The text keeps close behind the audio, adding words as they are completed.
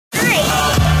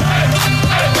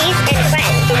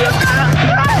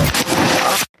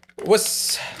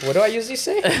What do I usually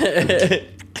say?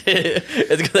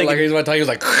 It's like he's gonna tell you,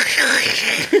 like,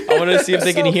 I want to see if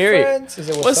they can hear friends?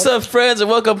 it. What's up, friends? And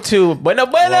welcome to Bueno.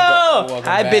 Welcome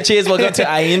Hi, back. bitches. Welcome to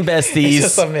Ayin Besties.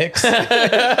 It's just a mix.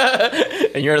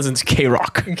 And you're listening to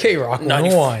K-Rock. K-Rock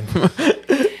 101.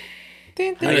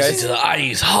 listen to the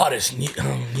IE's hottest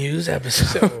news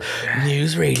episode.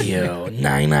 News Radio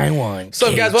 991. What's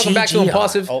up, guys? Welcome back to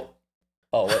Impulsive.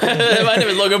 Oh, what? My name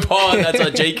is Logan Paul, and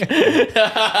that's Jake. It's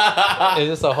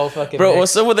just a whole fucking Bro, mix.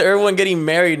 what's up with everyone getting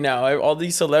married now? All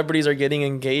these celebrities are getting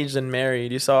engaged and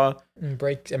married. You saw? And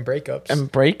breakups. And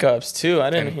breakups, too. I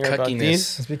didn't hear about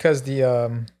these. It's because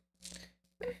the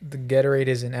Gatorade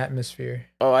is in atmosphere.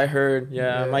 Oh, I heard.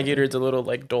 Yeah, my Gatorade's a little,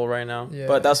 like, dull right now. Yeah.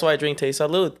 But that's why I drink Tay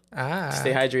Salud.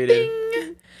 Stay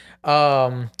hydrated.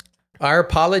 Our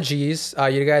apologies.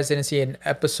 You guys didn't see an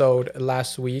episode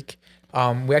last week.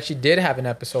 We actually did have an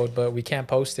episode, but we can't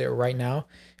post it right now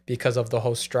because of the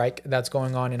whole strike that's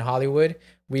going on in Hollywood.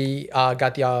 We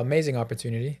got the amazing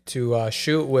opportunity to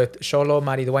shoot with Xolo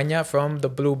Maridueña from the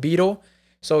Blue Beetle.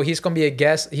 So he's going to be a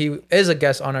guest. He is a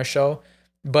guest on our show.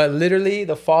 But literally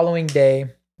the following day,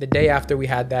 the day after we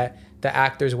had that, the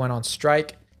actors went on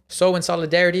strike. So in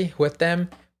solidarity with them,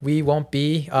 we won't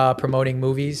be promoting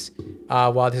movies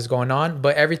while this is going on.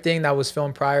 But everything that was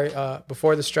filmed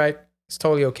before the strike, it's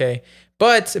totally okay.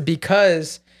 But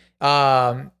because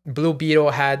Blue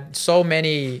Beetle had so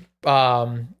many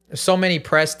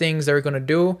press things they were going to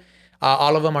do,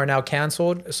 all of them are now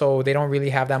canceled. So they don't really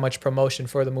have that much promotion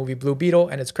for the movie Blue Beetle.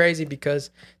 And it's crazy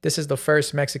because this is the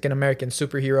first Mexican-American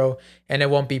superhero and it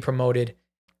won't be promoted.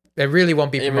 It really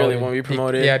won't be promoted. It really won't be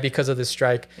promoted. Yeah, because of the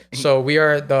strike. So we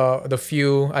are the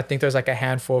few, I think there's like a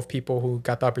handful of people who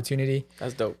got the opportunity.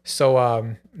 That's dope.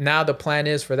 So now the plan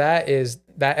is that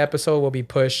episode will be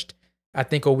pushed, I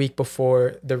think, a week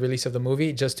before the release of the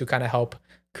movie, just to kind of help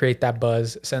create that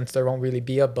buzz, since there won't really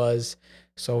be a buzz.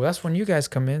 So that's when you guys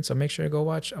come in. So make sure to go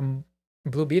watch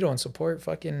Blue Beetle and support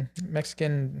fucking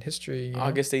Mexican history. You know?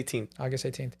 August 18th. August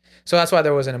 18th. So that's why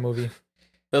there wasn't a movie.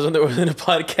 That's when there wasn't a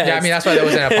podcast. Yeah, I mean, that's why there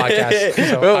wasn't a podcast.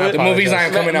 So Bro, the movies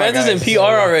aren't coming out. Men's is in PR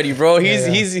already, bro.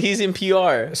 He's in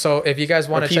PR. So if you guys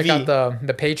want to check PV. out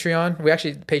the Patreon,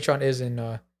 Patreon is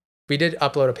in, we did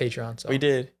upload a Patreon. So We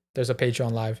did. there's a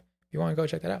Patreon live. If you want to go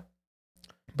check that out.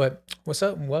 But what's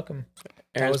up? Welcome.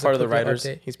 Aaron's was a part of the quick writers.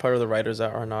 update. He's part of the writers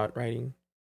that are not writing.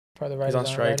 Part of the He's writers on aren't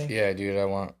strike. writing? Yeah,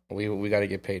 dude, we got to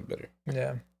get paid better.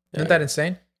 Yeah. Isn't that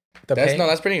insane?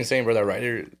 That's pretty insane, bro. That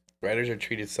writers are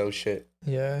treated so shit.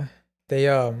 Yeah. They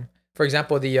for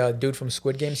example, the dude from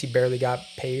Squid Games, he barely got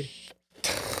paid.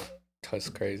 That's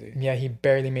crazy. Yeah, he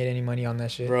barely made any money on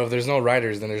that shit. Bro, if there's no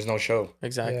writers, then there's no show.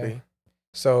 Exactly. Yeah.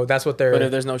 So that's what they're. But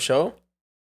if there's no show,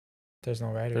 there's no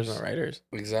writers. there's no writers.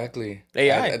 Exactly.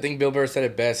 AI. I think Bill Burr said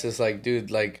it best. It's like, dude,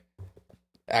 like,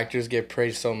 actors get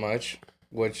praised so much,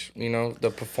 which, you know, the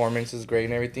performance is great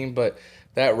and everything, but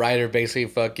that writer basically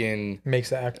fucking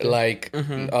Makes the actor. like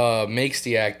makes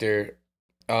the actor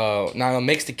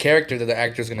makes the character that the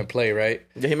actor's gonna play, right?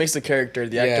 Yeah, he makes the character.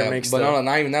 The actor makes but the... no,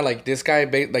 not even that. Like, this guy,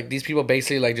 like, these people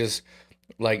basically like just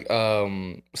like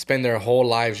spend their whole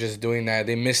lives just doing that.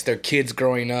 They miss their kids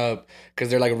growing up because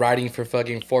they're like writing for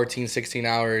fucking 14, 16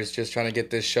 hours just trying to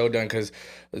get this show done, because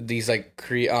these like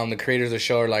the creators of the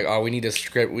show are like, oh, we need this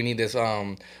script, we need this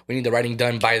we need the writing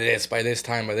done by this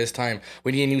time,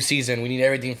 we need a new season, we need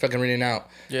everything fucking written out.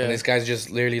 Yeah. And these guys just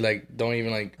literally like don't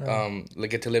even like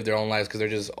get to live their own lives because they're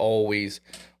just always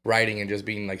writing and just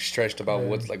being like stretched about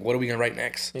what are we gonna write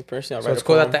next. Me personally, So it's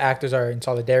cool that the actors are in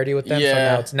solidarity with them.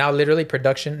 Yeah. So now literally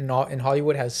production in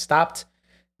Hollywood has stopped.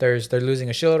 They're losing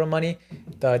a shitload of money.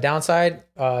 The downside,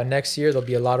 next year there'll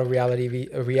be a lot of reality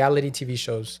TV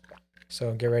shows.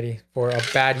 So get ready for a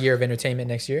bad year of entertainment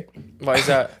next year. Why is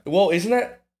that? Well, isn't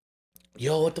that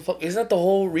what the fuck? Isn't that the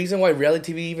whole reason why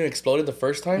reality TV even exploded the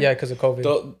first time? Yeah, because of COVID.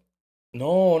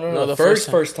 No. the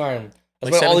first time.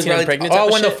 Like That's when all 17 these and reality- pregnant type of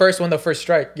shit? when the first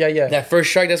strike. Yeah. That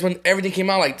first strike, that's when everything came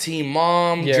out, like Teen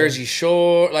Mom, Yeah. Jersey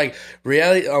Shore, like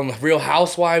reality, Real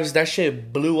Housewives. That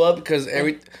shit blew up because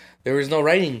there was no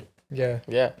writing. Yeah.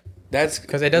 Yeah. That's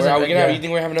 'Cause it doesn't- You yeah. think we're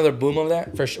gonna have another boom of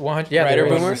that? For sure, 100. Yeah, Writer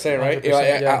there boomer? is. 100%, right?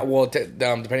 100%, yeah. Well,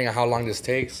 depending on how long this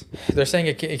takes. They're saying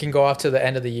it can go off to the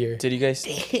end of the year. Did you guys...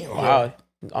 Wow.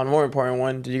 On a more important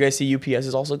one, did you guys see UPS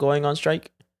is also going on strike?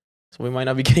 So we might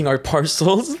not be getting our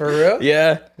parcels. For real?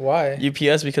 Yeah. Why?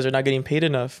 UPS, because they're not getting paid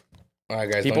enough. All right,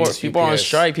 guys. People are on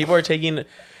strike. People are taking...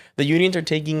 The unions are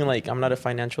taking, like... I'm not a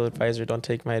financial advisor. Don't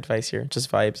take my advice here. Just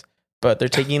vibes. But they're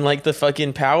taking, like, the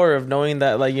fucking power of knowing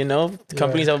that, like, you know,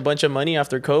 companies have a bunch of money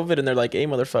after COVID, and they're like, hey,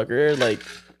 motherfucker, like,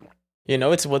 you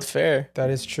know, it's what's fair.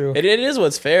 That is true. It is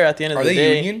what's fair at the end of Are the they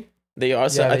day. union? They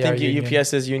also, Yeah, I they are think union.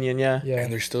 UPS is union. Yeah. Yeah.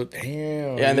 And they're still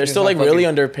damn. Yeah, and they're still like really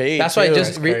underpaid. That's why too.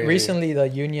 just That's crazy. recently the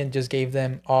union just gave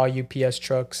them all UPS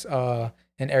trucks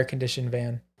an air conditioned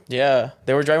van. Yeah,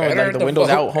 they were driving with like the windows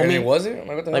out, And it homie. wasn't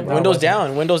like, what the Like hell? windows wasn't.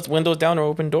 down, windows down or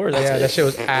open doors. That's Yeah, it. that shit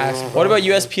was ass. What bro. about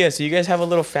USPS? Do you guys have a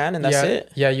little fan and that's yeah,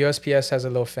 it? Yeah, USPS has a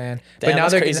little fan. Damn, but now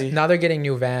that's they're crazy. now they're getting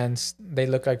new vans. They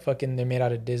look like fucking they're made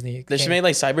out of Disney. They should make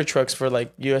like cyber trucks for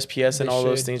like USPS and They all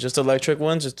those should. things, just electric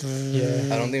ones. Just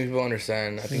Yeah. I don't think people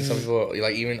understand. I think some people,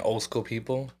 like even old school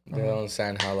people, they don't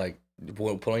understand how like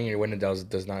pulling your window down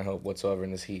does not help whatsoever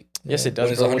in this heat. yes, it When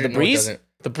does, it's bro. With 100, the no, it breeze, doesn't.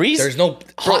 the breeze. There's no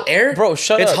hot air, bro.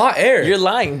 Shut it's up. hot air. You're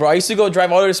lying, bro. I used to go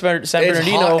drive all the way to San It's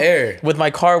Bernardino hot air. with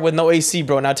my car with no AC,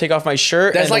 bro. Now take off my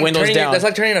shirt That's and like the windows turning. down. That's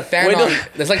like turning a fan Window- on.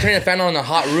 That's like turning a fan on in a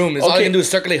hot room. It's all Okay. you can do is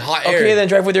circulate hot air. Okay, then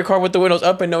drive with your car with the windows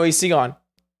up and no AC on.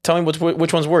 Tell me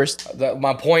which one's worse.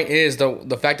 My point is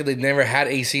the fact that they never had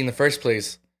AC in the first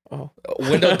place. Oh.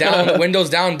 Windows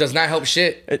down does not help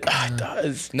shit. It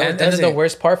does. No, and it then doesn't. the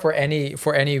worst part for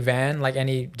any van, like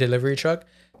any delivery truck,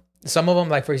 some of them,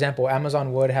 like for example,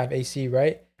 Amazon would have AC,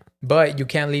 right? But you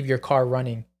can't leave your car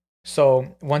running.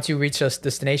 So once you reach a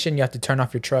destination, you have to turn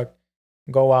off your truck,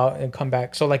 go out and come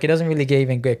back. So like it doesn't really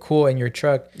even get cool in your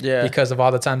truck Yeah. because of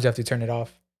all the times you have to turn it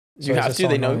off. So You it's have just to, so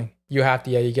they know. annoying. You have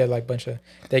to, yeah. You get like a bunch of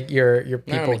your Not a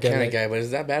people get mechanic like, guy, but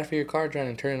is that bad for your car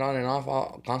trying to turn it on and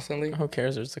off constantly? Who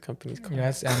cares? There's the company's car. yeah,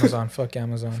 that's Amazon. Fuck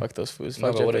Amazon. Fuck those fools. No,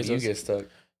 Fuck but Jeff what if you Bezos. get stuck?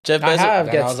 Jeff I Bezos. have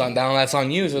Then get I was on down. That's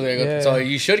on you. So, Yeah. so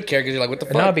you should care because you're like, what the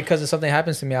fuck? No, because if something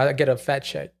happens to me, I get a fat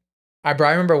check. I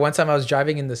remember one time I was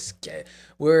driving in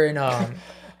we're in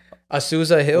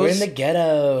Azusa Hills. We're in the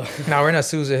ghetto. Now we're in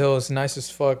Azusa Hills, nice as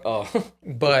fuck. Oh,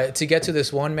 But to get to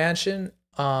this one mansion,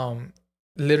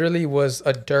 literally was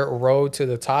a dirt road to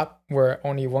the top where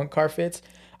only one car fits.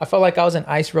 I felt like I was in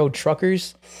Ice Road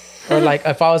Truckers, or like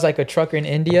if I was like a trucker in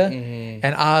India, and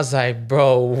I was like,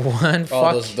 bro, one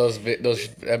oh, fuck. those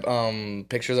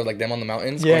pictures of like them on the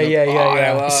mountains. Yeah, going yeah, up. yeah, Oh,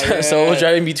 yeah. wow, So I was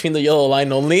driving between the yellow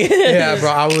line only. Yeah, bro,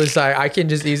 I was like, I can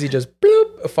just easily just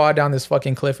bloop, fall down this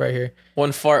fucking cliff right here.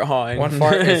 One fart, huh? One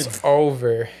fart, it's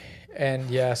over.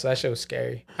 And yeah, so that shit was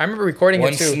scary. I remember recording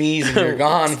One it too. sneeze and you're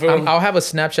gone, fool. I'll have a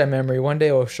Snapchat memory. One day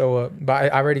it'll show up.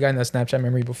 But I already got in that Snapchat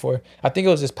memory before. I think it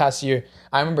was this past year.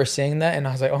 I remember seeing that and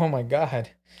I was like, oh my God.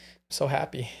 I'm so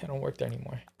happy. I don't work there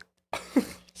anymore.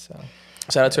 So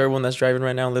Shout out to everyone that's driving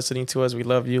right now and listening to us. We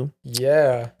love you.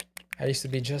 yeah. I used to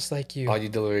be just like you. All you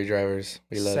delivery drivers,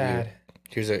 we love Sad.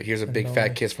 you. Here's a big Annoying.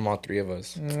 fat kiss from all three of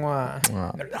us.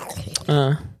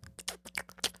 Mwah.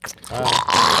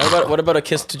 What about a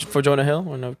kiss for Jonah Hill?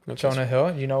 Or no kiss? Jonah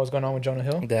Hill. You know what's going on with Jonah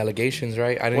Hill? The allegations,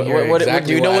 right? I didn't hear What, exactly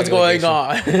do you know what what's going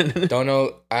allegation. on? Don't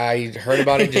know. I heard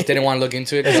about it, just didn't want to look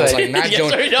into it. 'Cause I was like, not, Yes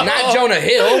or no? not Jonah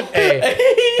Hill.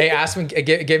 Hey, ask me.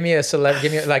 Give me a celeb.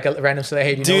 Give me like a random celeb.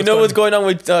 Hey, Do you know what's going on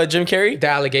with Jim Carrey? The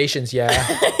allegations, yeah.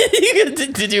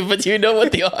 Did you? But do you know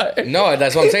what they are? No,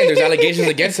 that's what I'm saying. There's allegations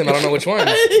against him. I don't know which one.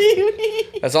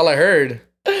 That's all I heard.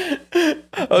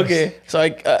 Okay, so I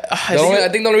I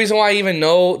think the only reason why I even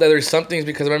know that there's something is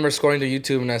because I remember scrolling to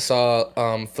YouTube and I saw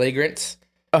flagrants.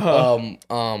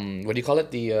 What do you call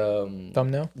it? The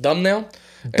Thumbnail. thumbnail.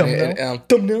 Thumbnail?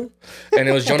 Thumbnail. And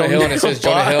it was Jonah Hill, and it says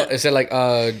Jonah Hill. It said like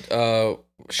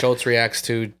Schultz reacts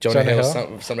to Jonah Hill.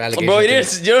 Some allegation. bro, it thing.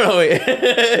 is. You don't know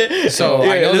it. So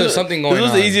I know there's something going This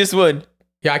was on. the easiest one.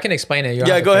 Yeah, I can explain it. You don't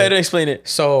Yeah, have to go play ahead it. and explain it.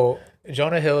 So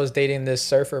Jonah Hill is dating this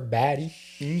surfer baddie,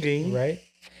 right?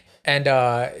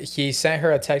 And he sent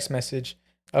her a text message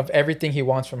of everything he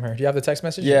wants from her. Do you have the text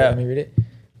message? Yeah. Let me read it.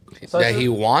 That he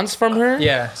wants from her.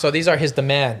 Yeah. So these are his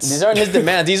demands. These aren't his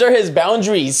demands. These are his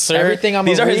boundaries, sir. Everything I'm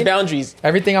These gonna are his read- boundaries.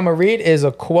 Everything I'm gonna read is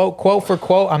a quote for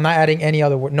quote. I'm not adding any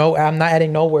other word. No, I'm not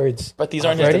adding no words. But these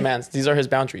aren't his Ready? demands. These are his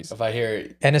boundaries. If I hear,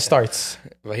 And it starts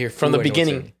From the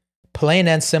beginning. plain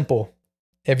and simple.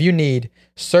 If you need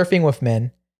surfing with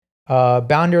men,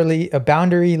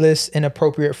 boundaryless,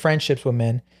 inappropriate friendships with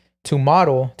men, to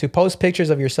model, to post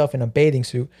pictures of yourself in a bathing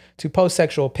suit, to post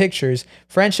sexual pictures,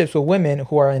 friendships with women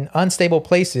who are in unstable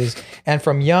places, and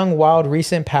from young, wild,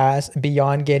 recent past,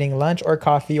 beyond getting lunch or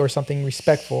coffee or something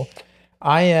respectful.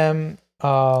 I am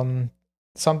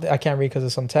something I can't read because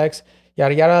of some text.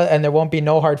 Yada yada, and there won't be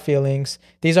no hard feelings.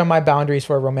 These are my boundaries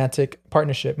for a romantic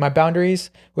partnership. My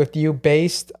boundaries with you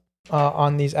based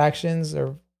on these actions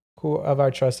or who of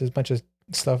our trust. There's a bunch of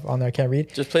stuff on there I can't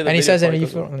read. Just play the And he video says, before and it you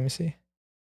goes feel, on. let me see.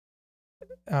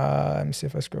 Let me see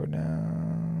if I scroll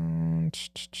down.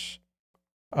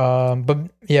 But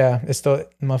yeah, it's still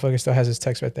motherfucker still has his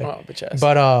text right there. Oh, bitch ass.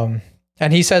 But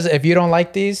and he says if you don't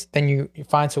like these, then you're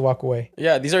fine to walk away.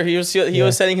 yeah, these are he was Yeah.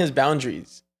 setting his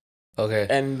boundaries. Okay.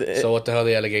 And So what the hell are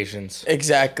the allegations?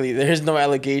 exactly, there's no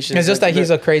allegations. It's just Like, that he's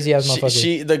a crazy ass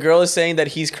motherfucker. the girl is saying that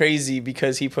he's crazy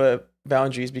because he put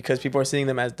boundaries because people are seeing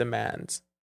them as demands.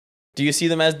 Do you see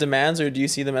them as demands or do you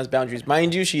see them as boundaries?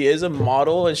 Mind you, she is a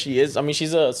model and she's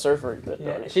a surfer.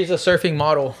 Yeah, she's a surfer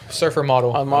model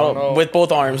A model with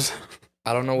both arms.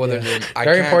 I don't know whether Yeah. I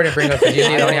Very can't- important to bring up because you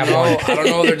I only have don't know. one. I don't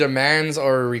know whether demands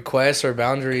or requests or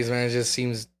boundaries, man. It just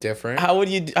seems different. How would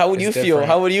you It's feel? different.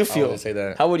 How would you I feel? would say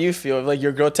that. How would you feel if like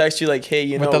your girl texts you like, hey,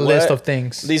 you With know a what? list of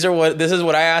things. This is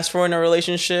what I asked for in a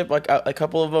relationship. Like a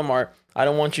couple of them are, I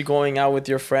don't want you going out with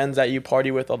your friends that you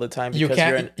party with all the time. You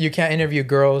Because can't interview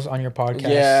girls on your podcast.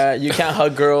 yeah, you can't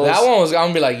hug girls. That one was. I'm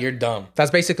gonna be like, you're dumb. That's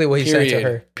basically what he said to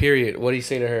her. Period. What did he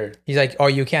say to her? He's like, oh,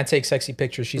 you can't take sexy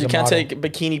pictures. She's You a can't model. take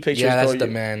bikini pictures. Yeah, that's bro. the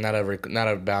man, not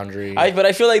a boundary. But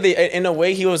I feel like they, in a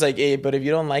way, he was like, hey, but if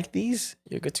you don't like these,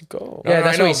 you're good to go. Yeah, No,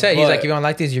 that's I what he know, said. He's like, but- if you don't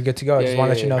like these, you're good to go. I just Yeah,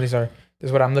 want to yeah, let you know yeah. this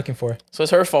is what I'm looking for. So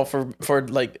it's her fault for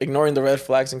like ignoring the red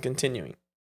flags and continuing.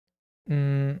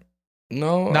 Mm,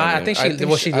 No, Nah, I think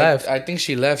she left. I think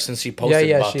she left since she posted.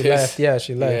 yeah, about she this. left. Yeah,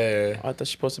 she left. Yeah. I thought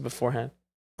she posted beforehand.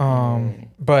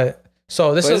 But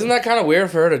so this But is isn't that kind of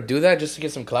weird for her to do that just to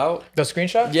get some clout? the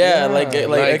screenshot. Yeah, Yeah, like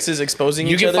like, exes exposing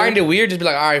You each can other. find it weird, just be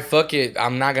like, all right, fuck it,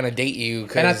 I'm not gonna date you.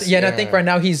 And I think right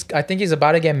now I think he's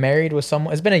about to get married with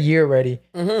someone. It's been a year already,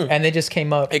 and they just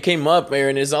came up. It came up,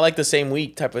 Aaron. It's not like the same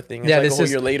week type of thing. It's like a whole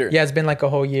year later. Yeah, it's been like a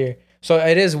whole year. So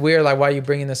it is weird. Like, why are you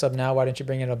bringing this up now? Why didn't you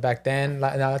bring it up back then?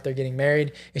 Like, now that they're getting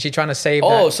married, is she trying to save?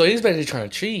 Oh, that? so he's basically trying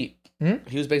to cheat.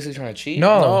 He was basically trying to cheat.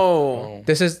 No. No.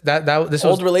 This is this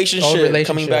Old was relationship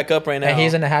coming back up right now. and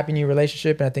he's in a happy new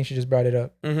relationship, and I think she just brought it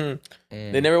up.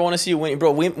 They never want to see you winning,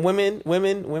 bro.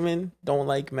 Women don't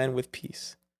like men with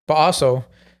peace. But also,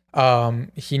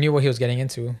 he knew what he was getting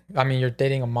into. I mean, you're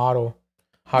dating a model.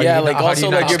 How Yeah, do you like, how do also,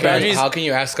 you like, not your care? boundaries- How can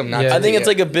you ask him not Yeah. to? I think do it's it?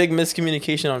 like a big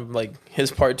miscommunication on like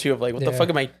his part too. Of like, what the Yeah. fuck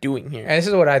am I doing here? And this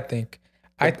is what I think.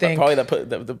 I think probably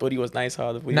the booty was nice.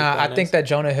 How the booty Nah, was I think that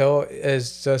Jonah Hill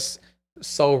is just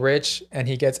so rich and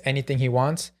he gets anything he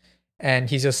wants and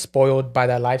he's just spoiled by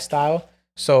that lifestyle.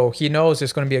 So he knows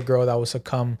there's going to be a girl that will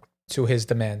succumb to his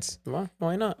demands. Well,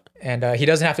 why not? And he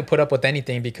doesn't have to put up with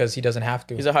anything because he doesn't have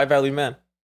to. He's a high value man.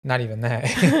 Not even that.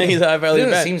 He's a high He value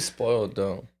doesn't man. seem spoiled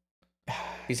though.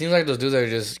 He seems like those dudes that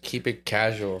just keep it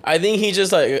casual. I think he's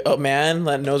just like a man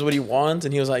that knows what he wants,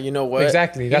 and he was like, you know what?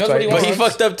 Exactly. That's knows why. what he But he wants.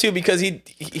 fucked up too because he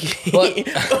But-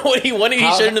 what he wanted, he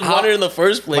How- shouldn't have how- wanted in the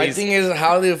first My place. thing is,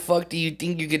 how the fuck do you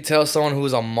think you could tell someone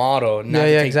who's a model not to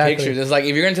Yeah, take exactly. pictures? It's like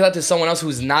if you're gonna tell that to someone else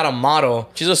who's not a model,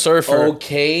 She's a surfer.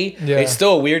 okay, Yeah. it's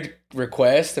still a weird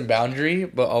request and boundary,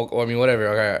 but I mean whatever.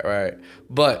 Okay, right.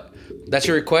 But that's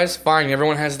your request. Fine.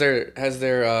 Everyone has their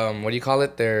what do you call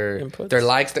it? Their Inputs? their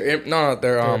likes. Their their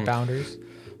Their boundaries.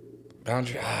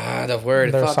 boundary. The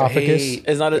word. Their Fuck, I esophagus. hate-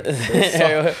 It's not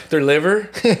a, Their liver.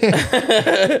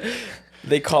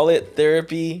 they call it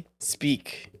therapy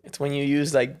speak. It's when you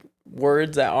use like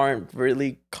words that aren't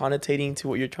really connotating to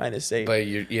what you're trying to say. But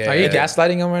you, yeah. Are you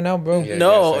gaslighting him right now, bro? Yeah.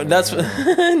 no, gaslighting. that's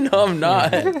no, I'm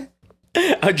not.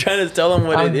 I'm trying to tell him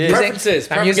what I'm it is. using- Preferences.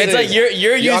 I'm using- It's like you're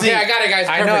using. Okay, I got it, guys.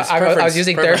 I know. Preference, I was preference,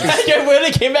 using preference. therapy. You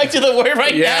really came back to the word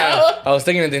right Yeah, now. I was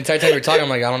thinking the entire time you were talking. I'm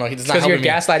like, I don't know. He's not Because you're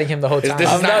helping me. gaslighting him the whole time. this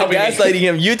is I'm not not helping me. gaslighting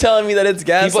him. You telling me that it's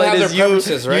People have gaslight their is you.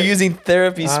 preferences, right? You're using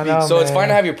therapy I speak. know. So it's man. fine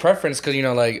to have your preference because you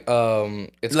know, like,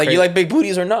 it's Like you like big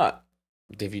booties or not?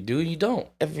 if you do, you don't.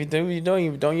 If you do, you don't.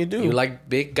 You don't. You do. You like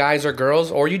big guys or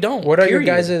girls, or you don't. What are your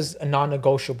period. guys'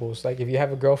 non-negotiables? Like, if you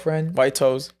have a girlfriend, white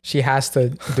toes. she has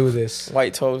to do this.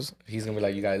 White toes. He's gonna be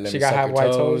like, you gotta let She me gotta suck have your white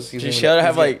toes. toes. He's You gonna be should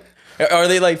have he's like. Are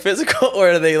they like physical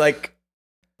or are they like?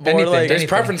 More Anything, like There's anything.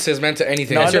 preferences meant to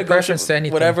anything. That's your non-negotiable- preference to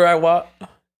anything. Whatever I want.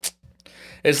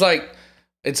 It's like,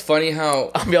 it's funny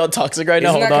how. I'm all toxic right now.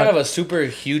 Isn't that Hold kind on. of a super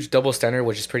huge double standard,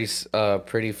 which is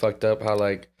pretty fucked up? How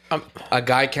like a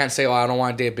guy can't say, "Oh, I don't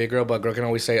want to date a big girl," but a girl can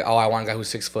always say, "Oh, I want a guy who's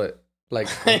 6 foot." Like,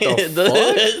 what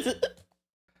the fuck?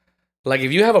 Like,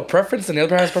 if you have a preference and the other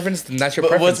person has a preference, then that's your But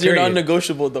preference. what's your period.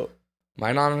 non-negotiable though?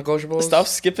 My non-negotiables? Stop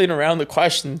skipping around the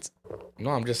questions. No,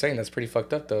 I'm just saying that's pretty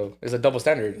fucked up though. It's a double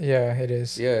standard. Yeah, it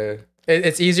is. Yeah.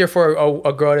 It's easier for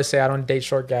a girl to say, I don't date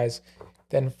short guys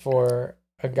than for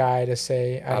a guy to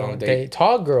say, I don't date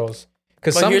tall girls.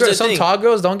 Because But some here's the some thing. tall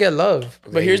girls don't get love.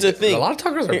 But here's the thing. A lot of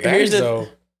talkers are Here's bags the- though.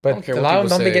 But care a what lot of them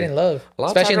people don't be say. getting love, A lot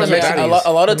of especially in the tall girls are Mexican. baddies.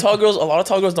 A lot of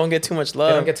tall girls don't get too much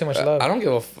love. They don't get too much love. I don't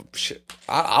give a shit.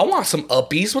 I want some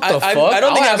uppies. What the fuck? I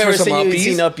don't think I'll I've ask ever for some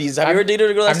seen uppies. Have you ever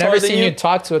dated a girl that's I've never taller than seen you? you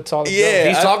talk to a tall girl. Yeah.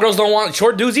 These tall girls don't want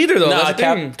short dudes either, though. Nah, That's the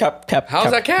thing. cap. How's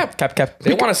that cap? Cap.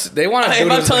 They want to. They want to. If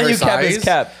I'm telling you cap is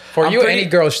cap. For I'm you, pretty- any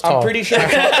girl's tall. I'm pretty sure.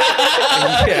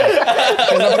 Yeah.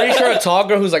 'Cause I'm pretty sure a tall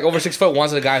girl who's like over 6 foot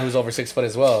wants a guy who's over 6 foot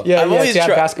as well. Yeah, I've yeah, always to have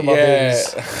tried- basketball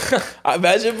babies.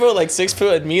 Imagine, bro, like 6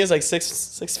 foot and me is like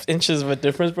six inches of a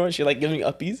difference, bro. She like giving me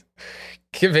uppies.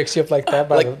 Can mix you up like that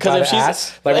by Like, the, 'cause by if the she's-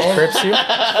 ass. like, Like grips you.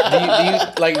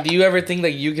 do you ever think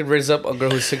that you could raise up a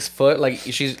girl who's 6 foot? Like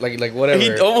she's like whatever. He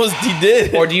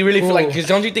did. Or do you really feel like? Ooh. Cause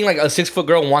don't you think like a 6 foot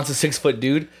girl wants a 6 foot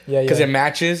dude? Yeah, Because yeah. it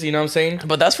matches. You know what I'm saying?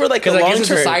 But that's for like a Because I long guess in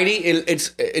term. society,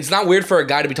 it's not weird for a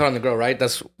guy to be taller than the girl, right?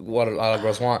 That's what a lot of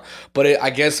girls want. But I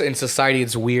guess in society,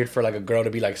 it's weird for like a girl to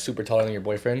be like super taller than your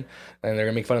boyfriend, and they're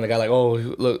gonna make fun of the guy like, oh,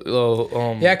 look,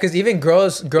 Yeah, because even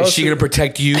girls is she who- gonna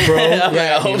protect you, bro?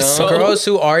 Yeah, I hope so. girls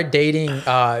who are dating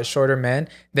shorter men,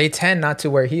 they tend not to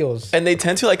wear heels. And they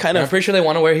tend to like kind I'm of. pretty sure they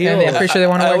want to wear heels. And I'm pretty sure they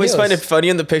want to I wear always heels. find it funny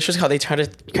in the pictures how they try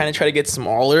to get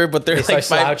smaller, but they're They like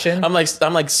start slouching? I'm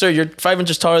like, sir, you're 5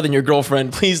 inches taller than your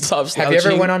girlfriend. Please stop Have slouching. you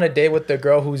ever went on a date with the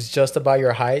girl who's just about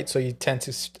your height, so you tend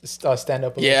to stand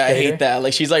up? A Yeah, I little hate straighter? that.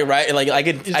 Like she's like right, like I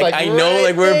could, like, I know,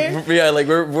 like we're They're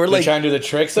like trying to do the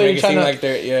tricks So to you're make it trying seem to- like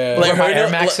they're like my Air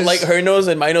her, Maxes. like her nose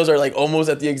and my nose are like almost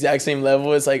at the exact same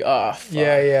level. It's like, oh, fuck.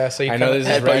 Yeah. So you I know kinda- this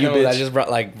is Headbutt you, random. That bitch.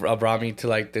 just brought me to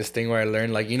like this thing where I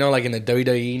learned like like in the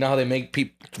WWE, you know how they make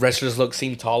wrestlers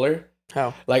seem taller.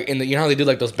 How? Like in the how they do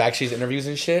like those backstage interviews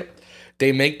and shit.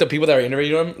 They make the people that are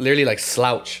interviewing them literally like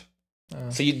slouch.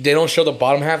 So they don't show the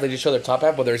bottom half; they just show their top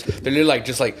half. But they're literally like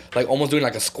just like almost doing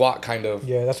like a squat kind of.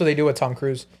 Yeah, that's what they do with Tom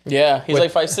Cruise. Yeah, he's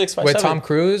With- like 5'6", 5'7". With Tom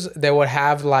Cruise, they would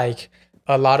have like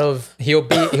a lot of he'll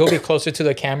be closer to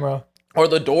the camera. Or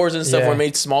the doors and stuff Yeah. were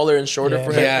made smaller and shorter Yeah.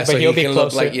 for him. Yeah, But so he'll he be can look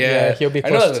closer. like Yeah, he'll be I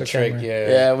know closer that's a to trick. camera. Yeah.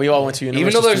 Yeah, we all went to Even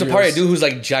Universal though there's a part of Studios. dude who's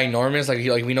like ginormous,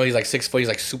 like we know he's like 6 foot, he's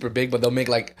like super big, but they'll make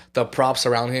like the props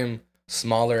around him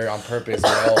smaller on purpose.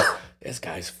 They're all, this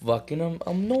guy's fucking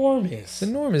enormous. It's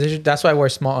enormous. That's why I wear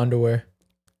small underwear.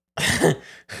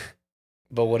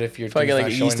 But what if you're Probably get, not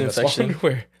like, a showing yeast the small infection.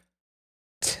 underwear?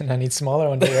 And I need smaller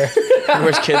underwear. He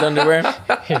wears kid underwear.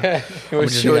 Yeah. He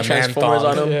wears just short need a man Transformers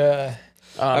thong. on him. Yeah.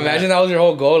 Imagine that was your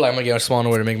whole goal. Like, I'm gonna get a small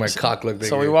underwear to make my cock look bigger.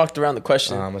 So we walked around the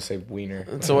question. I'm gonna say wiener.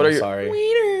 So what are I'm your- sorry?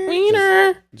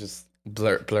 Wiener. Just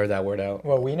blur that word out.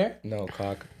 What, wiener? No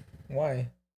cock. Why?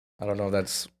 I don't know. If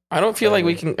that's I don't feel like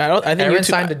we can. I think Aaron YouTube.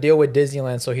 signed a deal with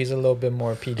Disneyland, so he's a little bit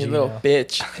more PG You little now.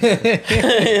 bitch.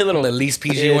 You little the least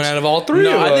PG bitch. one out of all three.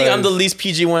 No, of I think us. I'm the least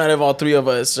PG one out of all three of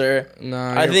us, sir. No,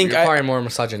 I think you're I- probably more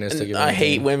misogynistic. if I hate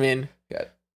anything. women.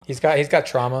 He's got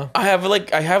trauma. I have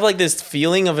like this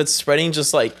feeling of it spreading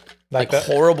just like Like like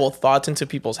the- horrible thoughts into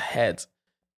people's heads.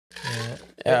 Yeah.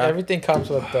 Yeah. Everything comes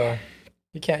with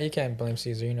you can't blame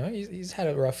Caesar. You know, he's had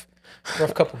a rough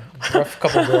couple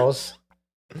girls.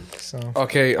 So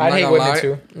Okay, I'm I not hate gonna women lie.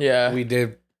 too. Yeah. We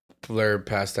did blur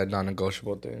past that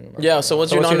non-negotiable thing. Yeah. So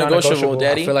what's So your what's your non-negotiable, non-negotiable?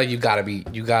 daddy? I feel like you gotta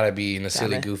be in a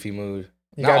silly, it. goofy mood.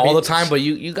 You Not gotta all be- the time, but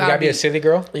you You gotta gotta be a silly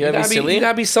girl. You gotta be silly. You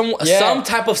gotta be some Yeah.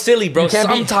 type of silly, bro. You can't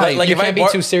Some be type. like you if I can't be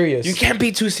bark- too serious. You can't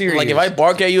be too serious. Like if I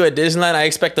bark at you at Disneyland, I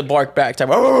expect to bark back. Type.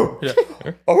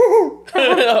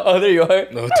 Oh, there you are.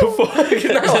 No, what the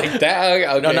fuck? Not like that.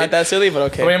 Okay. No, not that silly, but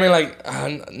okay. I mean,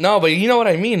 like, no, but you know what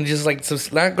I mean. Just like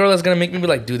that girl that's gonna make me be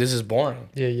like, dude, this is boring.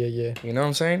 Yeah. You know what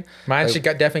I'm saying? Mine Like- should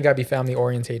definitely gotta be family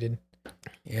orientated.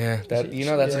 Yeah, that's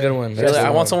a good one. Really, That's the I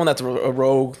want one. someone that's a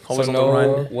rogue, always So on the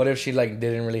run. what if she like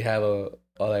didn't really have a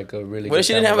really? What if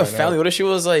she didn't have a right now? family? What if she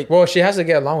was like, Well, she has to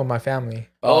get along with my family.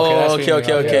 that's okay, what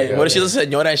you mean. okay. What if she's a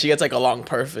señora and she gets like along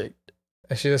perfect?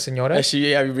 Is she a señora? And she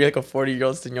be like a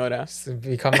 40-year-old señora. To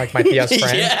become like my tia's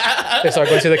friend. Yeah. They start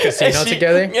going to the casino And she-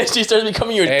 together. Yeah, she starts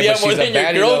becoming your Hey, tia but more she's a than your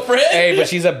baddie, though. girlfriend. Hey, but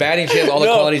she's a baddie. And she has all the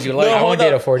qualities you like. I won't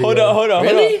date a 40-year-old. Hold on.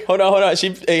 Really? Hold on.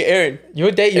 Hey, Aaron. You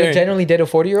would Aaron. generally date a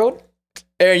 40-year-old?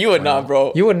 Aaron, you would not,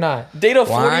 bro. You would not. Date a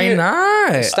 40. Why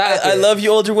not? I love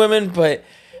you, older women, but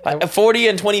 40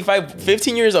 and 25,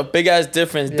 15 years a big ass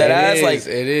difference. That ass, It like, is,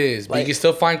 it is. But like- you can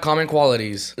still find common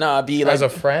qualities. nah, be like As a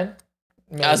friend?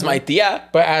 as my tia,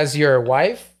 But as your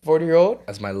wife, 40-year-old?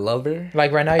 As my lover.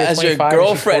 Like right now you're as your 25 and she's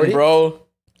girlfriend, 40? bro.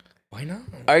 Why not?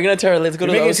 Are you gonna tell her let's go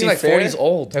You're to the making it OC seem like fair? 40 is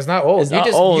old. It's not old. It's not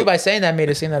You old. by saying that made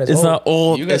it seem that it's It's old. not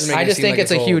old. You guys It's, make I it just seem think like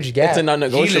it's a old. huge gap. it's a He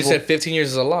non-negotiable. just said 15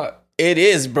 years is a lot. It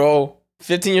is, bro.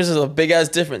 15 years is a big ass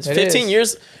difference. It 15 is.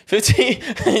 years, 15.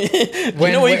 you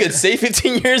When- know what you when- could say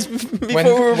 15 years before when,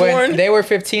 we were when born? they were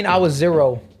 15, I was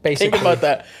 0, basically. Think about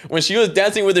that. When she was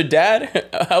dancing with her dad,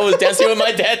 I was dancing with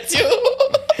my dad too.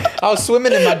 I was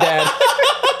swimming in my dad.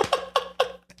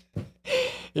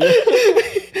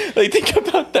 Like, think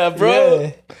about that, bro.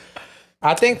 Yeah.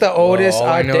 I think the oldest all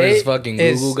I know date is fucking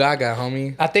Google Gaga,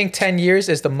 homie. I think 10 years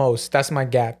is the most. That's my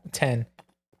gap. 10.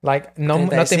 Like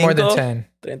nothing more than 10.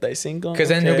 35. Because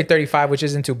then you'll be 35, which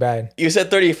isn't too bad. You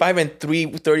said 35 and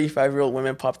 35-year-old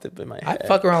women popped up in my I head.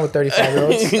 fuck around with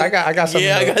 35-year-olds. I got something.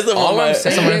 Yeah, I got some All I'm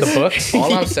saying someone in the is- books.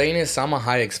 All I'm saying is Salma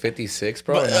Hayek's 56,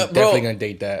 bro. But, and I'm bro. definitely gonna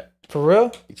date that. For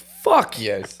real? Fuck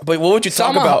yes. But what would you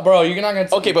talk Salma, about? bro? You're not gonna.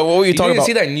 Okay, but what were you talking didn't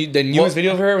about? see that the newest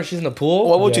video of her when she's in the pool?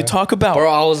 What would you Yeah. talk about? Bro,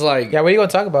 I was like, Yeah, what are you going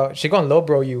to talk about? She going to low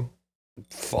bro you.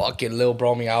 fucking little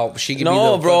bro me out. She could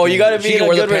No, be the bro, fucking, you gotta she be in could a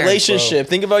wear the good pants, bro. relationship.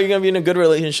 Think about you're gonna be in a good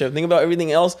relationship. Think about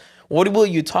everything else. What will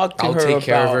you talk to I'll her take about?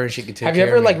 care of her and she can take Have you care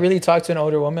ever of me. like really talked to an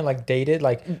older woman, like dated,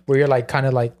 like where you're like kind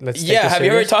of like, let's take Yeah, this have you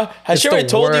ever serious? talked? Has It's she ever the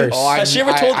told you? worst. Oh, Has she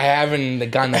ever told? I haven't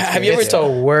gotten that. Have you ever It's the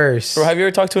worst. Bro, have you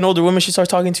ever talked to an older woman? She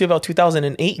starts talking to you about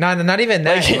 2008. Not even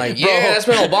that. Like, Bro. yeah, that's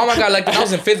when Obama got elected. I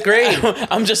was in 5th grade.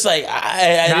 I'm just like,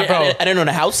 I Nah, bro. didn't own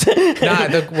a house.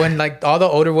 When like all the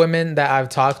older women that I've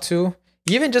talked to,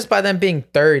 even just by them being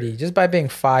 30, just by being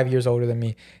 5 years older than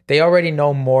me, they already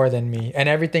know more than me. And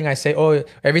everything I say,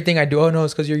 everything I do, no,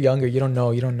 it's because you're younger. You don't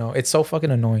know. It's so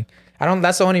fucking annoying.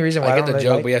 That's the only reason why I I get don't the really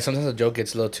joke, like. but yeah, sometimes the joke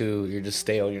gets a little too. You're just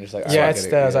stale. You're just like, Yeah, I it's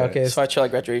get the, I was like, yeah. okay. So I chill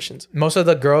at graduations. Most of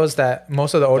the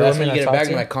older That's when women you I get it talk back to,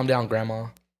 and like, calm down, grandma.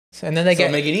 and then they So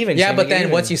get make it even. Yeah, shit, but make it then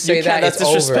even. once you say You that, can't, that's it's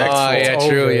over. disrespectful. Oh, yeah, It's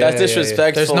true, over. yeah. That's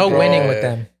disrespectful. There's no bro. winning with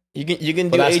them. You can do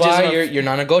But that's ages. why of- you're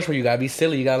non-negotiable. You gotta be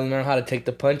silly. You gotta learn how to take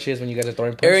the punches when you guys are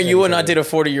throwing punches. Aaron, at you each would not other. date a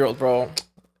 40-year-old, bro.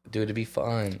 Dude, it'd be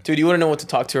fun. Dude, you wouldn't know what to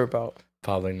talk to her about.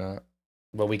 Probably not.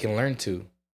 But we can learn to.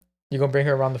 You gonna bring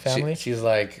her around the family? She's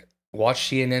like, watch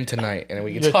CNN tonight, and then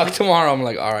we can You're- talk tomorrow. I'm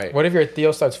like, all right. What if your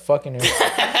Theo starts fucking her?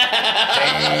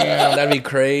 Damn, that'd be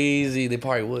crazy. They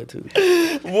probably would too.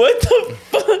 What the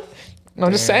fuck? No,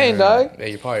 I'm just saying, dog. Yeah,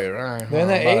 you're probably right. They're in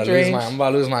that I'm about age to lose range. I'm about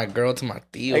to lose my girl to my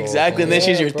Theo. Exactly. And then Yeah,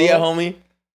 she's your bro. tia, homie.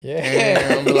 Yeah.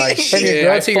 Damn, I'm like, From your shit,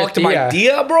 girl I to your fucked my tia.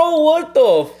 Dia, bro. What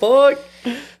the fuck?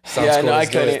 Sounds Yeah, cool no, I as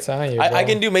good. couldn't. Telling you, I bro.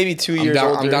 can do maybe 2 I'm years down,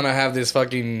 older. I'm down to have this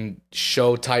fucking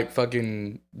show type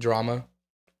fucking drama.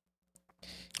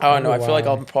 I don't know. I Oh, feel like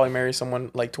wow. I'll probably marry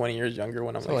someone like 20 years younger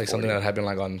when I'm I like, feel like 40. something that happened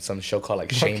like on some show called like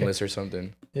Okay. Shameless or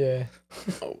something. Yeah.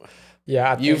 Oh.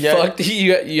 Yeah. You Yeah. fucked.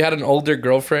 You had an older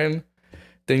girlfriend.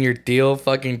 Then your Theo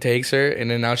fucking takes her, and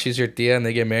then now she's your Tia, and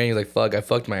they get married. You're like, fuck, I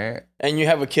fucked my aunt. And you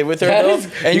have a kid with her, though?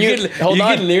 And you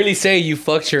could literally say you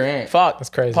fucked your aunt. Fuck. That's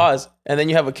crazy. Pause. And then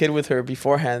you have a kid with her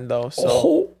beforehand, though. So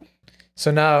Oh. So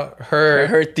now her.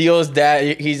 her Theo's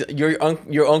dad, he's your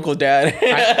uncle dad.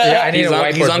 I need He's, a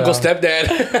whiteboard. he's for Uncle that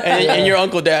Stepdad. and your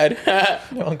uncle dad.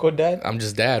 one. Your uncle dad. I'm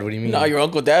just dad. What do you mean? No, your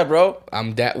uncle dad, bro.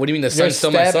 I'm dad. What do you mean the Your son's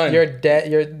still my son? Your dad.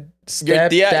 Your Your step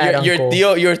Tia, dad your uncle.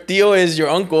 Theo, your Theo is your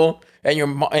uncle, and your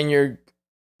Tia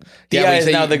but you is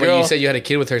said now the but girl. you said you had a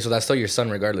kid with her, so that's still your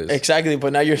son regardless. Exactly,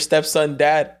 but now your stepson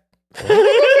dad.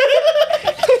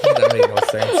 That made no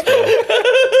sense,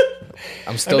 bro.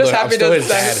 I'm still his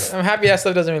dad. I'm happy that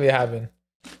stuff doesn't really happen.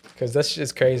 Because that's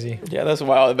just crazy. Yeah, that's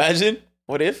wild. Imagine.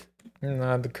 What if?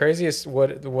 No, the craziest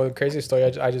story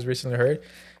I just recently heard.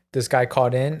 This guy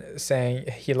called in saying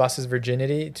he lost his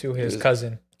virginity to his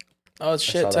cousin. Oh I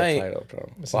shit, saw that tight. title,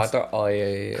 bro. Well, I thought, oh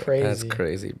yeah. Crazy. That's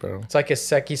crazy, bro. It's like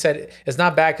he said it's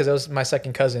not bad because it was my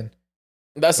second cousin.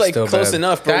 That's like Still close bad.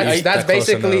 enough, bro. That's That's close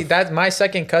basically enough. that my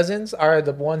second cousins are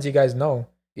the ones you guys know.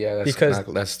 Yeah, that's Because-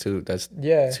 that's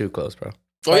Yeah. too close, bro.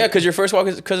 Oh yeah, because your first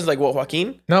cousin's like what,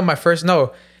 Joaquin? No,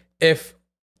 if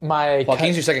my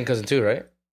Joaquin's your second cousin too, right?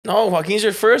 No, Joaquin's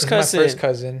your first cousin. my first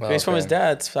cousin. Wow. He's from his Okay.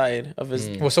 dad's side of his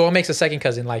Well, so what makes a second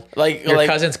cousin? Like like your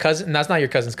cousin's cousin? That's not your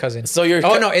cousin's cousin. So your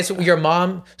Oh no, it's your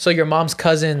mom. So your mom's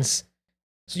cousin's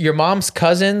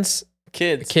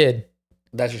kids. kid.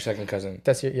 That's your second cousin.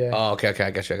 That's your Oh, okay. I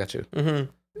got you. Mm-hmm.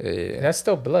 Yeah. That's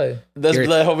still blood. That's Your-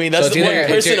 blood, homie. That's it's one either-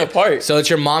 person apart. So it's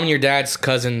your mom and your dad's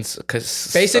cousins.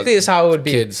 Basically, is how it would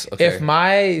be. kids. Okay. If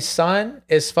my son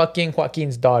is fucking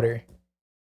Joaquin's daughter,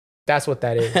 that's what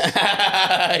that is.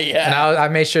 And Yeah. I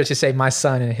made sure to say my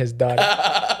son and his daughter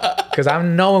because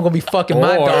I'm no one gonna be fucking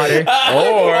my Or- daughter.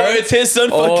 Or it's his son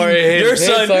fucking your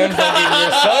son. fucking your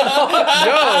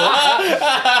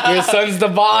son. Your son's the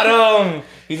bottom.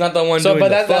 He's not the one So, doing but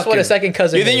the that's what a fucking. second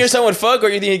cousin. You think is. your son would fuck or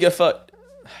you think he'd get fucked?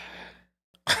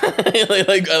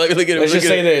 like, look at him. Let's look just at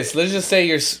say him. this. Let's just say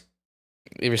if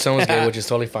your son was gay, which is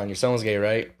totally fine. Your son was gay,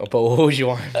 right? But what would you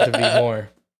want him to be more?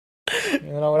 You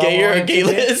know what I Gay or want him to be?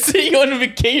 gayless? You want him to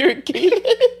be gay or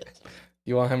gayless?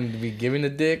 You want him to be giving the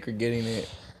dick or getting it?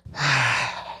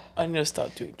 I need to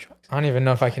stop doing drugs. I don't even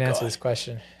know if I can answer this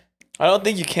question. I don't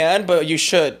think you can, but you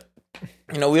should.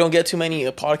 You know, we don't get too many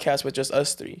podcasts with just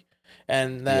us three.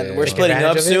 And then Yeah. we're Take splitting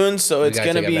advantage up of it? soon, so We it's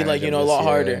gotta going to take be advantage like, you of know, a this, lot yeah.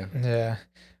 harder. Yeah.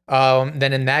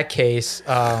 then in that case,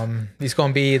 he's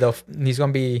gonna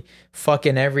be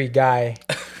fucking every guy.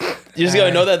 You just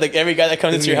gotta know that like every guy that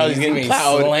comes into your house is getting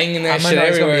plowed. Slanging that I'm shit gonna know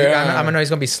he's gonna be. everywhere. I'm gonna know he's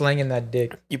gonna be slinging that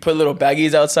dick. You put little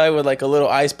baggies outside with like a little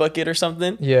ice bucket or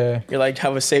something. Yeah. You're like,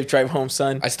 have a safe drive home,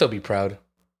 son. I'd still be proud.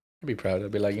 I'd be proud.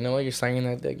 I'd be like, you know what? You're slanging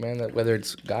that dick, man. That, whether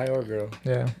it's guy or girl.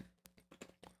 Yeah.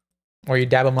 Or you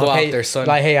dab him Go up. out Hey, there, son.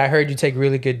 like, hey, I heard you take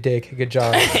really good dick. Good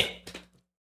job.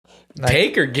 Like,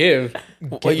 Take or give?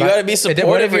 Well, you gotta be supportive.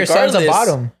 what if your son's a regardless.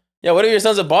 bottom? Yeah, what if your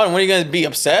son's a bottom? What are you gonna be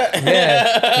upset?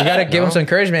 Yeah. You gotta give him some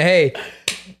encouragement. Hey,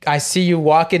 I see you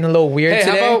walking a little weird Hey,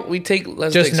 today. how about we take?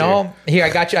 Let's Just know, here I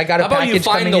got you. I got a How about you package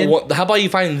find coming the in one? How about you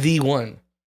find the one?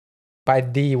 by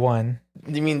D1.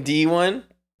 You mean D1?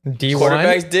 D1.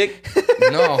 Quarterback's dick?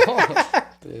 No,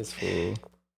 this fool.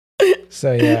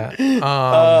 So yeah.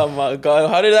 Oh my god,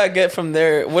 how did that get from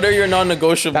there? What are your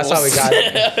non-negotiables? That's how we got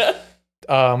it.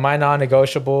 My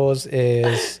non-negotiables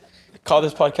is Call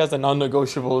this podcast the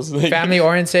non-negotiables. Like, family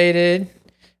orientated.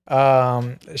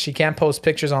 She can't post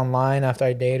pictures online after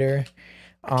I date her.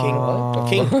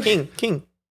 King.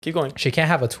 Keep going. She can't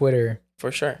have a Twitter.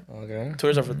 For sure. Okay.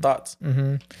 Twitters are for thoughts.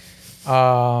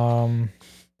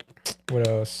 What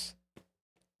else?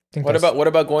 What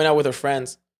about going out with her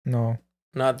friends? No,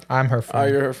 Not. I'm her Oh,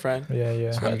 friend. you're her friend. Yeah.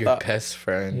 I'm your best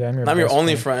friend. Yeah, I'm your best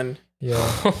only friend.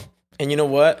 Yeah. And you know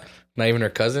what? Not even her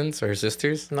cousins or her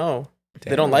sisters. No,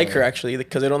 they don't like her actually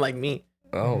because they don't like me.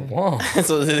 Oh wow.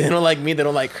 So they don't like me. They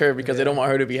don't like her because they don't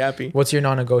want her to be happy. What's your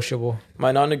non-negotiable?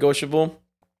 My non-negotiable,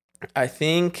 I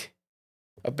think,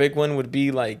 a big one would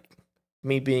be like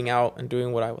me being out and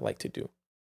doing what I would like to do,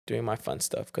 doing my fun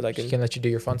stuff because I She can. can let you do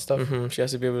your fun stuff. She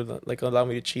has to be able to like allow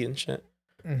me to cheat and shit.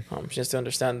 She has to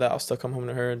understand that I'll still come home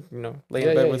to her and lay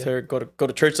in bed with her, go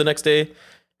to church the next day,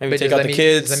 maybe But take just out the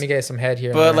kids. Let me get some head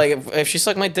here. But like if she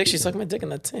sucked my dick, she sucked my dick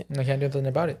and that's it. I can't do nothing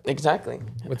about it. Exactly.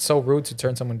 It's so rude to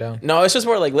turn someone down. No, it's just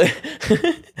more like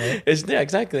it's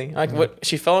exactly like what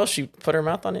she fell. She put her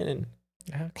mouth on it and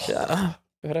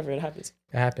whatever, it happens.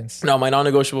 It happens. No, my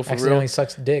non-negotiable for Accidentally real.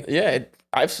 sucks dick. Yeah,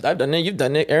 I've done it. You've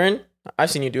done it, Aaron. I've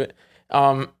seen you do it.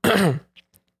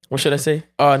 What should I say?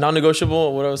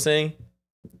 Non-negotiable. What I was saying.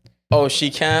 Oh, she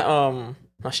can't.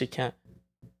 No, she can't.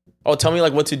 Oh, tell me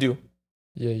like what to do.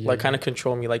 Yeah. Like kind of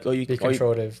control me. Like, Be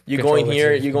controllative. you going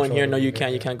here. You going here. No, you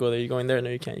can't. You can't go there. You going there. No,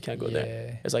 you can't. You can't go there.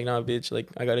 Yeah. It's like, nah, bitch. Like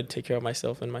I gotta take care of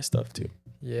myself and my stuff too.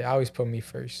 Yeah, I always put me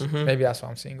 1st. Mhm. Maybe that's why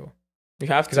I'm single. You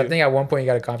have Because to. I think at one point you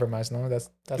got to compromise. No, that's.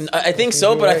 I think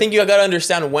so, but I think you gotta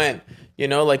understand when.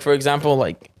 Like for example,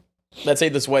 like let's say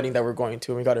this wedding that we're going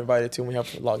to and we got invited to and we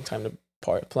have a long time to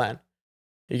plan.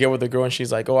 You get with the girl and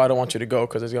she's like, "Oh, I don't want you to go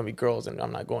because there's gonna be girls and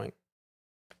I'm not going.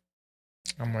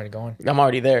 I'm already going. I'm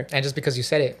already there." And just because you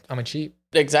said it, I'm a cheap.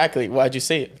 Exactly. Why'd you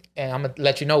say it? And I'm gonna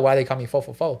let you know why they call me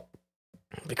fo.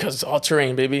 Because it's all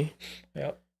terrain, baby.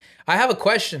 Yep. I have a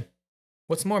question.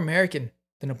 What's more American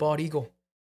than a bald eagle?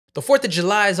 The 4th of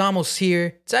July is almost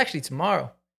here. It's actually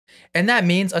tomorrow. And that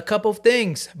means a couple of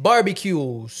things.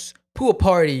 Barbecues, pool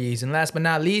parties, and last but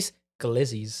not least,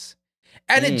 glizzies.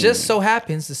 And it just so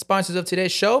happens the sponsors of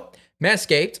today's show,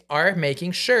 Manscaped, are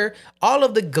making sure all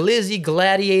of the glizzy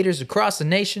gladiators across the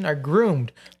nation are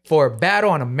groomed for a battle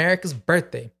on America's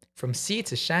birthday. From sea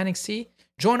to shining sea,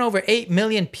 join over 8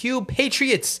 million pube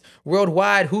patriots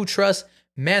worldwide who trust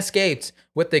Manscaped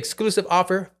with the exclusive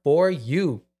offer for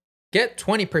you. Get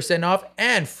 20% off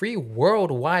and free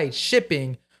worldwide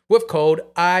shipping with code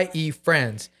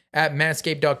IEFriends at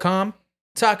manscaped.com.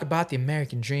 Talk about the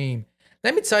American dream.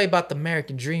 Let me tell you about the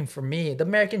American dream for me. The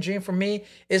American dream for me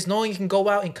is knowing you can go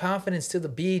out in confidence to the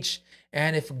beach,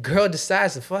 and if a girl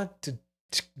decides to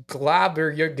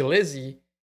globber your glizzy,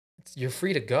 you're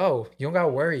free to go. You don't gotta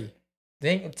worry.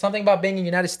 Something about being in the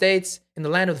United States, in the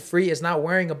land of the free, is not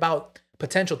worrying about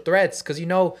potential threats because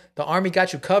the army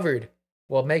got you covered.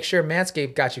 Well, make sure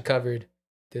Manscaped got you covered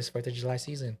this 4th of July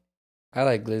season. I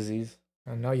like glizzies.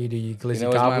 I know you do, you glizzy You know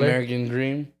what's my gobbler. American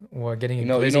dream? Or getting a You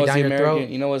know glizzy what's down the your American? throat.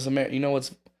 You know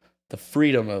what's the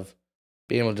freedom of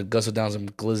being able to guzzle down some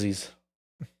glizzies.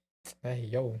 Hey,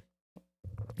 yo.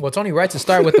 Well, it's only right to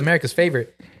start with America's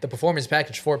favorite, the Performance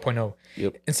Package 4.0.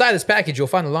 Yep. Inside this package, you'll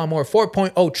find the Lawnmower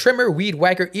 4.0 trimmer, weed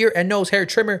whacker, ear and nose hair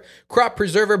trimmer, crop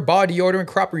preserver, body deodorant,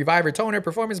 crop reviver toner,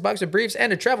 performance boxer briefs,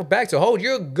 and a travel bag to hold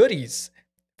your goodies.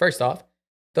 First off,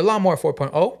 the Lawnmower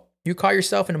 4.0. You call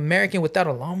yourself an American without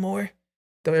a lawnmower?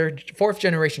 The 4th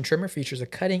generation trimmer features a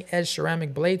cutting-edge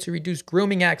ceramic blade to reduce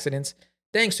grooming accidents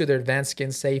thanks to their advanced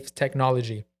skin-safe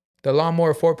technology. The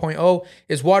Lawnmower 4.0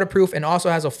 is waterproof and also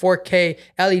has a 4K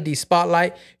LED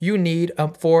spotlight you need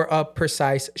for a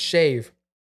precise shave.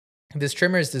 This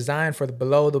trimmer is designed for the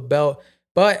below-the-belt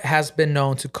but has been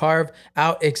known to carve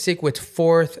out exquisite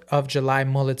 4th of July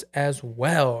mullets as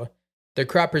well. The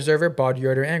crop preserver, ball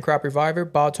deodorant, and crop reviver,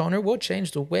 ball toner will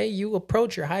change the way you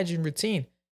approach your hygiene routine.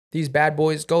 These bad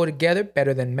boys go together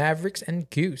better than Mavericks and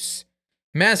Goose.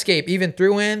 Manscaped even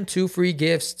threw in 2 free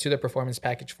gifts to the Performance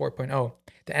Package 4.0.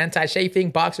 The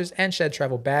anti-chafing boxers and shed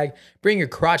travel bag bring your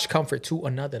crotch comfort to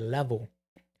another level.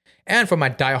 And for my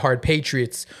diehard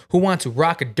patriots who want to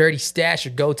rock a dirty stash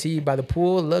or goatee by the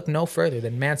pool, look no further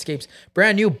than Manscaped's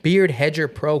brand new Beard Hedger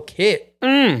Pro Kit.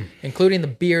 Including the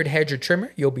Beard Hedger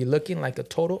trimmer, you'll be looking like a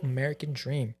total American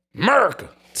dream. America.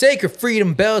 Take your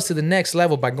freedom bells to the next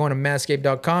level by going to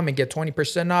manscaped.com and get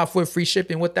 20% off with free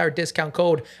shipping with our discount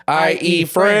code IE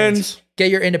friends.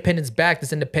 Get your independence back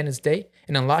this Independence Day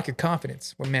and unlock your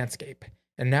confidence with Manscaped.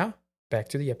 And now, back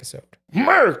to the episode.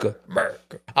 America.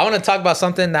 I want to talk about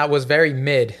something that was very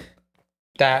mid,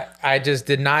 that I just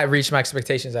did not reach my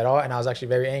expectations at all, and I was actually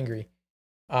very angry.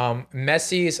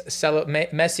 Messi's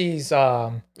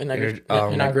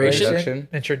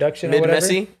introduction, Mid or whatever.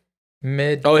 Messi.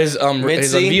 Mid. Oh, his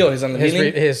unveil, his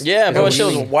unveiling. Yeah, bro, that shit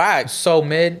was whack. So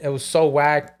mid. It was so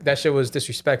whack. That shit was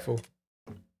disrespectful.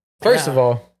 First of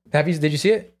all, did you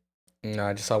see it? No,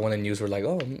 I just saw one in news where like,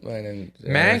 oh, and then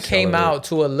Man came out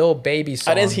to a Lil Baby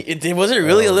song. Was it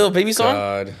really a Lil Baby song?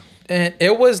 God. And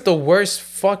it was the worst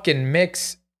fucking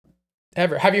mix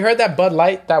ever. Have you heard that Bud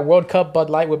Light, that World Cup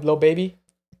Bud Light with Lil Baby?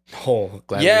 Oh,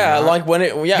 glad Yeah, like when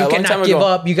it, yeah, You a long time cannot ago. give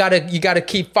up. You gotta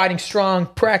keep fighting strong.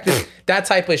 Practice that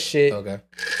type of shit. Okay.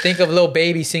 Think of Lil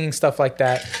Baby singing stuff like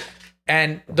that.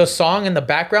 And the song in the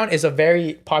background is a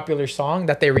very popular song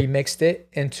that they remixed it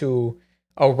into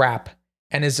a rap,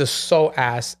 and it's just so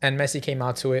ass. And Messi came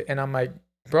out to it, and I'm like,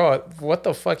 bro, what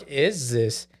the fuck is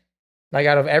this? Like,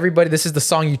 out of everybody, this is the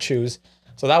song you choose.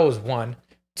 So that was one.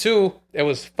 Two, it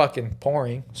was fucking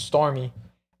pouring, stormy.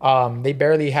 They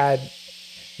barely had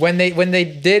when they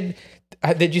did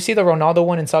you see the Ronaldo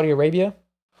one in Saudi Arabia?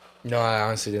 No, I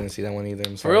honestly didn't see that one either.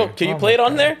 I'm For sorry. real? Can you Oh play my it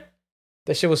on God. there?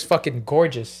 That shit was fucking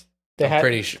gorgeous. I'm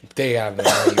pretty sure they have it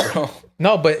already, bro.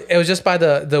 No, but it was just by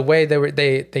the way they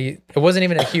it wasn't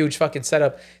even a huge fucking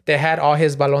setup. They had all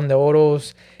his Balón de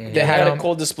Oros. They They had had a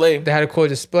cool display. They had a cool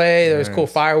display. There was cool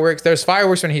fireworks. There's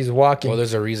fireworks when he's walking. Well,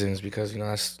 there's a reason. It's because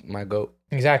that's my goat.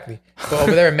 Exactly. But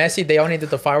over there at Messi, they only did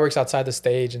the fireworks outside the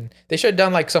stage, and they should have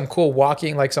done like some cool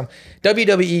walking, like some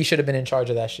WWE should have been in charge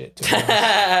of that shit. To be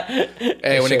honest.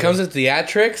 Hey, when it comes to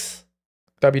theatrics,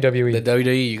 WWE. the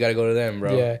WWE, you gotta go to them,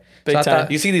 bro. Yeah. Big I time.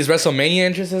 thought- You see these WrestleMania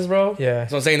entrances, bro? Yeah.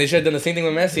 That's what I'm saying. They should have done the same thing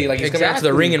with Messi. Like, he's coming out to the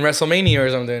Exactly. ring in WrestleMania or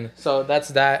something. So that's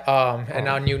that. And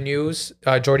now new news.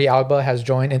 Jordi Alba has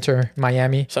joined Inter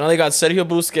Miami. So now they got Sergio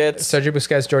Busquets. Sergio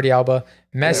Busquets, Jordi Alba,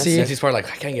 Messi, Messi's part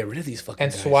like, I can't get rid of these fucking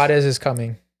and guys. Suarez is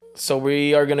coming. So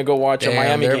we are gonna go watch a Damn,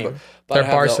 Miami they're game. about They're to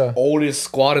have Barca. the oldest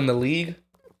squad in the league.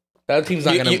 That team's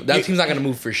not team's not gonna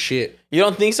move for shit. You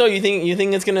don't think so? You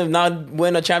think it's gonna not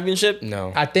win a championship?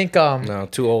 No. I think No,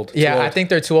 too old. yeah, Too old. I think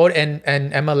they're too old. And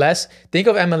MLS, think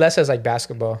of MLS as like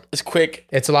basketball. It's quick.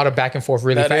 It's a lot of back and forth,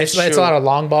 really That fast. is It's a true. lot of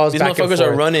long balls. These back and motherfuckers are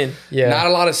forth. running. Yeah, Not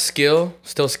a lot of skill,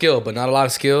 still skill, but not a lot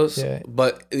of skills. Yeah.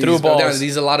 But Through balls.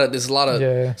 There's a lot of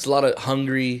Yeah.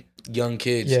 hungry young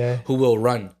kids Yeah. who will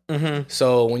run. Mm-hmm.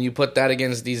 So when you put that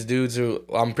against these dudes who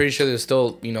I'm pretty sure they're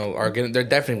still, they're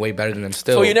definitely way better than them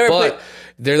still. So you never but play-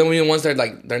 they're the only ones that are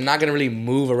like they're not gonna really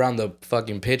move around the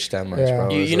fucking pitch that much, Yeah. bro.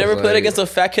 You So never it's played like- against a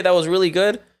fat kid that was really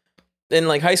good in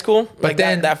like high school? but Like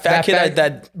then that fat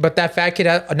kid but that fat kid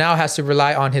now has to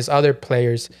rely on his other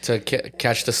players. to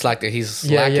catch the slack that he's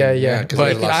Yeah, lacking. yeah. 'cause But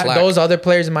there's a lot of slack. those other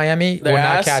players in Miami will their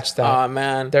not ass? catch that. Oh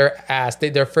man. Their ass.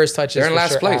 Their first touches. They're in for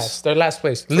last sure place. ass. They're last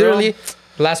place. Literally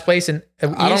last place in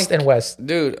East and West.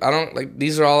 Dude, I don't like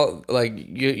these are all like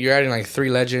you're adding like 3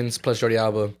 legends plus Jordi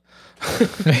Alba.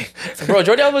 Bro,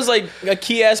 Jordi Alba was like a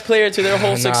key ass player to their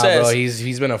whole success. Bro,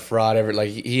 he's been a fraud ever. Like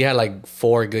he had like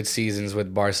 4 good seasons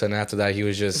with Barca, and after that he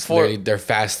was just their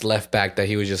fast left back. That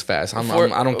he was just fast. I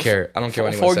don't care. I don't care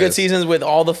what anyone Four good says. seasons with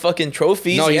all the fucking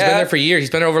trophies. No, he's yeah. been there for years. He's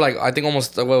been there over like I think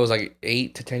almost what was like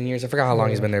 8 to 10 years. I forgot how long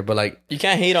he's been there, but like You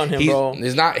can't hate on him, bro.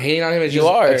 it's not hating on him. It's You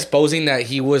just are. exposing that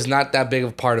he was not that big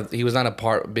of part of. He was not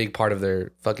big part of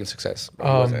their fucking success. Bro.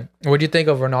 He wasn't. What do you think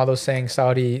of Ronaldo saying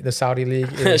the Saudi league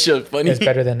That is, shit was funny. is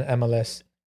better than MLS?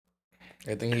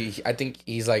 I think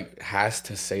he's like has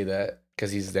to say that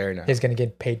because he's there now. He's gonna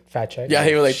get paid fat check. Yeah,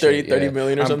 he was like 30 Shit, yeah.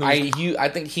 million or something. I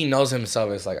think he knows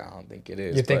himself. It's like I don't think it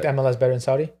is. You think but- MLS better than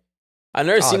Saudi? I've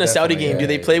never seen a Saudi definitely, game. Do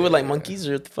they yeah, play with like yeah. monkeys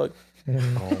or what the fuck?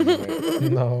 Oh,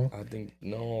 man. No. I think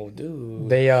no, dude.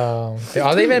 They are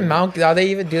they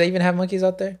even do they even have monkeys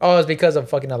out there? Oh, it's because of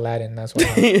fucking Aladdin. That's why.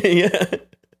 yeah.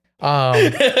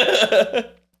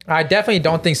 I definitely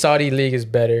don't think Saudi League is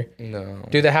better. No.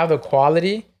 Do they have the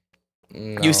quality?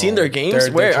 No. You've seen their games?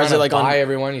 They're Where? trying Is it to like on- buy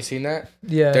everyone? You seen that?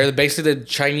 Yeah. They're basically the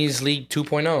Chinese League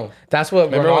 2.0. That's what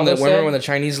Remember Ronaldo when said? the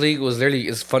Chinese League was literally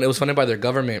it was funded by their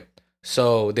government.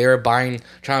 So they were trying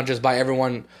to just buy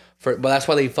everyone but that's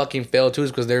why they fucking failed too,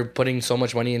 is because they're putting so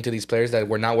much money into these players that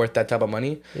were not worth that type of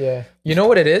money. Yeah. You know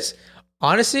what it is?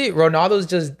 Honestly, Ronaldo's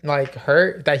just like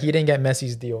hurt that he didn't get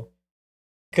Messi's deal.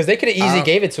 Because they could have easily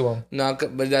gave it to him. No,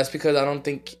 but that's because I don't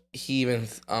think he even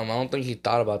I don't think he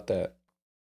thought about that.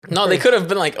 No, they could have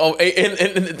been like, oh,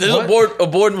 and there's What? a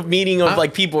board meeting of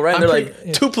like people, right? And I'm they're pretty-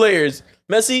 like 2 players,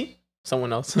 Messi,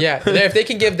 someone else. Yeah. If they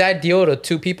can give that deal to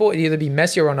 2 people, it'd either be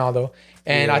Messi or Ronaldo.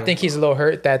 And I think he's a little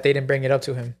hurt that they didn't bring it up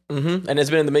to him. And it's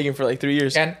been in the making for like 3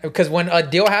 years. And because when a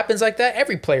deal happens like that,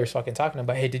 every player's fucking talking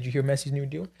about, hey, did you hear Messi's new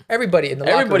deal? Everybody in the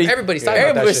locker room, everybody's talking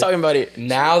about that shit. talking about it.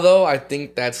 Now though, I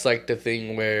think that's like the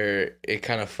thing where it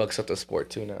kind of fucks up the sport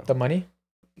too now. The money?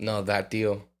 No, that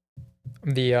deal.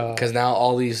 The Because now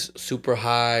all these super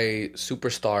high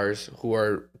superstars who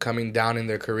are coming down in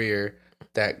their career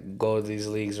that go to these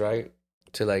leagues, right,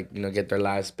 to like get their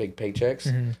last big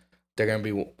paychecks, they're gonna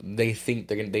be. They think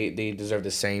they deserve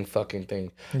the same fucking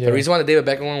thing. Yeah. The reason why the David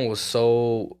Beckham one was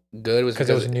so good was because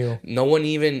it was new. No one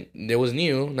even it was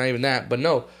new, not even that, but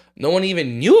no one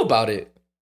even knew about it.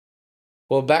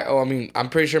 Well, I'm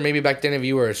pretty sure maybe back then if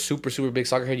you were a super, super big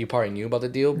soccer head, you probably knew about the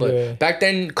deal. But back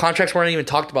then, contracts weren't even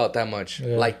talked about that much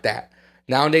like that.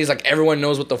 Nowadays, like everyone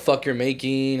knows what the fuck you're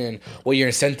making and what your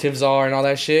incentives are and all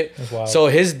that shit. So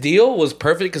his deal was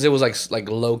perfect because it was like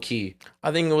low key.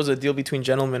 I think it was a deal between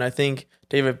gentlemen. I think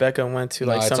David Beckham went to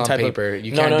like it's some on type paper. of.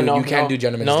 You can't do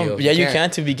gentlemen's deals. Yeah, you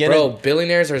can't to begin. Bro,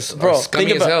 billionaires are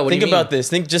scummy as hell. What think do you mean? about this.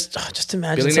 Just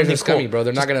imagine Billionaires something are scummy, cool. bro.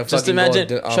 They're not gonna just fucking imagine.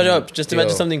 Shut up. Just deal.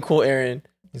 imagine something cool, Aaron.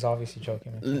 He's obviously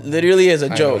joking. Literally is a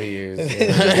joke. He is,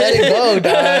 Just let it go,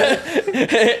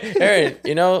 dog. Aaron,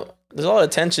 there's a lot of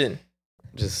tension.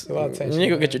 Just a lot of tension. You need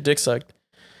to go get your dick sucked.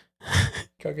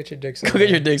 Go get your dick sucked. Go get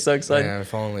your dick sucked, son. yeah,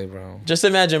 if only, bro. Just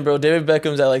imagine, bro. David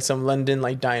Beckham's at like some London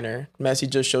like diner. Messi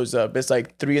just shows up. It's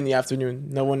like 3 PM.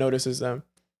 No one notices them.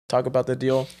 Talk about the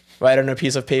deal. Write on a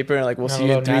piece of paper and like we'll see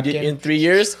you in 3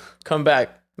 years. Come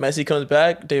back. Messi comes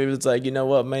back. David's like, you know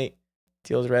what, mate?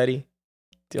 Deal's ready.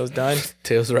 Deal's done.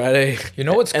 Deal's ready. You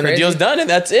know what's crazy? And the deal's done, and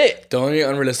that's it. The only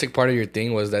unrealistic part of your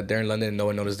thing was that they're in London and no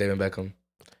one noticed David Beckham.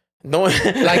 No one.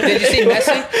 Like, did you see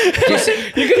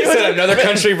Messi? You could have said another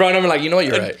country, bro. And I'm like, you know what?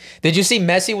 You're right. Did you see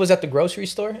Messi was at the grocery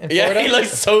store in Florida? Yeah, he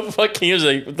looks so fucking. He was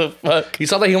like, what the fuck? You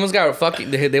saw that he almost got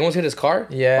they almost hit his car?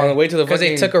 Yeah. On the way to the because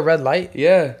fucking... they took a red light.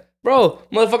 Yeah. Bro,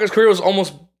 motherfucker's career was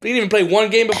almost... He didn't even play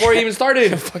one game before he even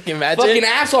started. Fucking imagine. Fucking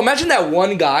asshole. Imagine that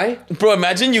one guy. Bro,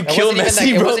 imagine you kill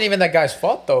Messi, It bro. wasn't even that guy's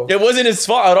fault, though. It wasn't his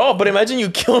fault at all, but imagine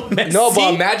you kill Messi. No,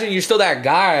 but imagine you're still that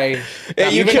guy.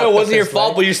 Hey, Even though it wasn't your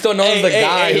fault, but you're still known as the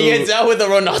guy he who... gets out with a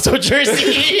Ronaldo jersey.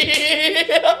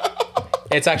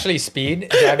 It's actually Speed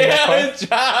driving that car.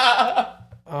 Yeah.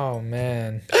 Oh,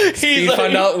 man. He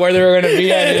found out where they were going to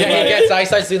be at. Yeah, he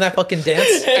starts doing that fucking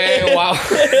dance. And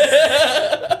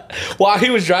while he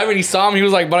was driving, he saw him. He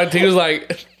was like,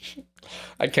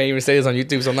 I can't even say this on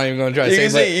YouTube, so I'm not even going to try to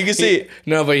say it. You can see it.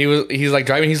 No, but he's like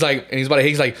driving. He's like, and he's about to hit.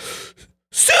 He's like,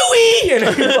 Suey!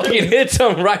 And he fucking hits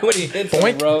him right when he hits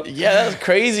him, bro. Yeah, that's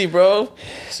crazy, bro.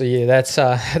 So, yeah,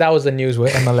 that was the news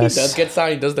with MLS. He does get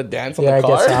out. He does the dance on the It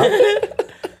car. gets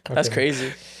out. That's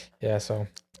crazy. Yeah, so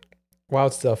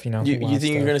wild stuff, you know. You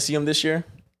think you're going to see him this year?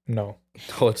 No.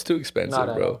 Oh, it's too expensive, Not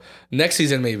at bro. all. Next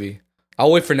season, maybe.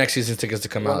 I'll wait for next season's tickets to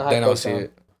come When the out. hype Then I'll goes see down.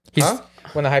 it. He's, Huh?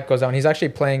 When the hype goes down. He's actually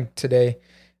playing today.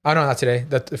 Oh, no, not today.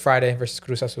 The Friday versus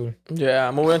Cruz Azul. Yeah,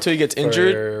 I'm waiting until he gets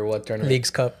injured. For what tournament? Leagues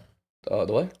Cup. The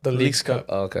what? The Leagues Cup.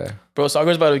 Oh, okay. Bro,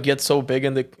 soccer's about to get so big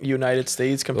in the United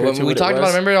States compared When to we what talked it about,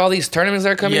 was. remember all these tournaments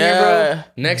that are coming here,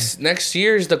 bro? Next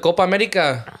year's the Copa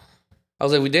America. I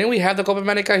was like, didn't we have the Copa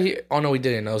America here? Oh, no, we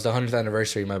didn't. That was the 100th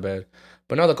anniversary, my bad.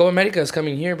 But no, the Copa America is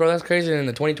coming here, bro. That's crazy. And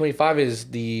the 2025 is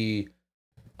the...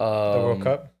 The World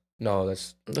Cup. No,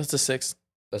 that's the 6th.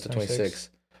 the 26th. 26th.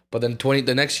 But then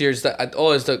the next year's...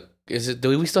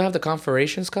 do we still have the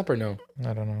Confederations Cup or no?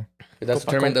 I don't know. That's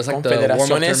the tournament. That's like the warm-up Confederaciones.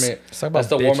 tournament. Let's talk about That's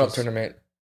the warm-up bitches. tournament,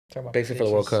 Talk about basically for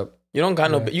the World bitches. Cup. You don't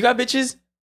got no... Yeah. You got bitches?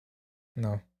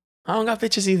 No. I don't got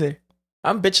bitches either.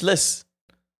 I'm bitchless.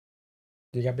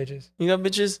 You got bitches? You got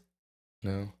bitches?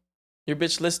 No. You're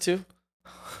bitchless too?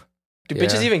 Do Yeah.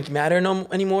 bitches even matter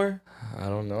anymore? I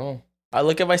don't know. I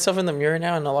look at myself in the mirror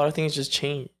now and a lot of things just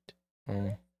changed.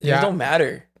 Oh. They don't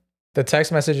matter. The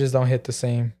text messages don't hit the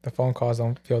same. The phone calls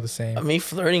don't feel the same. Me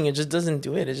flirting, it just doesn't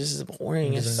do it. It's just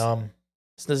boring. It's It's just numb.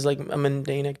 It's just like a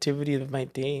mundane activity of my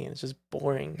day. And it's just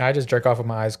boring. I just jerk off with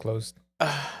my eyes closed.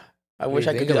 I I What wish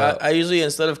do I you could think do that. about? I usually,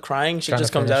 instead of crying, shit Trying to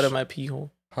just comes out finish. of my pee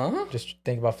hole. Huh? Just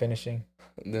think about finishing.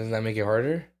 Doesn't that make it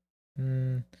harder?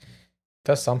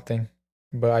 That's something,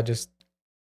 but I just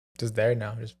there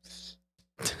now. Just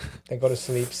then go to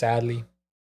sleep sadly,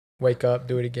 wake up,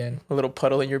 do it again. A little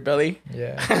puddle in your belly.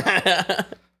 Yeah.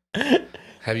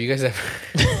 Have you guys ever?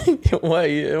 What?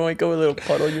 You wake up with a little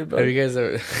puddle in your Have belly? you guys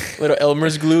ever? Little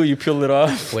Elmer's glue. You peel it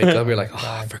off. Wake up, you're like, Oh, oh,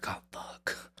 I God. forgot.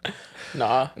 Fuck.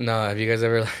 Nah. No, have you guys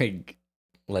ever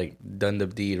like done the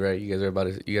deed? Right? You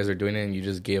guys are doing it, and you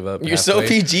just gave up. You're so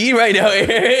halfway? PG right now,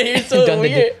 Aaron. You're so Done the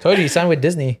weird. deed. Told you signed with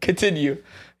Disney. Continue.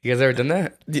 You guys ever done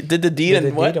that? Did the deed Did the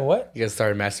and what? deed and what? You guys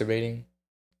started masturbating,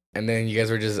 and then you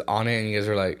guys were just on it, and you guys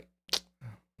were like,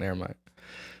 never mind,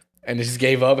 and just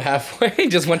gave up halfway,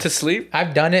 just went to sleep.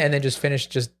 I've done it and then just finished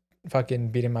just fucking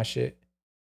beating my shit.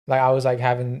 Like I was like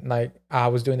having like I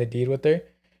was doing the deed with her,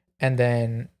 and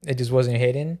then it just wasn't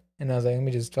hitting, and I was like, let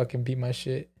me just fucking beat my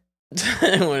shit.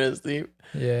 Went to sleep.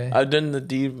 Yeah. I've done the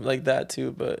deed like that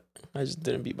too, but I just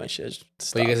didn't beat my shit. I just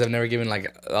But you guys stopped. have never given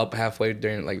like up halfway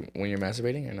during like when you're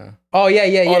masturbating or no? Oh yeah,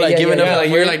 yeah, yeah. Oh, like yeah, giving yeah, up Yeah, yeah. like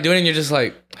you're like doing it, and you're just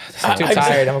like, this I'm too I've-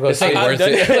 tired. I'm gonna go this ain't sleep. I've worth done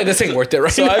it. it. Like this ain't worth it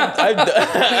right So now.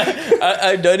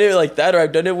 I've done it like that, or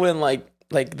I've done it when like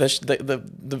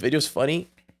the video's funny.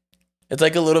 It's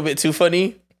like a little bit too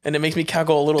funny, and it makes me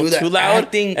cackle a little Dude, the too loud.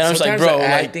 acting- and I'm just like, sometimes bro, the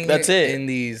like acting that's it. in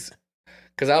these.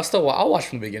 Cause I'll watch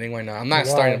from the beginning right now. I'm not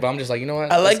Why? starting, but I'm just like, you know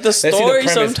what? I like the Let's see story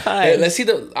premise. sometimes. Let's see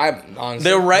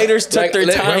honestly, The writers took like, their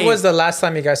time. When was the last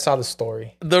time you guys saw the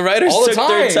story? The writers All the took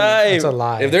their time. time. That's a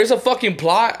lie. If there's a fucking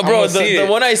plot, I'm Bro, gonna the- see the it.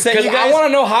 one I sent 'Cause you I guys- want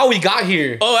to know how we got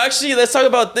here. Oh, actually, let's talk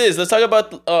about this. Let's talk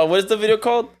about what is the video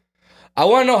called? I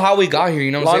want to know how we got here.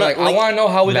 You know what I'm saying? Lana- Like, I want to know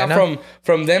how we got Lena?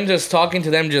 from them just talking to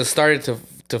them just started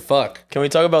to fuck. Can we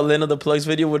talk about Lena the Plugs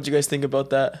video? What did you guys think about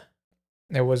that?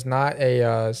 It was not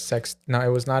a sex. No, it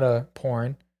was not a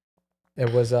porn.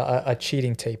 It was a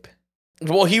cheating tape.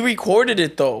 Well, he recorded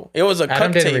it though. It was a Adam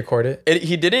cut didn't tape. record it.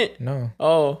 He didn't. No,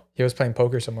 Oh, he was playing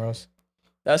poker somewhere else.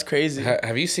 that's crazy.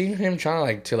 Have you seen him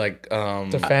trying to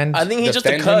Defend. I think he's just a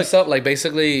defend cuck. himself? Like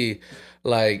basically,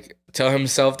 like tell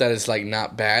himself that it's like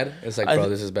not bad. It's like, I bro, th-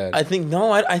 this is bad. I think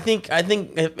no. I think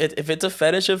if it's a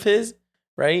fetish of his,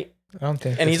 right? I don't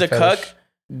think. And it's he's a fetish. cuck.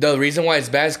 The reason why it's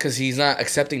bad is because he's not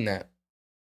accepting that.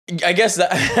 I guess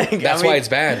that. That's why it's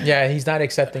bad. Yeah, he's not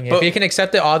accepting it. But- if he can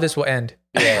accept it, all this will end.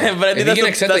 Yeah. but I If think he can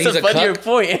accept that's that a he's a funnier cuck-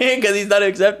 point because he's not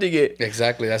accepting it.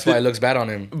 Exactly. That's why it looks bad on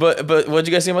him. But what did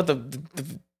you guys think about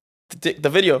the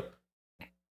video?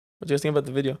 What do you guys think about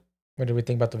the video? What did we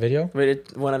think about the video?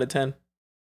 Rated 1 out of 10.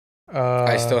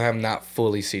 I still have not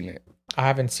fully seen it. I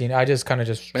haven't seen it. I just kind of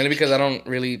just. Mainly because I don't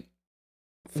really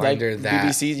find her that.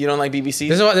 BBC. You don't like BBC?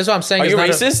 This is what I'm saying. Are It's you not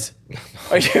a- racist?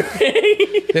 Are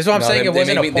you? This is what I'm No, saying. It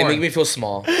wasn't a they porn. make me feel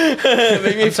small. Make me I'm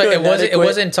saying feel it inadequate.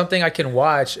 wasn't something I can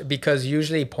watch because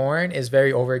usually porn is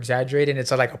very over exaggerated.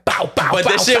 It's like a pow pow. But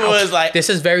pow, this shit pow. was like. This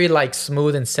is very like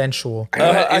smooth and sensual. I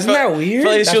know that- Isn't that I weird?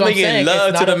 feel like That's she was what I'm making saying. love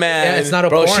It's to not the a- man. yeah, it's not a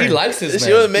Bro, porn. she likes this She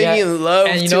man. was making love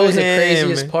And you to know what's the him.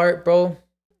 craziest part, bro?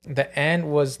 The end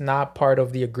was not part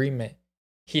of the agreement.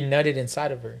 He nutted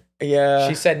inside of her. Yeah.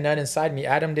 She said nut inside me.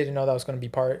 Adam didn't know that was going to be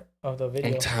part of the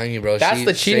video. I'm telling you, bro. That's she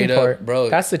the cheating straight up- part, bro.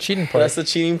 That's the cheating part. That's the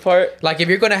cheating part. Like if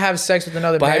you're going to have sex with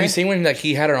another But man. have you seen when like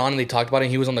he had her on and they talked about it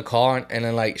and he was on the call and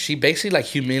then like she basically like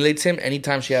humiliates him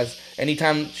anytime she has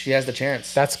the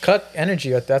chance. That's cuck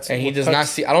energy. That's And he what does cucks- not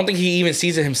see. I don't think he even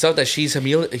sees it himself that she's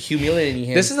humiliating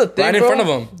him. This is the thing, right in bro. front of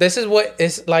him. This is what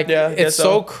is like. Yeah, I it's guess so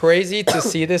so. crazy to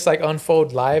see this like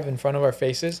unfold live in front of our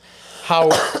faces. How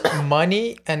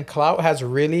money and clout has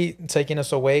really taken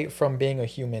us away from being a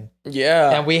human, Yeah.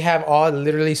 and we have all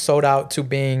literally sold out to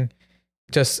being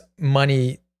just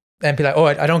money and be like, oh,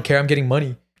 I don't care, I'm getting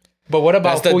money. But what about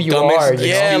That's the who you dumbest are?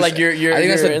 excuse. Yeah, like you're. I think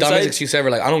that's the dumbest inside- excuse ever.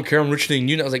 Like I don't care, I'm richer than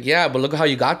you. And I was like, yeah, but look at how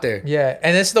you got there. Yeah,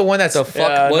 and this is the one that's The fuck?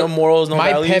 Yeah, what? no morals, no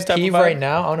my values. pet type of peeve vibe. right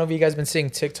now. I don't know if you guys been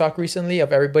seeing TikTok recently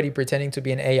of everybody pretending to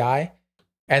be an AI,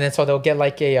 and then so they'll get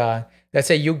like a let's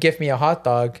say you gift me a hot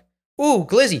dog, ooh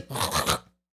glizzy,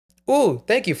 ooh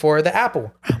thank you for the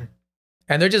apple,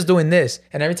 and they're just doing this,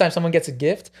 and every time someone gets a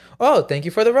gift, oh thank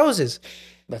you for the roses.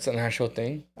 That's an actual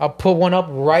thing. I'll put one up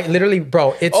right, literally,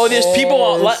 bro. It's Oh, there's people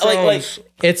on, like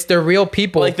it's the real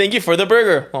people. thank you for the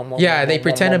burger. Yeah, they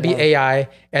pretend to be AI,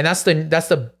 and that's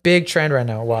the big trend right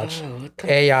now. Watch What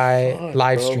the AI fuck,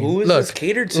 live bro? stream. Who is Look, this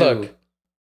catered to? look.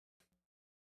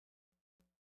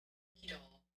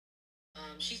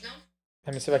 She's known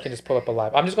Let me see if I can just pull up a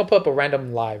live. I'm just gonna pull up a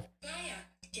random live.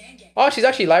 Oh, she's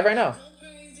actually live right now. go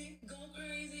crazy, go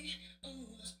crazy. Ooh.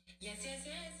 Yes, yes,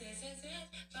 yes, yes, yes, yes.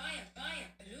 Fire, fire,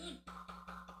 balloon.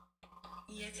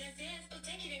 Yes, yes, yes. Oh,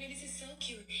 thank you, baby. This is so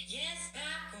cute. Yes,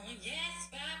 popcorn. Yes,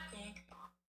 popcorn.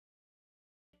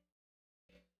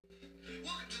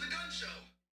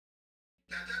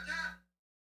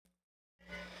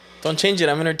 Don't change it.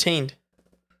 I'm entertained.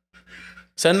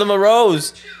 Send them a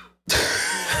rose.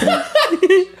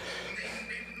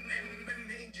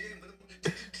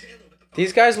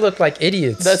 These guys look like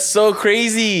idiots. That's so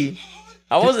crazy.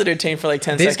 I was entertained for like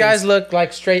 10 These seconds. guys look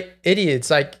like straight idiots.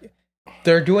 Like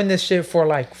they're doing this shit for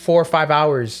like 4 or 5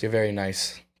 hours. You're very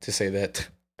nice to say that.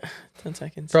 10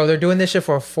 seconds. Bro, they're doing this shit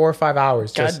for 4 or 5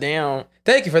 hours. God Just, damn.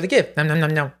 thank you for the gift. Nom, nom,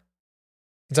 nom, nom.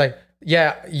 It's like,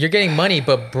 yeah, you're getting money,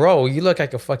 but bro, you look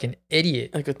like a fucking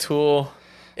idiot. Like a tool.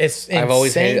 It's insane. I've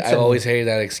always hated to me.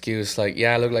 that excuse. Like,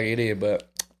 yeah, I look like an idiot, but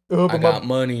Oh, I but got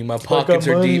money. My pockets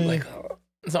are deep. money. Like,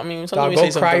 So, I mean, Dog,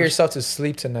 go cry yourself to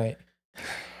sleep tonight.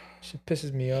 She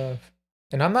pisses me off.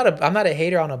 And I'm not a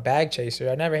hater on a bag chaser.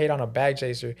 I never hate on a bag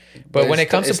chaser. But when it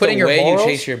comes to putting your morals, you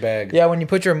chase your bag. yeah, when you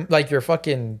put your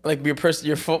fucking like your person,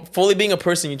 you're fully being a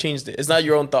person. You changed it. It's not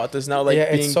your own thought. It's not like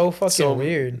yeah, being it's so fucking so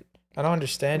weird. I don't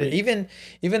understand it. weird.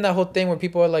 Even that whole thing where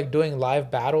people are like doing live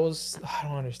battles. I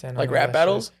don't understand. Like none of rap that shit.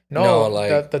 battles? No, No,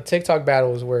 like- the TikTok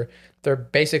battles where they're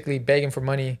basically begging for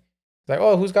money. Like,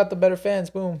 oh, who's got the better fans?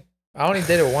 Boom. I only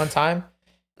did it one time,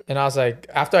 and I was like,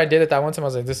 after I did it that one time, I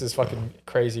was like, this is fucking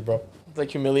crazy, bro. It's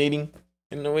like humiliating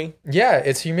in a way. Yeah,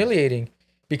 it's humiliating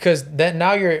because then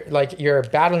now you're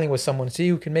battling with someone. See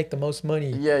who can make the most money.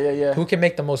 Yeah. Who can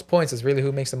make the most points is really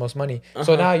who makes the most money.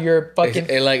 So Uh-huh. now you're fucking.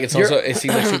 It seems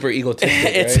like super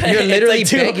egotistic, It's right? You're literally like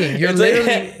two- begging. You're it's like-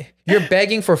 literally you're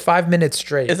begging for 5 minutes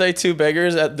straight. It's like two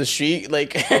beggars at the street,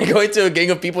 like going to a gang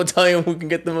of people telling them who can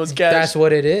get the most cash. That's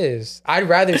what it is. I'd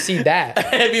rather see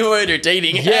that. It'd be more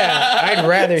entertaining. Yeah, I'd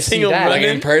rather see Seeing 'em that. Like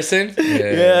running. in person?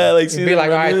 Yeah, like You'd be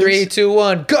like, all right, 3, 2,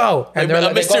 1, go, and they're a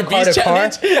like, they go Mr. car Beast to car.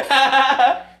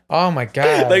 challenge. Oh my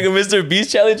god! Like a Mr.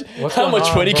 Beast challenge. What's How going much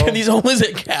on, money bro? can these homeless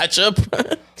catch up?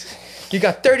 You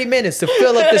got 30 minutes to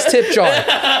fill up this tip jar.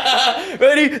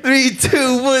 Ready? 3,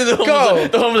 2, 1. Go.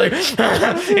 The homeless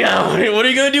like, yeah, what are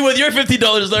you gonna do with your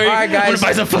 $50, Larry? All right, I'm gonna guys.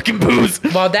 buy some fucking booze.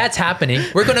 While that's happening,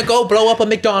 we're gonna go blow up a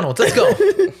McDonald's. Let's go.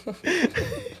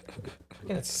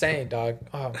 Insane, dog.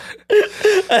 Oh.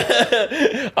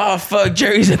 Oh fuck,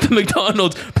 Jerry's at the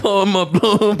McDonald's. Blow him up,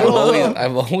 blow him up.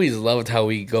 I've always loved how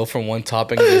we go from one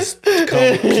topic and just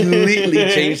completely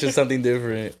change to something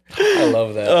different. I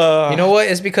love that. You know what?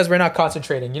 It's because we're not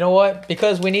concentrating. You know what?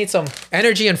 Because we need some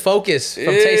energy and focus from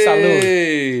Taste Salud.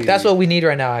 Hey. That's what we need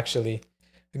right now, actually.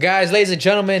 Guys, ladies and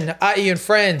gentlemen, IE and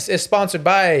Friends is sponsored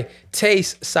by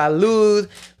Taste Salud.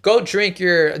 Go drink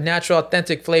your natural,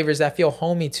 authentic flavors that feel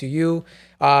homey to you.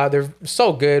 They're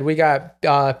so good. We got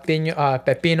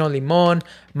pepino, limon,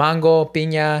 mango,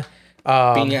 piña,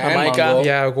 Piña and Jamaica. mango,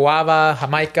 yeah, guava,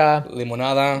 jamaica,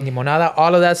 limonada, limonada,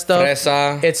 all of that stuff.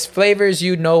 fresa. It's flavors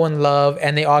you know and love,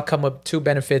 and they all come with 2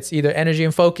 benefits: either energy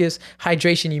and focus,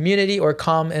 hydration, immunity, or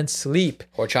calm and sleep.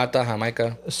 Horchata,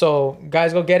 Jamaica. So,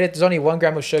 guys, go get it. There's only 1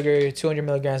 gram of sugar, 200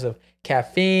 milligrams of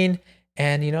caffeine,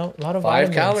 and a lot of 5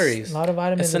 vitamins. calories. A lot of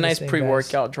vitamins. It's a in this nice thing,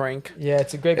 pre-workout drink. guys. Yeah,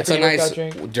 it's a great It's a pre-workout nice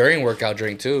drink. during workout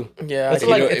drink too. Yeah, It's I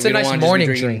like- think it's a nice morning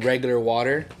drink. Regular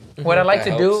water. What I like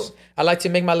That to do, helps. I like to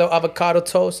make my little avocado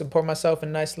toast and pour myself a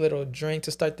nice little drink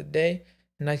to start the day.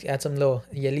 And I add some little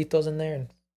hielitos in there and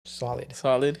solid.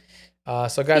 solid.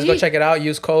 So guys, go check it out.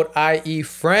 Use code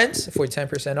IEFriends for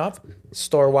 10% off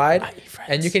store wide.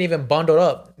 And you can even bundle it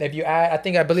up. If you add,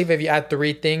 I believe if you add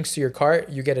 3 things to your cart,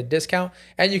 you get a discount.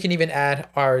 And you can even add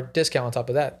our discount on top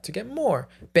of that to get more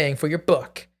bang for your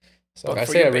buck. So I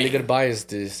for say your a really bang. good buy is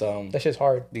this that shit's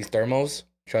hard. these thermos.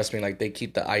 Trust me, like they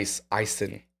keep the ice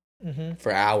icing Mm-hmm.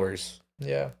 for hours.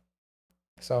 Yeah.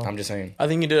 So I'm just saying. I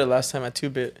think you did it last time at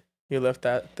 2-bit. You left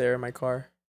that there in my car.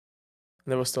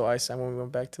 There was still ice when we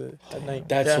went back to that night.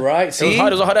 That's Yeah. right. It was See, hot.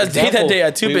 It was a hot ass day that Example. day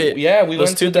at 2-bit. We Those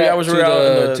went 2-3 to that, hours we to were out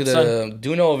in the to sun. the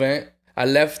Duno event. I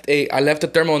left a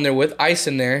thermo in there with ice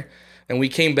in there, and we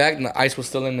came back and the ice was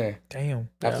still in there damn.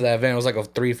 after that event. It was like a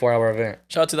 3-4 hour event.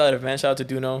 Shout out to that event. Shout out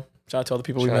to Duno. Shout out to all the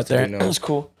people we Shout met out to there. Duno. It was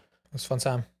cool. It was fun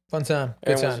time. Fun time.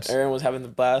 Good times. Aaron was having the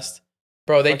blast.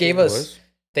 Bro, they fucking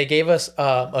gave us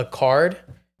a card,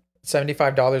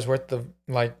 $75 worth of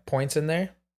like points in there.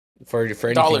 for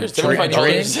anything. Dollars,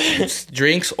 $75.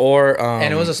 Drinks or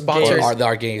And it was a sponsor-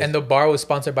 our games. And the bar was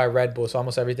sponsored by Red Bull, so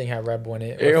almost everything had Red Bull in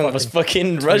it. Aaron was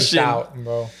fucking tweaked Russian. out,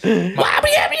 bro.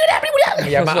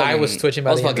 Yeah, my eye was twitching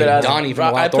by I was the end fucking of it. Donnie Bro,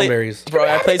 from Wild played- Thornberries. Bro,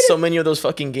 I played so many of those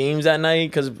fucking games that night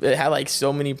because it had like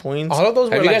so many points. All of those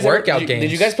were Have you like guys ever- workout did you- games.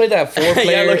 Did you guys play that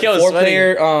Yeah, look, I was four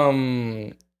player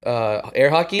air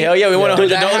hockey? Hell yeah, we won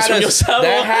Dude, $100 from Yosavo.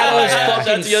 That had us Yeah. fucking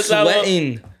Shout out to Yosavo.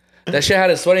 sweating. That shit had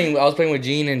us sweating. I was playing with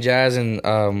Gene and Jazz and I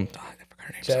forgot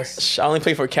her name. sorry. Jess. I only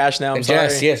play for cash now. I'm And sorry.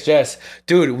 Jess, yes, Jess.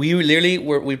 Dude, we literally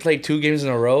we played 2 games in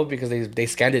a row because they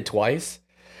scanned it twice.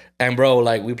 And bro,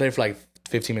 like we played for like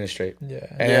 15 minutes straight. Yeah.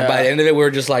 And then by the end of it, we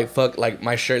were just like, fuck, like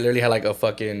my shirt literally had like a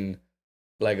fucking,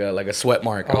 like a sweat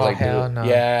mark. I was Oh, like, hell dude, no.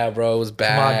 yeah, bro, it was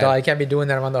bad. Come on, dog. You can't be doing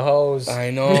that around the hose. I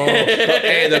know.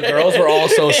 Hey, the girls were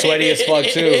also sweaty as fuck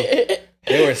too.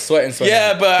 They were sweating.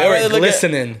 Yeah, but they I'd were rather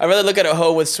glistening. I'd rather look at a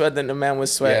hoe with sweat than a man with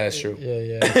Yeah, sweat. that's true. Yeah,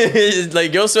 yeah. It's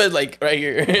like your sweat, like right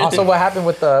here. Also, what happened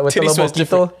with the Titty little sweat's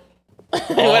different. mosquito?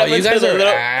 Oh, happened you to guys the are little-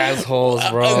 assholes,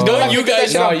 bro. Don't you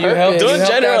guys- No, you helped. Don't you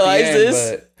helped at the generalize end,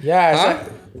 this. but- Yeah. It's Huh?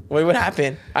 like, Wait, what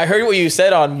happened? I heard what you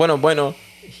said on Bueno Bueno.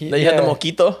 That you had the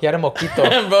mosquito. He had a mosquito.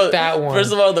 Bro, that one.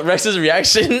 First of all, the Rex's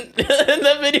reaction in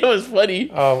that video was funny.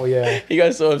 Oh, yeah. He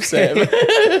got so upset.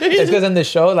 It's because in the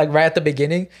show, like right at the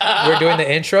beginning, we're doing the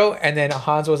intro, and then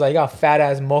Hans was like, "You got fat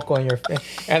ass moco in your face,"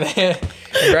 and then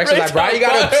Rex was like, "Bro, you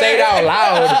gotta say it out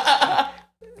loud."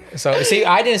 So see,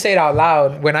 I didn't say it out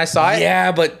loud when I saw it.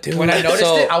 Yeah, but dude, When I noticed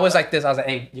so, it, I was like this. I was like,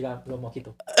 "Hey, you got a little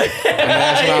mosquito," and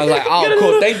that's when I was like, oh,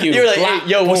 cool, thank you. You were like, Blah, hey,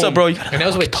 yo, what's up, boom. bro? You gotta- and it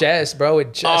was with Jess, bro.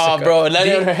 With Jessica. Oh, bro, not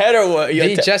in her head or what? You The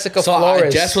had to- Jessica So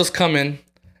Flores. Jess was coming,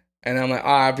 and I'm like,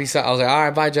 all right, peace out. I was like, all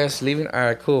right, bye, Jess. Leaving. All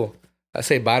right, cool. I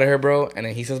say bye to her, bro. And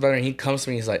then he says bye to her, and he comes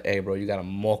to me. He's like, hey, bro, you got a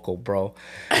moco, bro.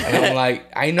 And I'm like,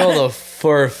 I know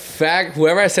for a fact,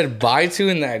 whoever I said bye to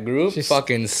in that group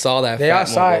fucking saw that They fat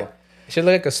outside. moco. It should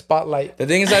look like a spotlight. The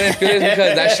thing is, I didn't feel it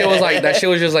because that shit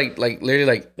was just like literally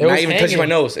like It not was even touching my hanging.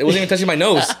 nose. It wasn't even touching my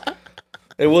nose.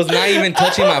 It was not even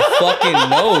touching my fucking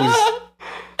nose.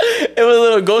 It was a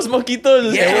little ghost mosquito.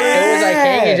 Just Yeah. It was like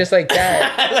hanging just like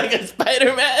that. like a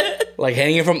Spider-Man. Like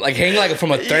hanging from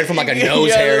a thread from like a nose You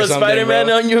got a hair or little something. Spider-Man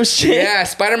bro. on your shit. Yeah,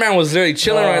 Spider-Man was literally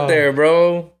chilling right Oh. there,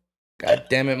 bro. God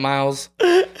damn it, Miles.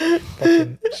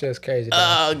 Fucking shit was crazy. Dog.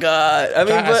 Oh God. I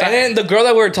mean, I- but And then the girl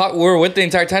that we were with the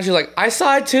entire time, she was like, I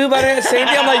saw it too, but I didn't say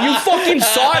anything. I'm like, you fucking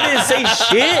saw it, didn't say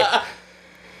shit.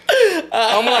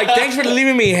 I'm like, thanks for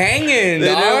leaving me hanging. they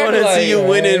dog. didn't want to Like, see you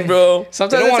winning, bro.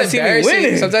 Sometimes They don't wanna it's see me embarrassing.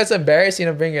 winning. Sometimes it's embarrassing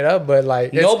to bring it up, but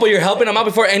like No, but you're helping them out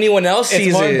before anyone else it's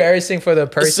sees more it. embarrassing for the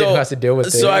person who has to deal with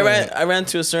it. So I ran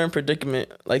to a certain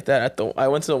predicament like that I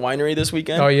went to the winery this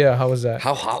weekend. Oh yeah, how was that?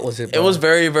 How hot was it, It bro? was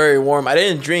very, very warm. I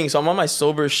didn't drink, so I'm on my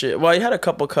sober shit. Well, I had a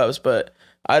couple cups, but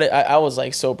I was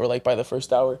like sober like by the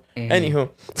first hour.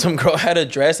 Anywho, some girl had a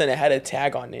dress and it had a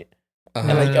tag on it. And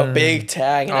like a big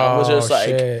tag. And I was just like,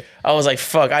 shit. I was like,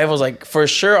 fuck. I was like, for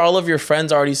sure, all of your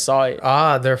friends already saw it.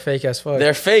 They're fake as fuck.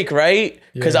 They're fake, right?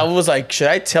 Because Yeah. I was like, should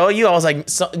I tell you? I was like,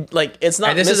 like it's not.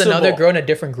 and this is another girl in a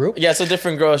different group. Yeah, it's a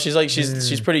different girl. She's like,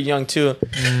 she's pretty young too,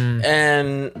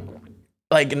 and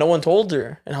like no one told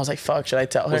her. And I was like, fuck, should I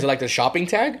tell her? Was it like the shopping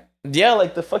tag? Yeah,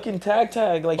 like the fucking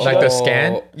tag, like she Like got, the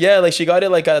scan? yeah, like she got it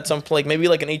like at some like maybe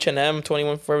like an H&M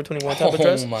 21 Forever 21 type of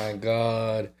dress. Oh my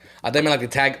god! I thought I meant like the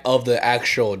tag of the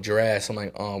actual dress. I'm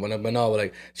like, oh, but no,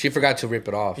 like she forgot to rip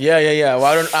it off. Yeah.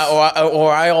 Well,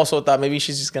 or I also thought maybe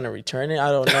she's just gonna return it. I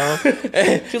don't know.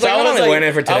 She's like, I'm only wearing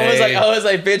it for today. I was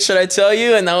like, bitch, should I tell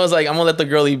you? And I was like, I'm gonna let the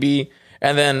girlie be.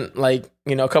 And then like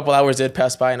a couple hours did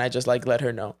pass by, and I just like let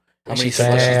her know. How And many she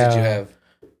said, slushies did you have?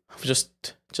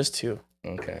 just two.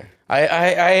 Okay.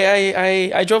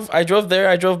 I drove there.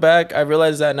 I drove back. I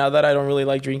realized that now that I don't really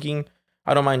like drinking,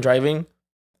 I don't mind driving.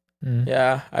 Mm.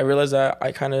 Yeah, I realized that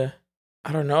I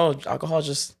don't know. Alcohol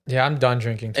just Yeah, I'm done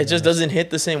drinking. it just doesn't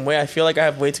hit the same way. I feel like I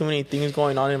have way too many things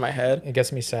going on in my head It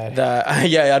gets me sad. that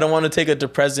I don't want to take a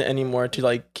depressant anymore to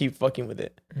like keep fucking with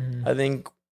it. Mm. I think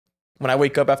when I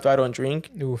wake up after I don't drink,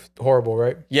 Oof, horrible,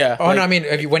 right? yeah. Oh like- no, I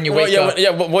mean when you wake up.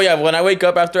 When I wake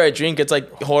up after I drink, it's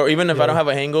like horror. Even if I Yeah. don't have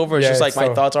a hangover, it's Yeah, just like it's my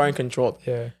so- thoughts aren't controlled.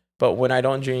 Yeah, But when I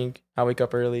don't drink, I wake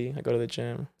up early. I go to the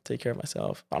gym, take care of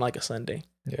myself on like a Sunday.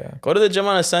 yeah. Go to the gym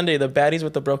on a Sunday. The baddies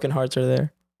with the broken hearts are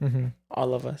there. Mm-hmm.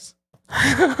 All of us.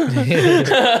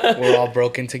 We're all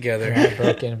broken together. They're all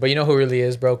broken, but you know who really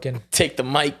is broken? Take the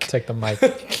mic. Take the mic.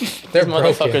 These They're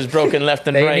motherfuckers broken left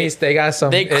and right. They got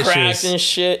some They cracked issues. and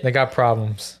shit. They got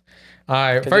problems. All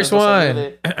right, 'Cause first they don't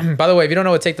know one. By the way, if you don't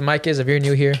know what Take the Mic is, if you're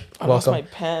new here, I lost welcome. my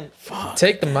pen. Fuck.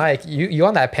 Take the Mic. You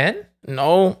on that pen?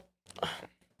 No,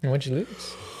 What'd you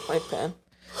lose? my pen.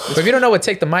 But if you don't know what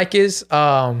Take the Mic is,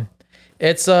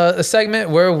 it's a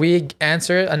segment where we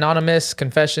answer anonymous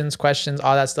confessions, questions,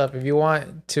 all that stuff. If you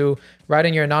want to write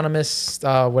in your anonymous,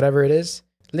 whatever it is,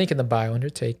 link in the bio under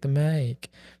Take the Mic.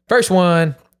 First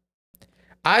one.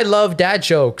 I love dad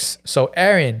jokes. So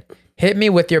Aaron, hit me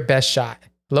with your best shot.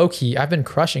 Low key, I've been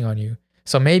crushing on you.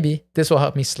 So maybe this will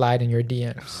help me slide in your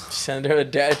DMs. Send her a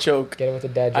dad joke. Get it with the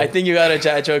dad joke. I think you got a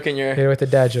dad joke in your. Get it with the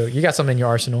dad joke. You got something in your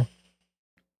arsenal.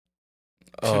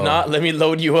 If not, let me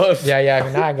load you up. Yeah.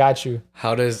 Now I got you.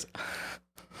 How does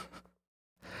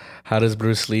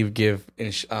Bruce Lee give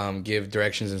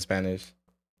directions in Spanish?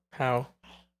 How?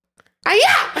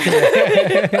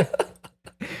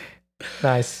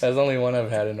 Nice. That's the only one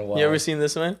I've had in a while. You ever seen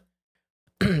this one?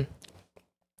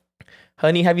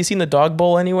 Honey, have you seen the dog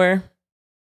bowl anywhere?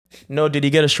 No, did he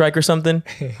get a strike or something?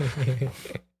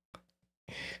 It's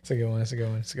a good one. It's a good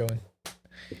one. It's a good one.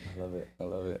 I love it. I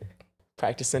love it.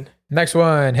 Practicing. Next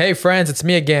one. Hey friends, it's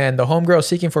me again. The homegirl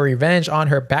seeking for revenge on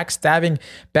her backstabbing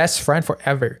best friend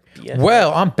forever. Yeah.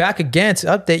 Well, I'm back again to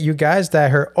update you guys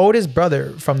that her oldest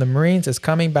brother from the Marines is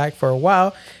coming back for a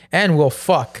while and we'll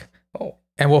fuck. Oh.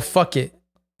 And we'll fuck it.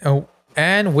 Oh,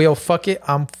 and we'll fuck it.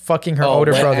 I'm fucking her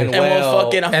older well, brother. and And we'll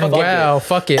fuck it. I'm And fucking well,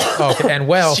 fuck it. Okay. And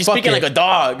well, She's fuck speaking it. like a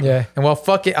dog. Yeah. And well,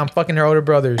 fuck it. I'm fucking her older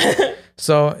brothers.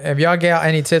 So if y'all get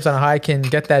any tips on how I can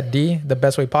get that D the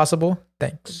best way possible,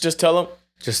 thanks. Just tell him.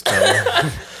 Just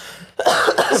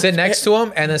Sit next to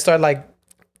him and then start like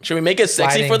Should we make it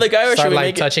sexy sliding, for the guy or start should we like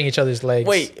make it? touching each other's legs.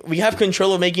 Wait, we have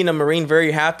control of making a Marine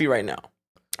very happy right now.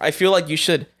 I feel like you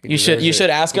should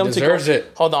ask him to go. deserves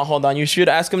it. Hold on. You should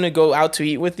ask him to go out to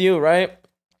eat with you, right?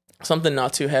 Something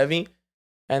not too heavy.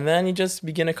 And then you just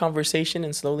begin a conversation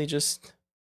and slowly just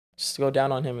go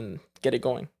down on him and get it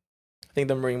going. I think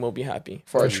the Marine will be happy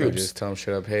for our troops. Just tell him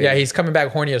shut up. Hey. Yeah, he's coming back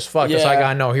horny as fuck. That's all I Yeah.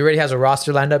 gotta know. He already has a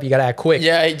roster lined up. You gotta act quick.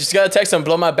 Yeah, you just gotta text him,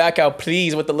 blow my back out,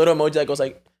 please, with the little emoji that goes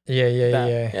like Yeah.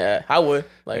 that. Yeah, I would.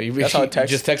 Like You, that's how you it text.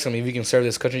 just text him. If you can serve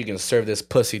this country, you can serve this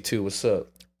pussy too. What's up?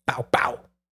 Bow, bow.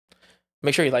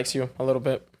 Make sure he likes you a little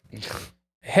bit.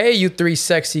 Hey, you three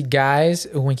sexy guys,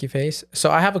 winky face.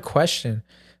 So I have a question.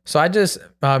 So I just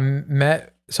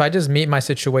meet my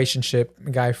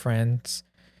situationship guy friends.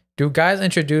 Do guys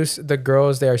introduce the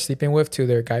girls they are sleeping with to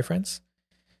their guy friends?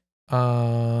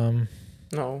 No.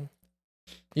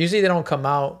 Usually they don't come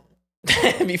out.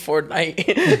 Before night.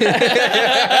 Usually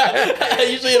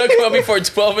you don't come out before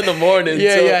 12 in the morning.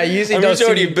 Yeah, so yeah, usually I'm don't usually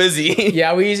already see- busy.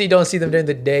 Yeah, we usually don't see them during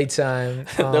the daytime.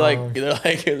 they're like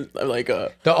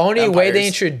The only way they vampires.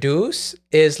 introduce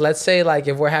is, let's say, like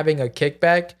if we're having a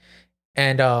kickback,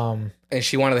 and And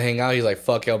she wanted to hang out. He's like,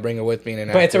 "Fuck, I'll bring her with me." And then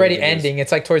but it's after, already he just- ending.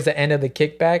 It's like towards the end of the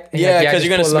kickback. And Yeah, like, 'cause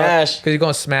you're gonna smash. Because you're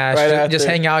gonna smash. Right Just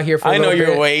after. hang out here for. I a know little your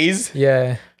bit. ways.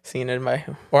 Yeah. Seen it in my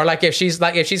Or like if she's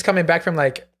coming back from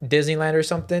like Disneyland or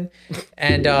something,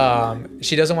 and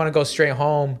she doesn't want to go straight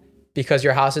home because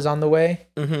your house is on the way.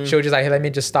 Mm-hmm. She'll just like, hey, let me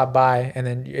just stop by, and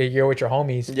then you're with your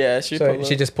homies. Yeah, So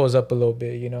she just pulls up a little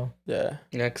bit, you know. yeah.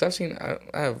 Yeah, because I've seen. I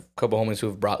have a couple homies who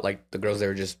have brought like the girls they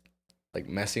were just like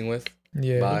messing with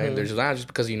Yeah. by. Mhm. They're just not just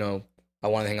because I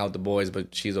want to hang out with the boys,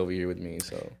 but she's over here with me.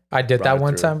 So I did brought that her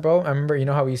one through. time, bro. I remember, you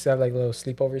know how we used to have like little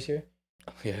sleepovers here.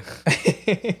 yeah.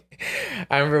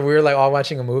 I remember we were like all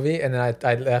watching a movie, and then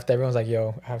I left. Everyone was like,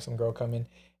 "Yo, I have some girl coming,"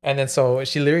 and then so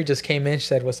she literally just came in. She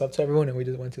said, "What's up to everyone?" And we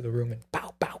just went to the room and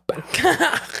bow, bow, bow.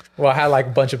 Well, I had like a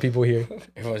bunch of people here.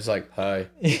 Everyone's like, "Hi."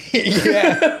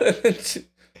 Yeah.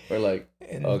 We're like,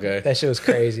 And okay. That shit was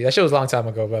crazy. That shit was a long time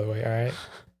ago, by the way. All right.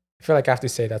 I feel like I have to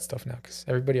say that stuff now because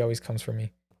everybody always comes for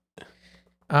me.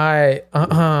 All right.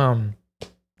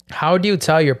 How do you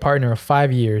tell your partner of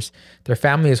 5 years their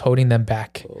family is holding them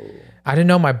back? I didn't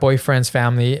know my boyfriend's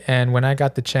family, and when I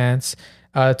got the chance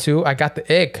to, I got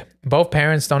the ick. Both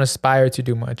parents don't aspire to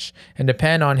do much and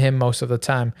depend on him most of the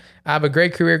time. I have a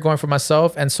great career going for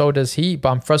myself, and so does he, but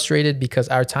I'm frustrated because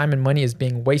our time and money is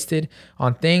being wasted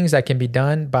on things that can be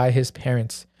done by his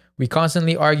parents. We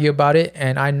constantly argue about it,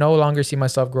 and I no longer see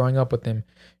myself growing up with him.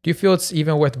 Do you feel it's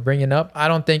even worth bringing up? I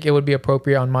don't think it would be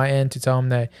appropriate on my end to tell him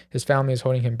that his family is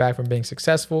holding him back from being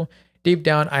successful. Deep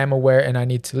down, I am aware and I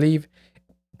need to leave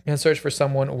and search for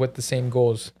someone with the same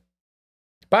goals.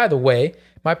 By the way,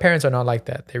 my parents are not like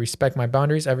that. They respect my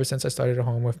boundaries ever since I started at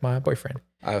home with my boyfriend.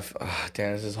 Damn,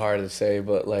 this is hard to say,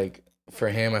 but like for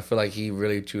him, I feel like he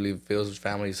really truly feels his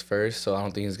family's first, so I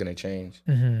don't think he's gonna change.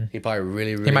 Mm-hmm. He probably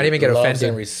really might even get loves offended.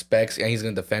 and respects, and he's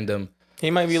gonna defend him. He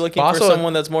might be looking Also- for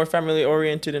someone that's more family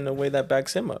oriented in a way that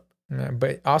backs him up. Yeah,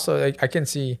 but also, like, I can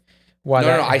see why.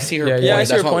 No, I see her point. Yeah, I see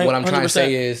That's her what, point, what I'm trying to 100%.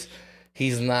 say is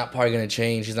he's not probably gonna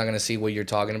change. He's not gonna see what you're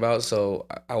talking about. So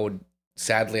I would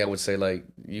sadly say like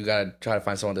you gotta try to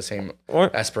find someone with the same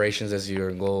Or aspirations as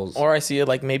your goals. I see it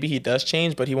like maybe he does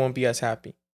change, but he won't be as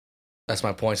happy. That's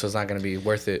my point. So it's not gonna be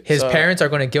worth it. His So- parents are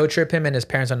going to guilt trip him, and his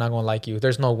parents are not going to like you.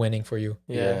 There's no winning for you.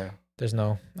 Yeah. There's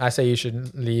no. I say you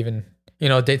should leave and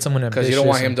date someone Because you don't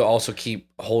want him to also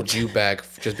hold you back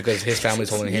just because his family's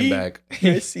holding him See? back.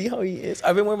 You see how he is?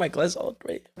 I've been wearing my glasses all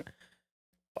day.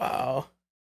 Wow.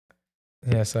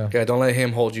 Yeah. So Yeah, don't let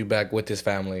him hold you back with his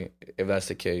family if that's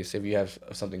the case. If you have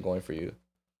something going for you.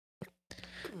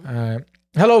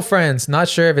 Hello, friends. Not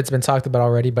sure if it's been talked about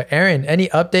already, but Aaron, any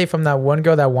update from that one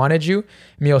girl that wanted you?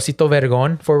 Mi osito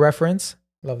vergon for reference.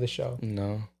 Love the show.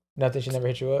 No, Nothing. She never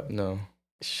hit you up. no.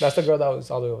 That's the girl that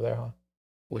was all the way over there, huh?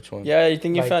 Which one? Yeah, you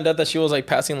think you Like- found out that she was like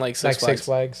passing like Six Like Flags? Six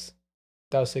Flags.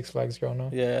 That was Six Flags girl, no?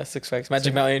 Yeah, Six Flags,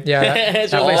 Magic Mountain. Yeah, She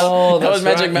was that like, Oh, that was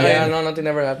that's Magic right. Mountain. Yeah, no, nothing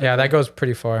ever happened. Yeah, that goes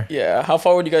pretty far. Yeah, how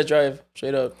far would you guys drive?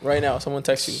 Straight up, right now. Someone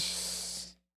text you.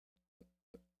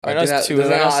 Right now it's two.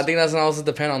 I think that's gonna also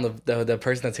depend on the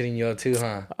person that's hitting you up too,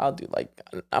 huh? I'll do like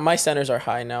my standards are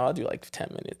high now. I'll do like 10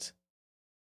 minutes.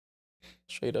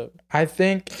 Straight up. I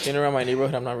think Getting around my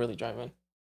neighborhood, I'm not really driving.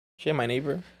 She my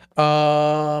neighbor.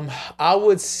 I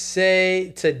would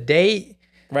say to date.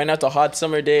 Right now, it's a hot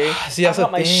summer day. See, that's I the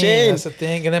got my thing. shin. That's the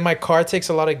thing. And then my car takes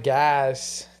a lot of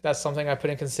gas. That's something I put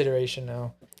in consideration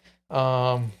now.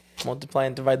 Multiply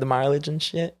and divide the mileage and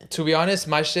shit. To be honest,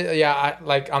 my shit. Yeah,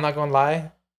 I'm not gonna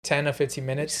lie. 10 or 15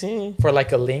 minutes See? for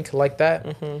like a link like that.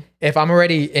 Mm-hmm. If I'm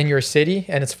already in your city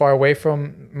and it's far away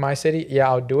from my city, yeah,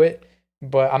 I'll do it.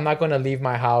 But I'm not gonna leave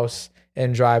my house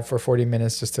and drive for 40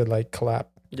 minutes just to like clap.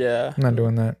 Yeah. I'm not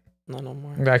doing that. No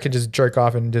more. I could just jerk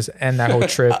off and just end that whole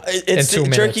trip in 2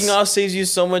 minutes. Jerking off saves you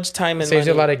so much time and Saves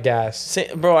you a money. lot of gas.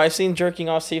 Bro, I've seen jerking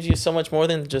off saves you so much more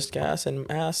than just gas and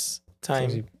ass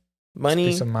Saves you time. Money.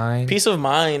 peace of mind. Peace of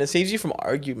mind. It saves you from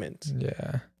arguments.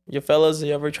 Yeah. Your fellas,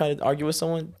 you ever try to argue with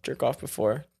someone? Jerk off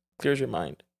before. Clears your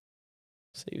mind.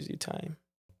 Saves you time.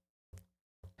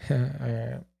 All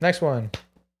right. Next one.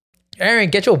 Aaron,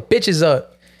 get your bitches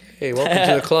up. Hey, welcome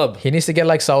to the club. He needs to get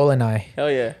like Saul and I.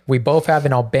 Hell yeah. We both have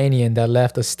an Albanian that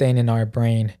left a stain in our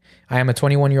brain. I am a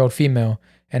 21-year-old female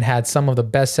and had some of the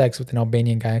best sex with an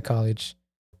Albanian guy in college.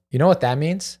 You know what that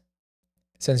means?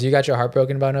 Since you got your heart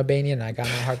broken by an Albanian and I got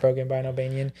my heart broken by an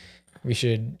Albanian, we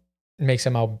should make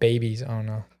some babies. I don't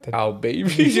know.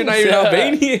 Babies? You're not even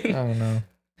Albanian. I don't know.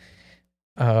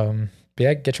 But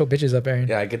yeah, get your bitches up, Aaron.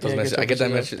 Yeah, I get those Yeah, messages. get I get your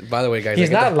that bitches message. By the way, guys, He's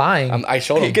I get not that- lying. I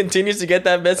showed He him continues to get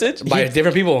that message. by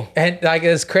different people. And like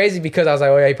it's crazy because I was like,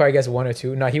 oh yeah, he probably gets one or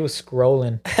two. No, he was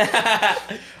scrolling.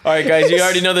 All right, guys, you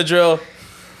already know the drill.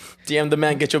 DM the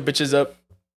man, get your bitches up.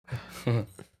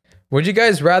 Would you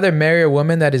guys rather marry a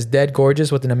woman that is dead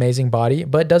gorgeous with an amazing body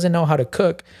but doesn't know how to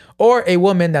cook, or a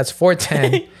woman that's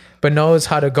 4'10 but knows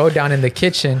how to go down in the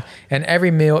kitchen and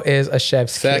every meal is a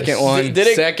chef's Second kiss? one. Did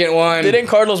it- Second one. Didn't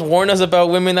Carlos warn us about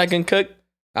women that can cook?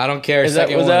 I don't care. Is that-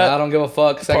 Second was one. that I don't give a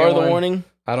fuck. Second Part of the one. warning?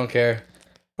 I don't care.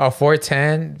 Oh,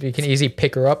 4'10, you can easily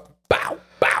pick her up. Bow,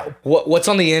 bow. What's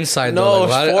on the inside? No,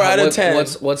 though? it's 4 out of 10.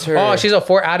 What's her? Oh, she's a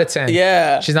 4 out of 10.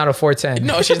 Yeah. She's not a 4'10.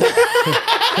 No, she's not.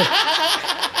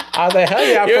 I was like, hell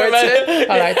yeah, You're 4'10.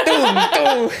 I'm like, boom,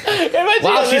 boom. Imagine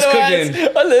Wow, a she's little cooking. Ass,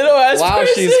 a little ass Wow,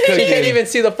 person. she's She cooking. can't even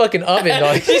see the fucking oven,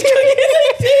 dog. She's cooking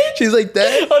like this. She's like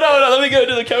that. Hold on. Let me go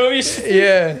to the camera.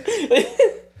 Yeah.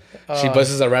 She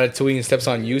busts a ratatouille and steps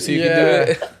on you so you Yeah.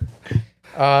 can do it.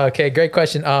 Okay, great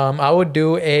question. I would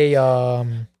do a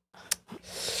I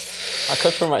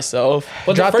cook for myself.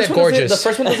 But Drop Dead Gorgeous. The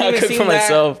first one doesn't I even cook seem for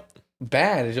myself.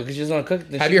 bad because she doesn't want to cook.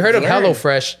 Have you heard of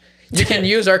HelloFresh? You can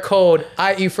use our code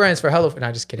IEFriends for Hello.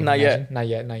 No, just kidding. Not yet. Not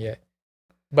yet.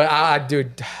 But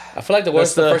dude, I feel like the worst.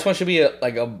 That's The the- first one should be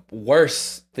a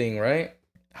worse thing, right?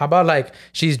 how about like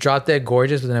she's drop dead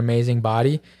gorgeous with an amazing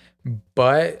body,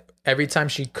 but every time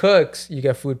she cooks, you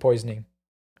get food poisoning.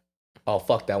 Oh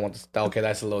fuck that one. Okay,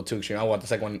 that's a little too extreme. I want the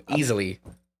second one easily.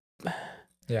 So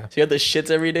you got the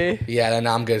shits every day. Yeah, then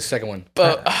I'm good. Second one.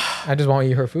 But I just won't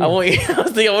eat her food. I won't eat.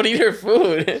 I won't eat her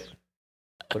food.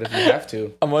 What if you have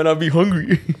to? I might not be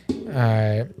hungry. All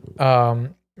right.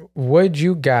 Would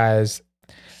you guys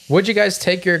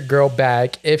take your girl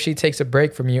back if she takes a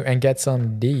break from you and gets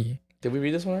some D? Did we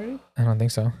read this one already? I don't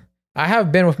think so. I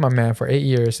have been with my man for 8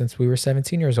 years since we were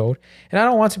 17 years old, and I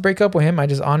don't want to break up with him. I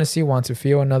just honestly want to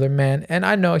feel another man, and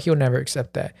I know he'll never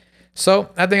accept that. So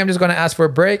I think I'm just going to ask for a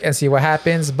break and see what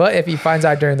happens. But if he finds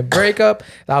out during the breakup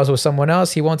that I was with someone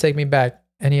else, he won't take me back.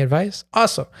 Any advice?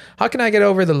 Also, how can I get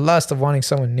over the lust of wanting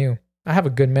someone new? I have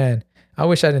a good man. I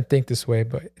wish I didn't think this way,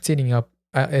 but it's eating up.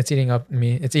 It's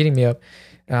eating me up.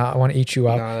 I want to eat you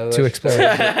up Nah, to explore.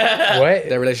 What?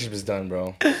 That relationship is done,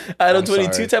 bro. Adam I'm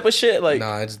 22 sorry. type of shit. Like,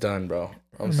 Nah, it's done, bro.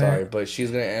 I'm Man. sorry, but she's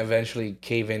gonna eventually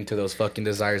cave into those fucking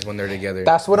desires when they're together.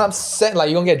 That's what I'm saying. Like,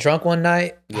 you're going to get drunk one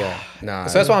night. Yeah, nah.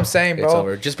 So that's what I'm saying, It's bro.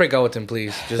 over. Just break up with him,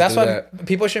 please. Just That's do why that.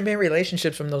 people shouldn't be in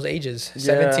relationships from those ages, Yeah.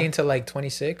 17 to like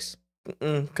 26,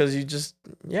 because you just,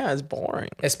 it's boring.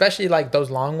 especially like those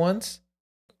long ones.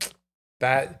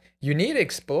 That you need to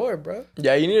explore, bro.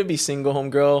 Yeah, you need to be single,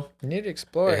 homegirl. You need to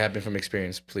explore. It happened from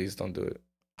experience. Please don't do it.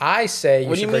 I say you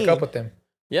What do should you break up mean? with him.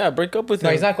 Yeah, break up with No,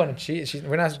 him. he's not going to cheat.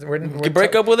 We're not. We're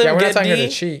break up with him, Yeah, we're get not telling her D.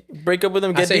 to cheat. Break up with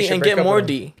him, I get say you D, should and break get up more with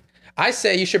him. D. I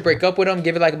say you should break up with him.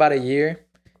 Give it like about a year,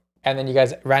 and then you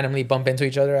guys randomly bump into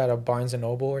each other at a Barnes and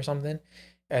Noble or something,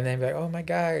 and then be like, oh my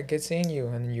god, good seeing you,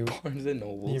 and then you Barnes and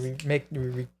Nobles.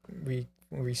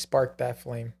 re-spark that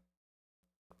flame.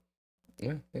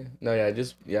 Yeah. No,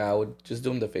 yeah, I would just do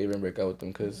him the favor and break up with them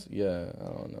because, yeah, I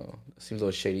don't know. It seems a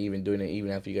little shady even doing it even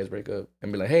after you guys break up.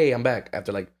 And be like, hey, I'm back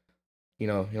after, like, you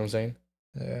know what I'm saying?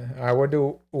 Yeah. All right, we'll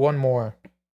do one more.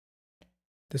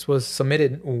 This was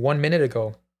submitted 1 minute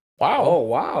ago. Wow. Oh,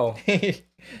 wow.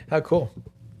 How cool.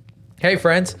 Hey,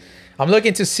 friends. I'm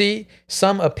looking to see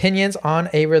some opinions on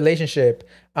a relationship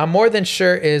I'm more than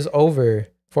sure is over.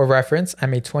 For reference,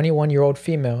 I'm a 21-year-old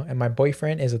female and my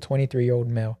boyfriend is a 23-year-old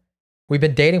male. We've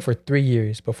been dating for 3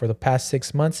 years, but for the past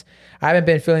 6 months, I haven't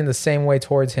been feeling the same way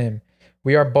towards him.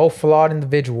 We are both flawed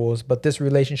individuals, but this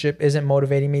relationship isn't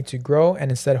motivating me to grow and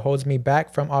instead holds me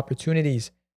back from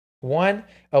opportunities. One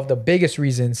of the biggest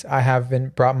reasons I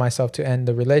haven't brought myself to end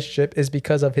the relationship is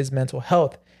because of his mental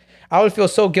health. I would feel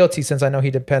so guilty since I know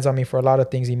he depends on me for a lot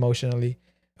of things emotionally.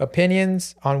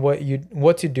 Opinions on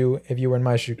what to do if you were in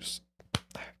my shoes.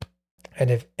 And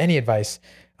if any advice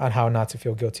on how not to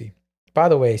feel guilty. By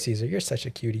the way, Caesar, you're such a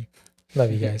cutie.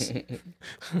 Love you guys.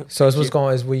 So this is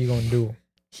what you gonna do.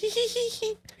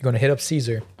 You're gonna hit up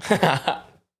Caesar.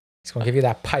 He's gonna give you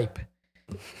that pipe.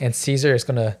 And Caesar is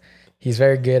he's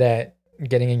very good at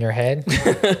getting in your head.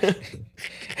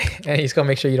 And he's gonna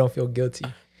make sure you don't feel guilty.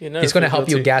 He's gonna help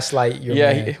you gaslight your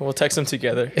man. We'll text them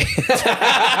together.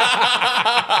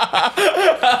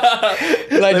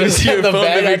 Like Let me see your phone,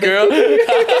 baby girl.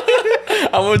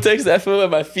 I'm gonna text that fool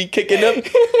with my feet kicking up.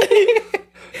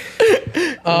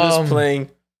 I'm just playing.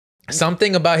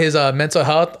 Something about his mental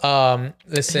health.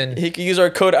 Listen, He can use our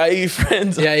code IE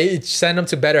friends. yeah, send him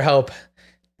to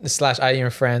BetterHelp/IE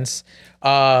and friends.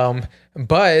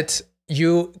 But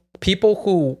people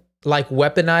who like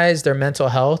weaponize their mental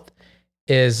health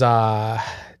is I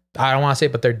don't want to say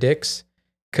it, but they're dicks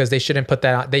because they shouldn't put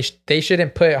that on. They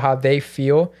shouldn't put how they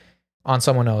feel on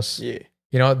someone else. Yeah.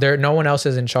 You know, no one else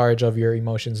is in charge of your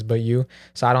emotions but you.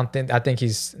 So I think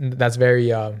that's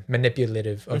very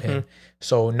manipulative of him.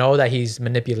 So know that he's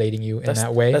manipulating you in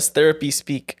that way. That's therapy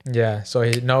speak. Yeah. So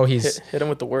he's Hit him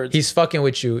with the words. He's fucking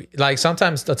with you. Like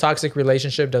sometimes the toxic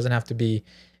relationship doesn't have to be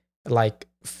like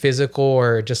physical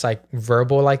or just like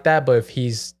verbal like that. But if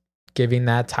he's giving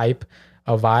that type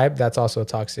of vibe, that's also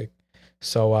toxic.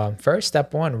 So first,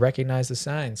 step 1, recognize the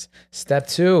signs. Step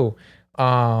 2,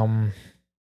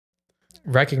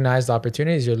 recognize the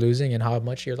opportunities you're losing and how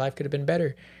much your life could have been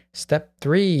better. Step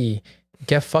 3,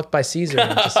 get fucked by Caesar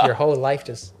and just your whole life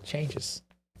just changes.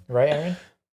 Right, Aaron?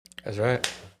 That's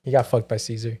right. You got fucked by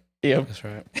Caesar. Yep. That's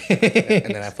right.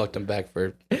 And then I fucked him back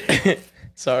for,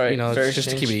 Sorry. you know, just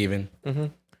to keep it even. Mm-hmm.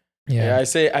 Yeah.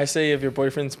 Yeah, I say if your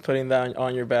boyfriend's putting that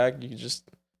on your back, you just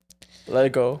let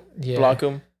it go. Yeah. Block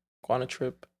him. Go on a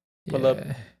trip. Pull up.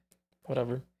 Yeah.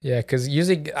 Whatever. Yeah, because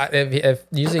usually if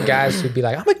usually guys would be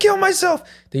like, I'm gonna kill myself,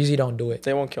 they usually don't do it.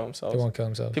 They won't kill themselves. They won't kill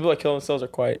themselves. People that kill themselves are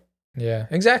quiet. Yeah,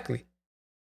 exactly.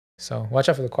 So watch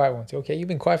out for the quiet ones. Okay, you've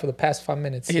been quiet for the past 5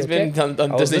 minutes. He's okay? been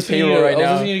on Disney's payroll right I was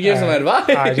now. listening to give some advice.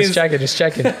 All right, just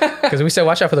checking. Because we said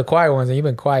watch out for the quiet ones, and you've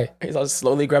been quiet. He's all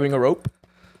slowly grabbing a rope.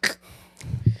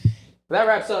 That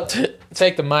wraps up.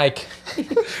 Take the mic.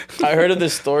 I heard of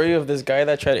this story of this guy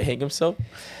that tried to hang himself.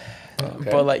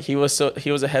 Okay. But like he was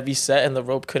a heavy set and the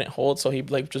rope couldn't hold, so he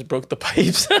like just broke the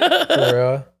pipes. For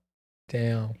real?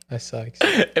 Damn, that sucks.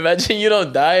 Imagine you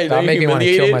don't die. That make me want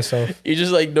to kill myself. You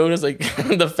just like notice like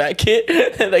the fat kid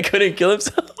that couldn't kill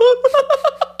himself.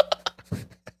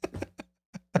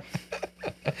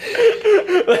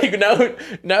 Like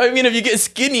now I mean if you get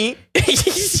skinny,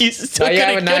 you still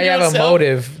Now you have a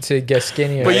motive to get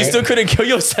skinnier. but you right? still couldn't kill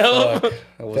yourself. Fuck.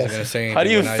 I wasn't gonna say anything. How do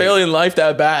you but now fail in life that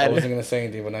I bad? wasn't gonna say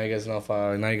anything, but now you guys know.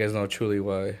 Now you guys know truly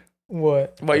why.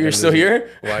 What? Why I've you're been still losing- here?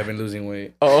 Why I've been losing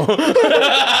weight. Oh.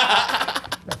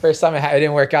 The first time it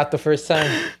didn't work out. The first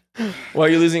time. Why are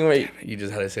you losing weight? You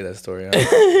just had to say that story.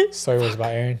 Huh? Story was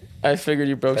about Aaron. I figured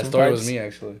you broke That some story pipes. was me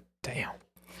actually. Damn.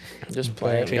 Just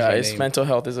playing, Change my guys. name. Mental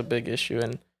health is a big issue,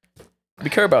 and we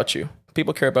care about you.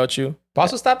 People care about you, But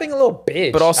also stop being a little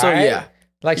bitch. but also, alright? yeah,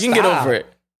 Like you can get stop. over it.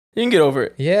 You can get over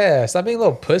it. Yeah, stop being a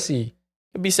little pussy.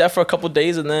 You'll be sad for a couple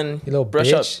days, and then You little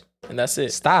brush bitch. up, and that's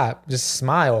it. Stop. Just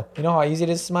smile. You know how easy it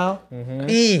is to smile?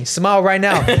 Smile right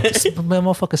now.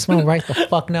 Motherfucker, smile right the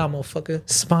fuck now, motherfucker.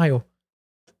 Smile.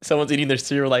 Someone's eating their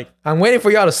cereal, like I'm waiting for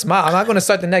y'all to smile. I'm not going to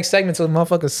start the next segment till the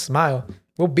motherfuckers smile.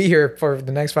 We'll be here for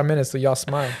the next 5 minutes till y'all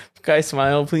smile. guys,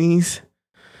 smile, please.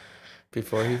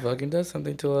 Before he fucking does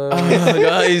something to us. Oh,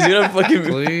 guys, you don't fucking.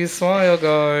 Please smile,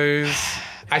 guys.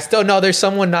 I still know there's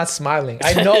someone not smiling.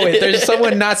 I know it. There's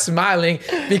someone not smiling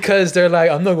because they're like,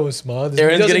 I'm not going to smile. He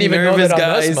Aaron's doesn't getting even nervous, know that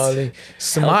I'm guys. not smiling. Help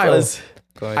Smile. us.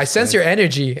 Go ahead, I sense explain. your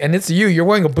energy, and it's you. You're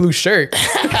wearing a blue shirt.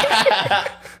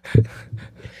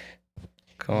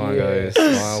 Come on, Yeah. guys.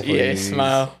 Smile, Yeah, please.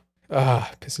 smile.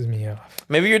 Pisses me off.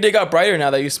 Maybe your day got brighter now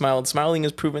that you smiled. Smiling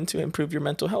is proven to improve your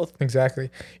mental health. Exactly.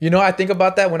 You know, I think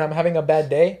about that when I'm having a bad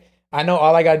day. I know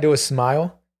all I gotta do is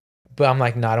smile, but I'm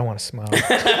like, no, I don't want to smile.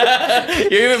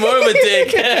 You're even more of a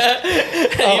dick.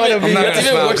 wanna be- I'm not That's gonna even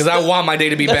smile worse because I want my day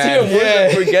to be That's bad. even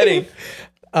worse than forgetting.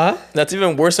 Huh? That's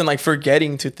even worse than like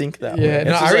forgetting to think that. Yeah, way.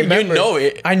 no, It's just I like, remember. you know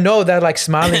it. I know that like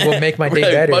smiling will make my day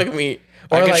Like, better. Fuck me.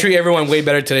 I Or can like, treat everyone way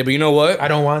better today, but you know what? I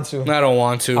don't want to. I don't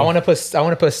want to. I want to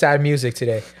put sad music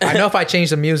today. I know if I change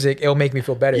the music, it'll make me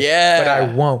feel better. Yeah. But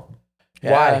I won't.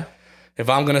 Yeah. Why? If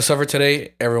I'm gonna suffer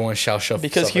today, everyone shall suffer.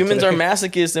 Because humans are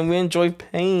masochists and we enjoy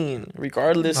pain,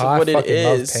 regardless Oh, of I what it fucking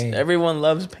love is. pain. Everyone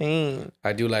loves pain.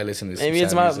 I do like listening to some Maybe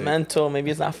it's sad not music. mental, maybe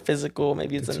it's not physical,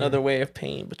 maybe it's another way of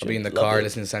pain. But I'll be in the love car it.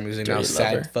 listening to sad music. Dirty Now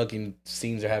sad lover. fucking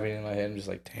scenes are happening in my head. I'm just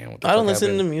like, damn. What the I don't fuck listen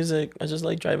to happened? music. I just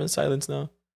like drive in silence now.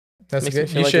 That's Makes good. me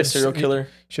feel You like should a serial killer.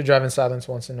 should drive in silence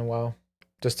once in a while,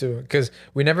 just to because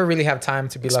we never really have time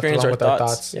to be Experience left our alone with thoughts. our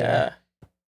thoughts. Yeah.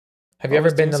 Have you ever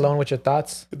Always been doing alone with your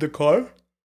thoughts? In the car?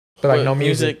 But like What, no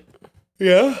music,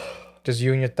 Yeah. just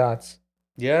you and your thoughts.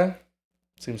 Yeah.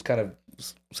 Seems kind of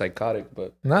psychotic,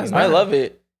 but No, it's I not. love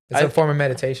it. It's I- a form of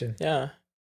meditation, Yeah.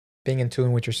 being in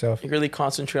tune with yourself. You really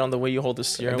concentrate on the way you hold the I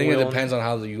steering think wheel. it depends on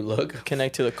how you look.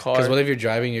 Connect to the car. Because what if you're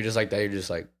driving, you're just like that, you're just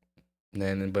like,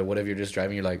 but what if you're just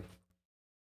driving, you're like,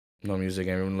 no music,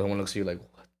 and everyone looks at you like,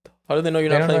 what? How do they know you're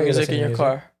They not don't know playing you're music in your listening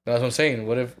to car? That's what I'm saying.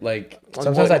 What if, like,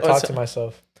 Sometimes I talk to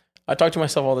myself. I talk to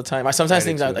myself all the time. I sometimes I do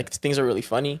think that too. like things are really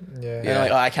funny, Yeah. and I'm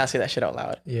like, oh, I can't say that shit out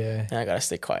loud, Yeah. and I gotta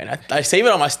stay quiet. And I save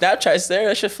it on my Snapchat. It's there.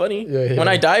 That shit funny. Yeah, When yeah.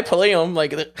 I die, play them.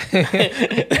 Like,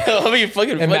 it'll be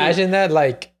fucking funny. Imagine that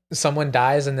like someone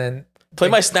dies and then Play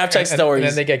my Snapchat and stories.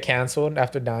 then they get canceled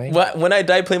after dying. When I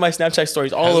die, play my Snapchat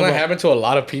stories. All doesn't of that them. happen to a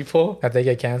lot of people? That they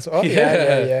get canceled. Oh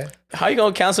yeah. How you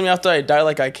gonna cancel me after I die?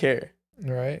 Like I care.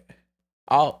 Right.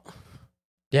 I'll.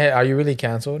 Yeah. Are you really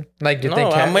canceled? Like, do you No,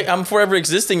 think? I'm forever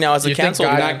existing now as a You think canceled.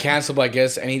 God- Not canceled, but I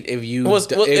guess if you Well,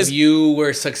 if is- you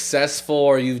were successful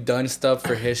or you've done stuff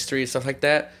for history stuff like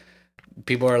that,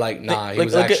 people are like, nah, he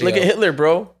was actually look at Hitler,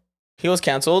 bro. He was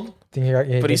canceled. Think he But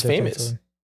did he's get famous. canceled?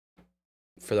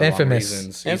 for the wrong Infamous.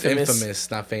 reasons. He's Infamous.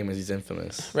 infamous, not famous. He's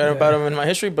infamous. Read about him in my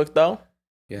history book though.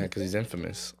 Yeah, because he's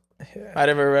infamous. I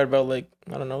never read about like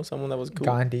I don't know someone that was cool.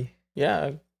 Gandhi.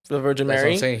 Yeah, the Virgin That's what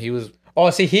Mary. I'm saying. He was Oh,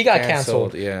 see, he got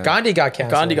canceled. Yeah, Gandhi got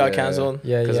canceled. Gandhi got Yeah. canceled.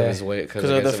 Yeah, because yeah. of his way, because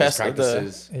 'Cause of of the his fest- the-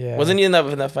 practices. Yeah. Wasn't he in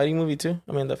that fighting movie too?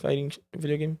 I mean, the fighting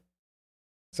video game.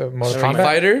 So Mortal Street Kombat?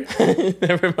 Fighter?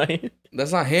 Never mind.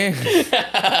 That's not him.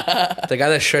 The guy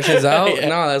that stretches out? Yeah.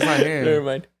 No, that's not Never him.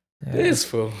 mind. Yeah. This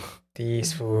fool.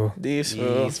 These fool. These.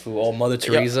 These fool. Oh, Mother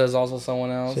Teresa is also someone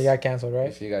else. She got canceled,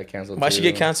 right? She got canceled. Why she too.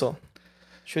 get canceled?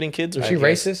 Shooting kids or Was I she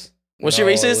guess- racist? Was she No,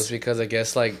 racist? It was because I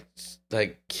guess like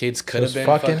kids could was have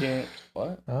been fucking? fucking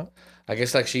what? Huh? I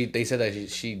guess like they said that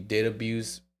she did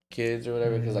abuse kids or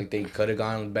whatever because Mhm. like they could have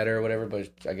gone better or whatever, but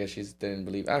I guess she didn't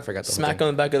believe. I forgot the Smack whole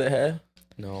on the back of the head. thing.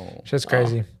 No. Just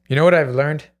crazy. You know what I've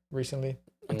learned recently?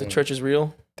 Like the Mm. church is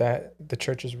real. That the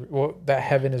church is that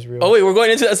heaven is real. Oh wait, we're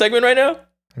going into that segment right now.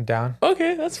 I'm down.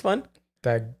 Okay, that's fun.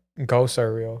 That ghosts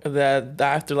are real. That the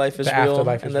afterlife is The real,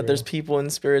 afterlife and is that there's real. people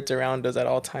and spirits around us at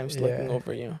all times looking Yeah.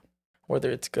 over you,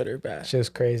 whether it's good or bad. It's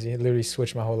just crazy. It literally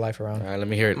switched my whole life around. All right, let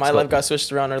me hear it. My life got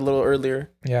switched around a little earlier.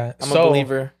 Yeah. I'm a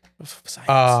believer of science.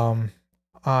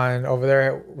 On over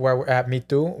there where we're at Me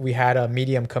Too, we had a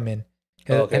medium come in.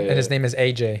 Okay, and his yeah. name is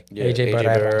AJ. Yeah, AJ AJ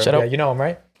Barrera. Barrera. Shut Yeah, up. you know him,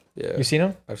 right? Yeah, You seen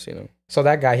him? I've seen him. So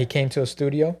that guy, he came to a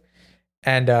studio,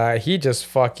 and he just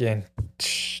fucking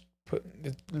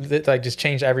just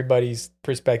changed everybody's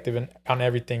perspective on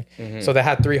everything. Mhm. So they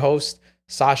had 3 hosts: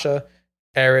 Sasha,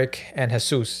 Eric, and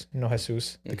Jesus. You know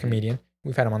Jesus, the Mhm. comedian.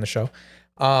 We've had him on the show.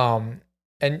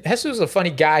 And Jesus is a funny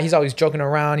guy. He's always joking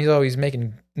around. He's always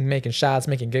making shots,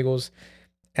 making giggles.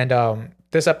 And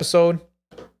this episode,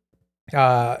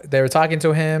 they were talking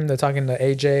to him. They're talking to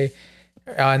AJ,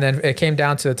 and then it came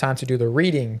down to the time to do the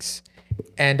readings.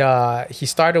 And he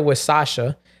started with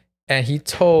Sasha, and he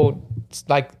told,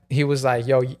 he was like,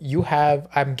 "Yo,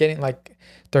 I'm getting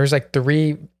there's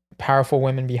 3 powerful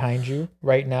women behind you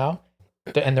right now,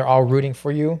 and they're all rooting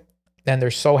for you, and they're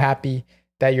so happy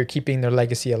that you're keeping their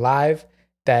legacy alive,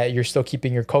 that you're still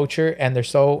keeping your culture, and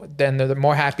they're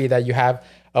more happy that you have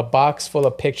a box full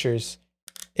of pictures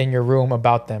in your room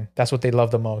about them. That's what they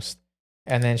love the most."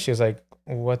 And then she was like,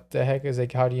 "What the heck?" Is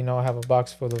like, "How do you know I have a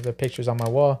box full of the pictures on my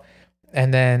wall?"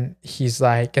 And then he's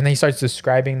like, and then he starts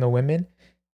describing the women,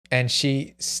 and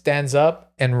she stands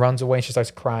up and runs away, and she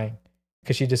starts crying.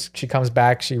 because she comes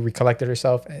back, she recollected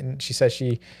herself, and she says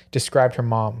she described her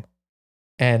mom.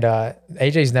 And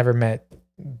AJ's never met,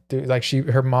 dude, like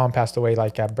her mom passed away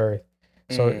like at birth,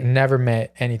 so never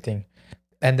met anything.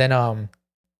 And then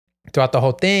throughout the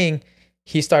whole thing,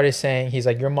 he started saying, he's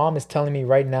like, your mom is telling me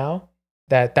right now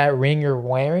that ring you're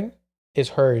wearing is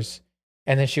hers.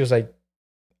 And then she was like,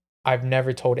 I've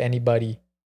never told anybody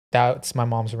that's my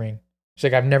mom's ring. She's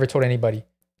like, I've never told anybody.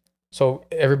 So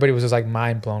everybody was just like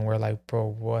mind blown. We're like, bro,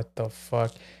 what the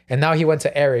fuck? And now he went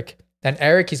to Eric. And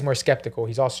Eric, he's more skeptical.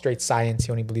 He's all straight science.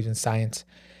 He only believes in science.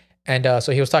 And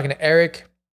so he was talking to Eric.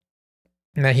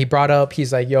 And then he brought up,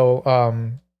 he's like, yo,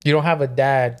 you don't have a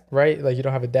dad, right? Like, you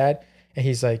don't have a dad? And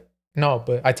he's like, no,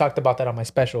 but I talked about that on my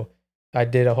special. I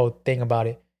did a whole thing about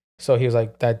it. So he was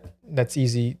like, that's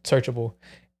easy, searchable.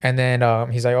 And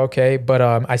then he's like, okay, but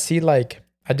I see like,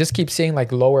 I just keep seeing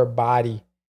like lower body.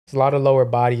 There's a lot of lower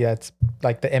body that's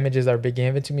like the images that are being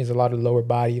given to me is a lot of lower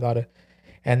body,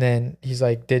 and then he's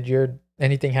like, did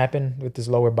anything happen with this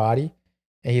lower body?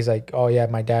 And he's like, oh yeah,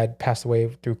 my dad passed away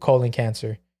through colon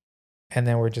cancer. And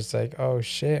then we're just like, oh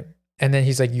shit. And then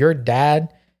he's like, your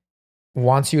dad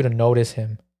wants you to notice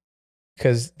him.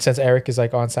 Because since Eric is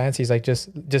like on science, he's like, just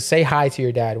say hi to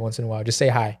your dad once in a while. Just say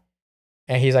hi.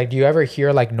 And he's like, do you ever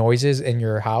hear like noises in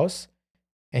your house?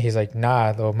 And he's like,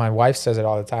 nah, though my wife says it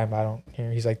all the time. I don't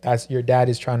hear. He's like, that's your dad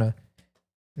is trying to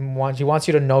he wants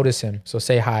you to notice him. So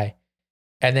say hi.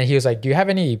 And then he was like, do you have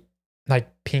any like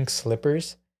pink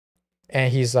slippers?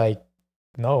 And he's like,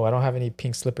 no, I don't have any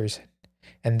pink slippers.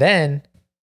 And then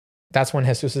that's when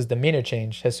Jesus's demeanor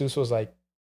changed. Jesus was like,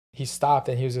 he stopped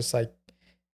and he was just like,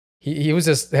 he was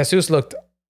just, Jesus looked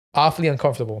awfully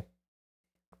uncomfortable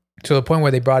to the point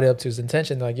where they brought it up to his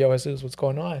attention. They're like, yo, Jesus, what's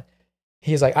going on?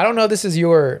 He's like, I don't know, if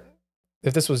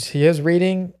this was his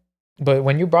reading, but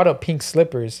when you brought up pink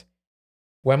slippers,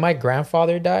 when my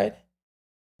grandfather died,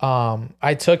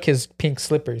 I took his pink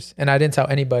slippers and I didn't tell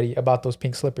anybody about those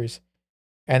pink slippers.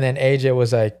 And then AJ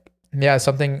was like, yeah,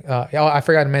 something, I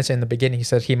forgot to mention in the beginning, he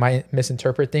said he might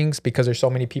misinterpret things because there's so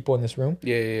many people in this room.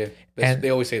 Yeah. And they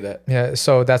always say that. Yeah,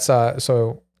 so that's,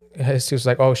 so Jesus was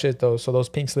like, oh shit, those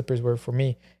pink slippers were for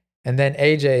me. And then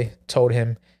AJ told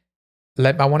him,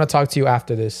 I want to talk to you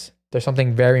after this. There's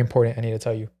something very important I need to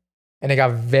tell you. And it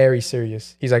got very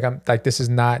serious. He's like, I'm like, this is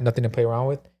nothing to play around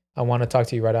with. I want to talk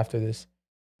to you right after this.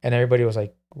 And everybody was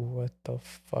like, what the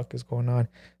fuck is going on?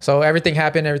 So everything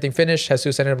happened, everything finished.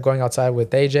 Jesus ended up going outside with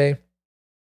AJ.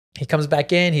 He comes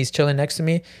back in, he's chilling next to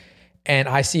me. And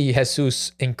I see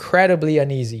Jesus incredibly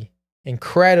uneasy. And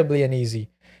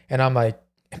I'm like,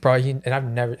 bro, and I've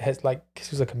never, he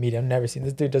was a comedian. I've never seen,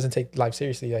 this dude doesn't take life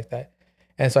seriously like that.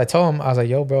 And so I told him, I was like,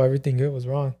 yo, bro, everything good? What's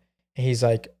wrong? And he's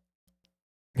like,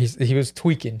 he was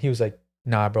tweaking. He was like,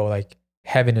 nah, bro, like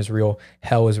heaven is real.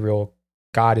 Hell is real.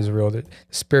 God is real. The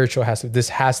spiritual this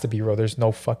has to be real. There's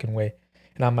no fucking way.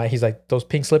 And I'm like, he's like, those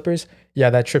pink slippers? Yeah,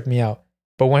 that tripped me out.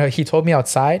 But when he told me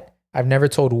outside, I've never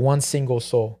told one single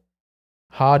soul.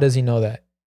 How does he know that?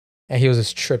 And he was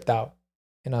just tripped out.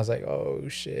 And I was like, oh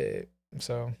shit.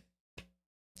 So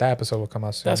that episode will come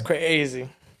out soon. That's crazy.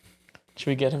 Should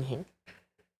we get him here?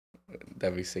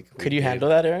 That'd be sick. Could you handle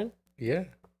that, Aaron? Yeah.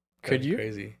 Could you?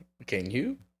 Crazy. Can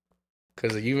you?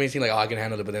 Because you may seem like, oh, I can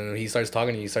handle it, but then when he starts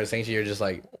talking and you start saying shit, you're just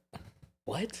like,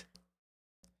 what?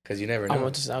 Because you never know. I'm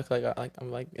gonna just act like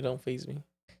I'm like it don't faze me.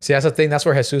 See, that's the thing. That's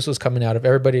where Jesus was coming out of.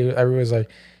 Everybody was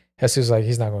like, Jesus was like,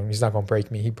 he's not going to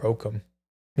break me. He broke him.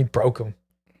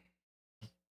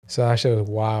 So that shit was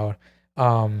wild.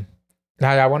 Now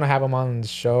I want to have him on the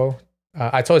show.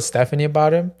 I told Stephanie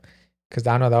about him because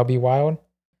I know that'll be wild,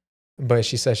 but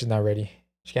she said she's not ready.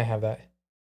 She can't have that.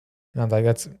 And I'm like,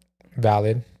 that's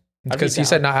valid. Because he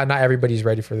said not everybody's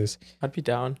ready for this. I'd be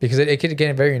down. Because it could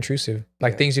get very intrusive.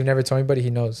 Like things you've never told anybody,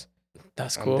 he knows.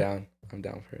 That's cool. I'm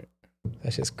down for it.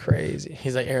 That's just crazy.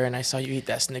 He's like, Aaron, I saw you eat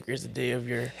that Snickers the day of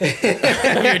your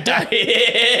your diet.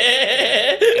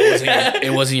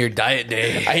 It wasn't your diet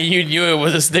day. You knew it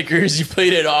was a Snickers. You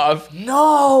played it off.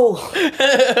 No.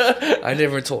 I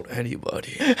never told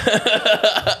anybody.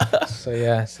 So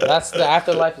yeah, so that's the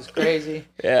afterlife is crazy.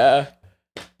 Yeah.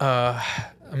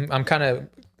 I'm kind of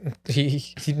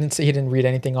he didn't say he didn't read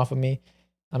anything off of me.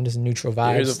 I'm just neutral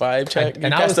vibes. Here's a vibe check.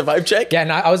 And I was a vibe check. Yeah,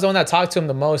 and I was the one that talked to him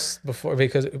the most before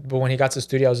but when he got to the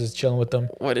studio, I was just chilling with them.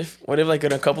 What if like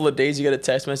in a couple of days you get a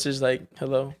text message like,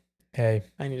 "Hello, hey,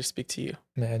 I need to speak to you."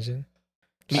 Imagine.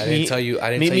 I didn't tell you.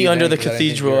 Meet me under the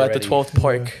cathedral at the 12th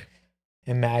park.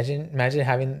 Imagine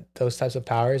having those types of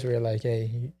powers where you're like,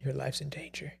 hey, your life's in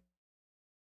danger.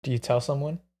 Do you tell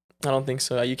someone? I don't think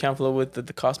so. You can't flow with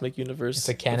the cosmic universe. It's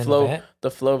a canon the flow, event.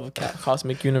 The flow of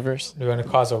cosmic universe. You're gonna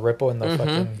cause a ripple in the Mhm.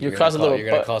 fucking. You're causing a little. You're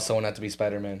gonna call someone not to be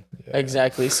Spider-Man.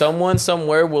 Exactly. Someone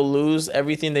somewhere will lose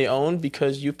everything they own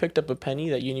because you picked up a penny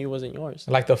that you knew wasn't yours.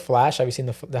 Like the Flash. Have you seen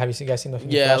you guys seen the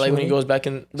Yeah, Flash like when movie? he goes back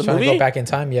in the He's trying movie. to go back in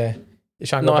time. Yeah. He's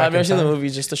trying to No, go I back have never in seen the time. movie.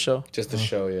 Just the show. Just the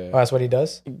show, yeah. Oh, that's what he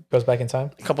does. Goes back in time.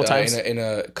 A couple times. In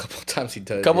a couple times he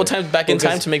does. A couple yeah. times back in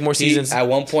time to make more seasons. At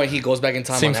one point, he goes back in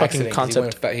time Same on fucking accident. 'Cause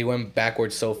concept. He went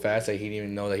backwards so fast that he didn't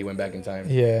even know that he went back in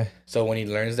time. Yeah. So when he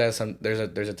learns that,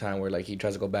 there's a time where like he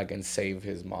tries to go back and save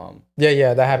his mom.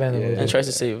 Yeah. That happened in the Yeah. movie. And tries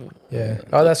to save. Yeah.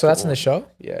 Oh, that's in the show.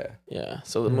 Yeah. Yeah.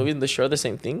 So the movie and the show are the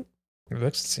same thing.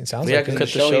 It sounds Yeah, like because in it. the cut the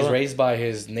show, show he's up. raised by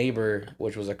his neighbor,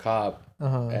 which was a cop,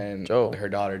 Uh-huh. and Joe. her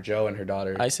daughter, Joe, and her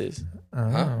daughter, ISIS.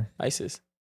 Oh. ISIS.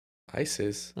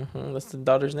 Isis. That's the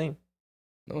daughter's name.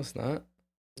 No, it's not.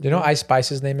 You know Ice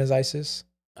Spice's name is Isis?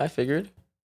 I figured.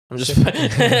 I'm just. Nah,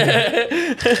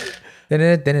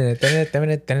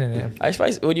 Ice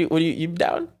Spice. Would you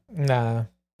down?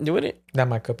 You wouldn't? not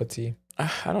my cup of tea. I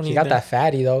don't. She either. got that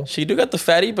fatty though. She do got the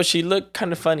fatty, but she looked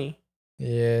kind of funny.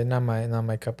 Yeah, not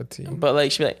my cup of tea. But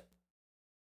like she be like.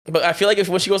 But I feel like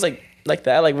when she goes like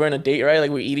that, like we're on a date, right? Like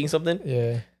we're eating something.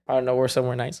 Yeah. I don't know, we're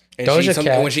somewhere nice. And Doja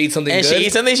Cat. when she eats something And good, she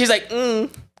eats something, she's like,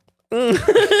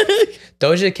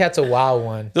 Doja Cat's a wild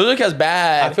one. Those look as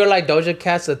bad. I feel like Doja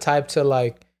Cat's the type to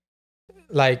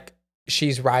like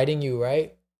she's riding you,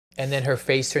 right? And then her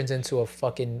face turns into a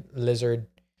fucking lizard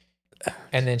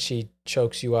and then she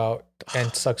chokes you out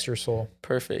and sucks your soul.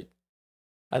 Perfect.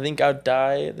 I think I'd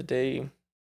die the day,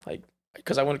 like,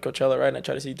 because I went to Coachella, right? And I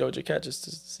tried to see Doja Cat just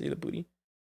to see the booty.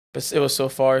 But it was so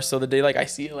far. So the day, like, I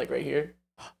see it, like, right here,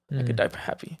 I could die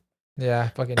happy. Yeah,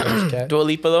 fucking Doja Cat. Dua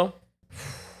Lipa, though?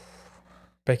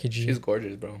 Becky G. she's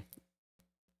gorgeous, bro.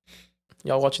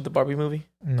 Y'all watching the Barbie movie?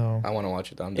 No. I want to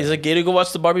watch it. I'm Is down. it gay to go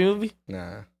watch the Barbie movie?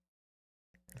 Nah.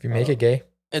 If you make it gay.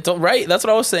 It's all right. That's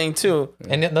what I was saying, too.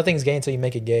 And nothing's gay until you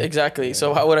make it gay. Exactly.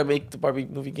 So how would I make the Barbie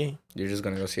movie gay? You're just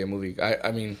gonna go see a movie.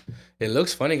 I mean, it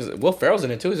looks funny because Will Ferrell's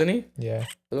in it too, isn't he? Yeah.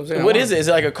 That's what I'm saying. What is it? Is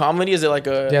it like a comedy? Is it like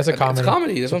a... Yeah, it's a It's comedy.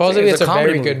 comedy. That's what I'm saying. Supposedly it's a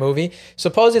comedy very good movie.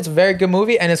 Suppose it's a very good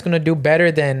movie and it's gonna do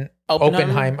better than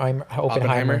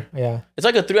Oppenheimer. Yeah. It's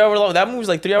like a 3 hour long... That movie's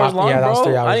like 3 hours long, yeah, that bro. was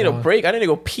 3 hours I need a long. break. I need to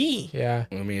go pee. Yeah.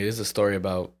 I mean, it is a story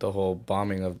about the whole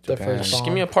bombing of The Japan. first Just bomb.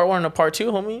 give me a part 1 and a part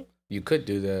 2, homie. You could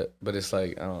do that, but it's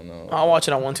like I don't know. I'll watch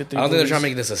it on 1, 2, 3. I don't think they're trying to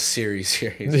movies. make this a series,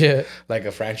 Yeah. like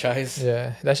a franchise.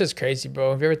 Yeah. That's just crazy,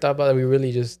 bro. Have you ever thought about it? We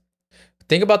really just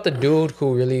think about the dude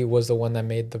who really was the one that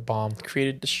made the bomb,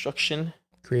 Created destruction.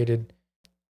 created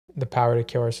the power to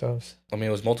kill ourselves. I mean,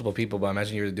 it was multiple people, but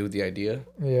imagine you're the dude with the idea,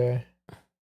 Yeah.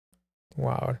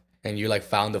 Wow. and you like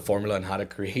found the formula on how to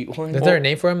create one. Is there a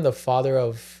name for him? The father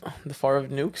of The Far of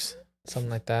Nukes. something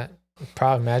like that.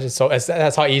 Probably imagine. So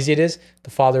that's how easy it is.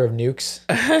 The father of nukes.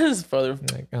 His father.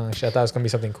 Like, oh shit, I thought it was gonna be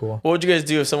something cool. What would you guys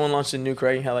do if someone launched a nuke,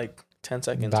 right? You had like 10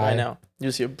 seconds Die. right now. You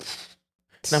just hear...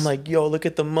 And I'm like, yo, look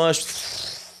at the mush.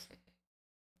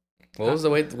 What was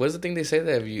the way? What's the thing they say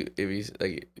that if you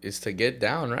like it's to get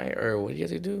down, right? Or what do you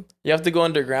have to do? You have to go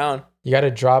underground. You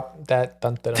gotta drop that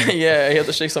Yeah, you have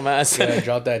to shake some ass. Yeah,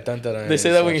 drop that dun dun. They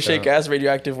say that when you shake ass,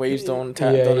 radioactive waves don't Yeah,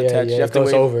 attach. yeah, You have it to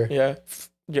goes wave. over. Yeah.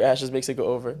 Your ass just makes it go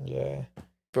over. Yeah.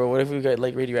 Bro, what if we got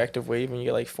like radioactive wave and you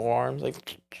get like 4 arms?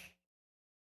 Like,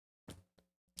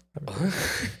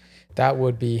 That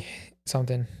would be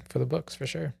something for the books for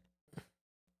sure.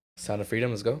 Sound of Freedom.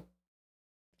 Let's go.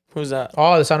 who's that?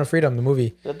 Oh, The Sound of Freedom, the movie.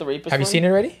 Is that the rapist? Have you seen it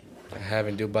already? I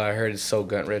haven't, dude, but I heard it's so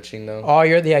gut wrenching though. Oh,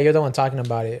 you're the one talking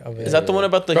about it. Of it. Is that the one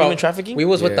about the Bro, human trafficking? We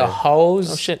was with the Yeah.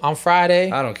 hoes Oh, shit. on Friday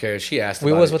I don't care. She asked.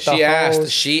 We about was it. with the She asked.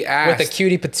 hoes, She asked. with the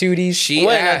cutie patooties. She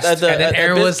Wait, asked. at the- and then at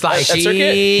Aaron Biz- was like, at Circuit?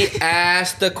 She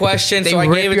asked the question, so I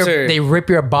gave it to her. They rip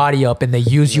your body up and they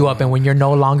use you up, and when you're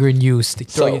no longer in use, they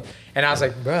throw So- you. And I was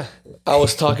like, bruh, I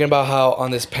was talking about how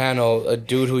on this panel, a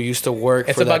dude who used to work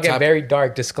it's for about that getting type very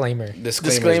dark. Disclaimer.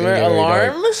 Disclaimer,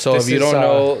 alarm? So This if you is, don't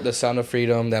know The Sound of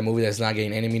Freedom, that movie that's not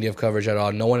getting any media coverage at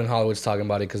all, no one in Hollywood's talking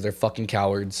about it because they're fucking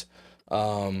cowards.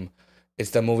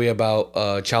 It's the movie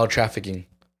about child trafficking,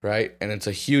 right? And it's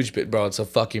a huge bit, bro. It's a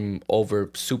fucking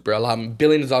billions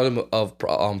of dollars of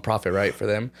profit, right, for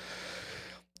them.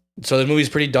 So the movie's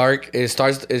pretty dark. It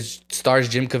stars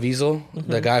Jim Caviezel,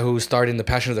 the guy who starred in The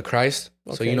Passion of the Christ.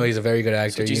 So Okay. you know he's a very good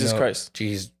actor. So Jesus you know, Christ.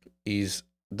 He's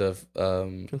the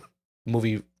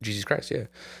movie Jesus Christ, yeah.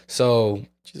 So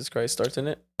Jesus Christ starts in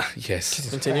it. yes.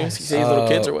 Continues. He saves little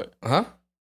kids or what? Huh?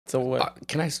 So what?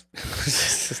 Can I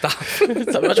stop? I'm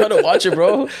not trying to watch it,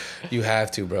 bro. You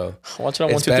have to, bro. Watch it on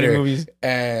It's 1, 2, 3 better. movies.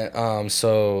 And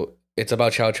so It's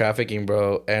about child trafficking,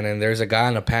 bro. And then there's a guy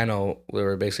on a panel where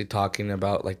we're basically talking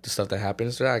about like the stuff that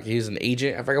happens. Like he's an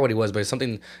agent. I forgot what he was, but it's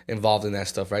something involved in that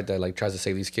stuff, right? That like tries to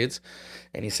save these kids.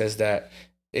 And he says that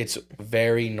it's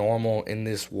very normal in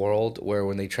this world where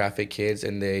when they traffic kids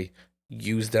and they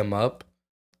use them up,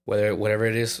 whatever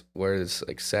it is, whether it's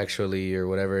like sexually or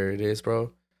whatever it is,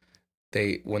 bro.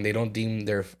 When they don't deem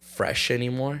they're fresh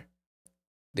anymore,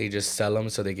 they just sell them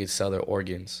so they can sell their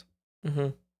organs. Mm-hmm.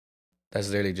 That's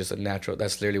literally just a natural.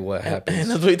 That's literally what And happens.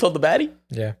 that's what he told the baddie.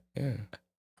 Yeah. Yeah.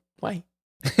 Why?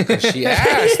 She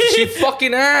asked. She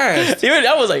fucking asked. Even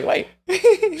I was like, wait.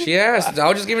 She asked. I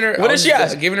was just giving her. What did she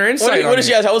ask? Giving her insight. What did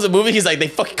she ask? How was the movie? He's like, they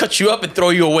fucking cut you up and throw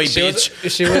you away,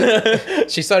 bitch.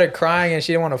 She started crying and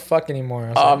she didn't want to fuck anymore. I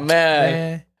was Oh like,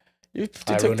 man.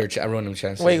 I ruined him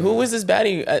chances. Wait, who was this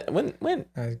baddie? When?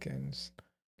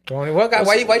 What guy?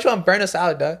 Why you trying to burn a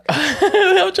salad, dog?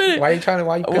 I'm trying to, Why you trying to?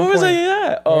 Why you? what was I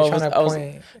at? Oh,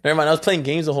 point? never mind. I was playing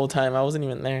games the whole time. I wasn't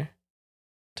even there.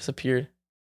 Disappeared.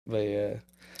 But yeah.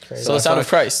 Crazy. So the sound of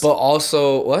Christ. But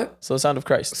also what? So the sound of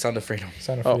Christ. Sound of Freedom.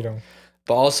 Sound of Oh. freedom.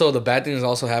 But also the bad thing is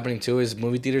also happening too is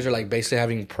movie theaters are like basically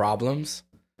having problems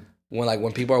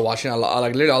when people are watching a lot,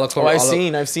 like literally all the. I've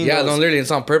seen. Yeah, those. no, literally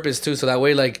it's on purpose too. So that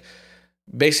way, like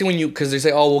basically because they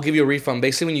say, oh, we'll give you a refund.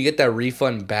 Basically, when you get that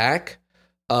refund back,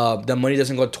 the money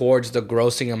doesn't go towards the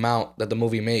grossing amount that the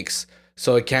movie makes.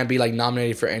 So it can't be like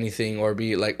nominated for anything or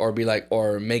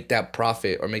make that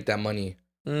profit or make that money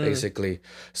basically.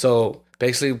 So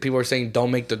basically, people are saying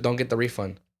don't get the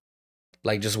refund.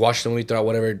 Like just watch the movie throughout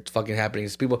whatever fucking happening.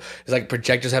 It's like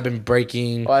projectors have been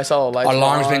breaking. Oh, I saw the lights.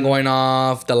 Alarms been going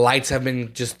off. The lights have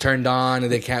been just turned on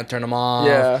and they can't turn them off.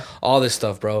 Yeah. All this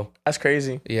stuff, bro. That's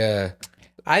crazy. Yeah.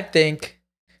 I think.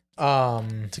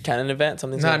 It's a canon event.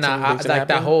 Something's Like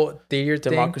that whole theater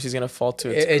thing. Democracy's gonna fall to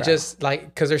its It ground. just like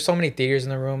because there's so many theaters in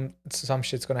the room, some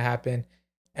shit's gonna happen,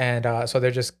 and so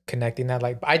they're just connecting that.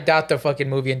 Like I doubt the fucking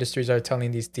movie industries are telling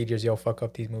these theaters, "Yo, fuck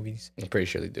up these movies." I'm pretty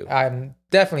sure they do. I'm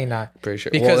definitely not. Pretty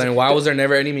sure. Because Well, then why was there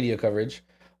never any media coverage?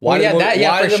 Well, yeah, that-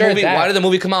 yeah, for sure that. Why did the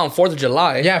movie come out on 4th of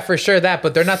July? Yeah, for sure that,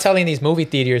 but they're not telling these movie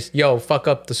theaters, "Yo, fuck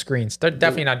up the screens." They're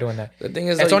definitely not doing that. The thing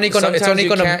is, It's like, only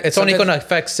gonna sometimes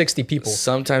affect 60 people.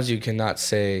 Sometimes you cannot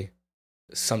say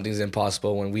something's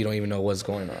impossible when we don't even know what's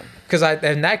going on. Because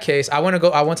in that case,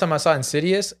 one time I saw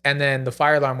Insidious, and then the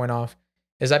fire alarm went off.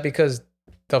 Is that because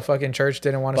the fucking church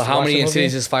didn't want us But to how watch many the movie?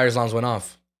 Insidious fire alarms went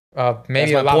off?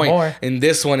 Maybe That's a my lot point. more. In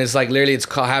this one, it's like literally it's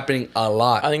happening a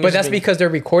lot. I think But that's because they're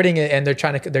recording it and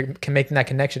they're making that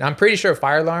connection. I'm pretty sure a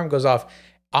fire alarm goes off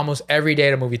almost every day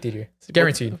at a movie theater.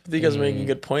 Guaranteed. You guys are making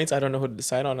good points. I don't know who to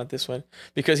decide on at this one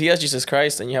because he has Jesus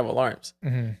Christ and you have alarms.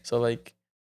 Mm-hmm. So like,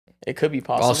 it could be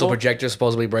possible. Also, projectors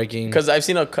supposedly breaking. Because I've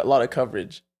seen a lot of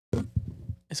coverage,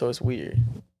 so it's weird.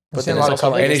 But seen then a it's lot of also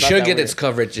coverage. like And it it's not should that get weird. its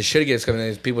coverage. It should get its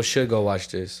coverage. People should go watch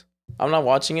this. I'm not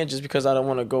watching it just because I don't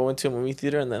want to go into a movie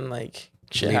theater and then like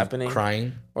shit Leave happening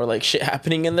crying. or like shit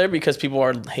happening in there because people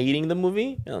are hating the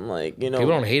movie and I'm like, you know,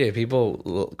 People don't hate it.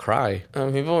 People cry.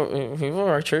 people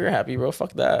are trigger happy, bro.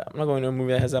 Fuck that. I'm not going to a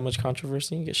movie that has that much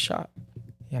controversy and get shot.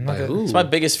 Yeah, I'm not By good. who? It's my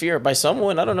biggest fear by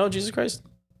someone. I don't know. Jesus Christ.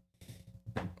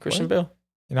 Christian Bale.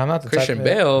 You know, I'm not the Christian type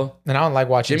Bale. and I don't like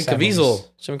watching Jim sad movies. Caviezel.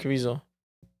 Jim Caviezel.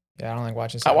 Yeah, I don't like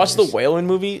watching. I sad watched the movies. Whale in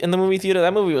the movie theater.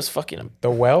 That movie was fucking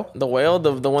The Whale. the Whale,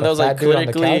 the one that was like fat dude on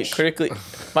the couch? critically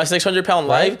my 600-pound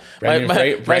life. Brendan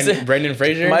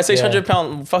Fraser. My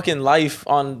 600-pound fucking life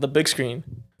on the big screen.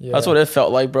 Yeah. That's what it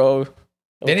felt like, bro.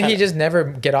 Didn't he just never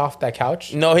get off that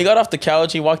couch? No, he got off the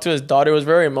couch. He walked to his daughter. It was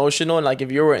very emotional, and like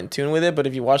if you were in tune with it, but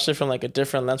if you watched it from like a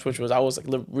different lens, which was I was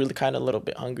like really kind of a little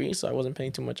bit hungry, so I wasn't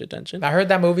paying too much attention. I heard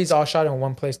that movie's all shot in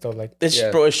one place though. Like, It's Yeah.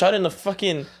 bro, it's shot in a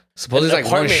fucking Supposedly it's like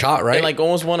one apartment, shot, right? in, like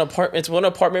almost one apartment. It's one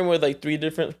apartment with like 3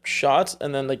 different shots,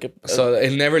 and then like So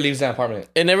it never leaves that apartment.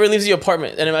 it never leaves the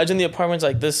apartment. And imagine the apartment's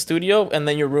like this studio, and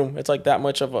then your room. It's like that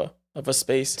much of a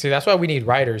space. see, that's why we need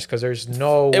writers because there's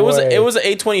no. It was way. an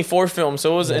A24 film,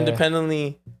 so it was Yeah.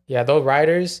 independently. Yeah, those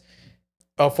writers.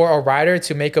 For a writer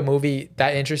to make a movie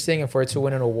that interesting and for it to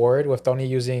win an award with only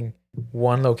using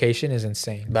one location is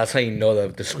insane. That's how you know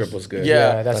that the script was good.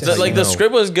 Yeah, that's the, how like you the know.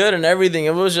 script was good and everything.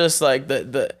 It was just like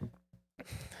the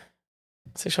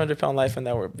 600-pound life, and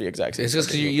that were the exact same. It's just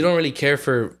because you don't really care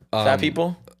for fat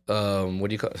people. What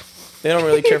do you call? They don't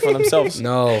really care for themselves.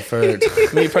 No, for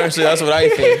Me personally, that's what I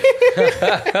think.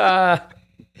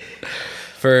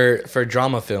 for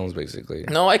drama films, basically.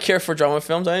 No, I care for drama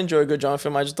films. I enjoy a good drama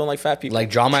film. I just don't like fat people. Like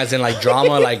drama, as in like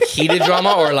drama, like heated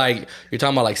drama, or like you're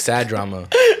talking about like sad drama.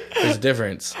 There's a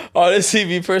difference. Honestly,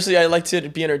 me personally, I like to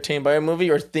be entertained by a movie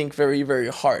or think very, very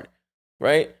hard.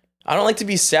 Right? I don't like to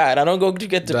be sad. I don't go to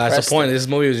get depressed. That's the point. This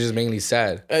movie was just mainly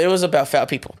sad. It was about fat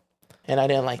people. and I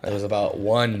didn't like It that. was about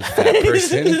one fat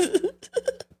person.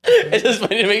 It's just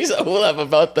funny to make yourself laugh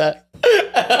about that.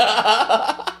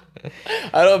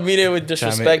 I don't mean it with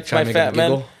disrespect, Trying to my make fat him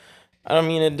man. giggle. I don't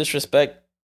mean it disrespect.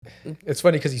 It's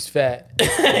funny because he's fat.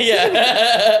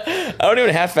 Yeah. I don't even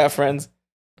have fat friends.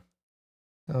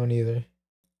 I don't either.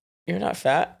 You're not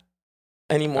fat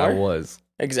anymore. I was.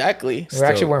 Exactly. We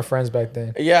actually weren't friends back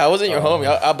then. Yeah, I wasn't your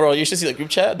homie. Bro, you should see the group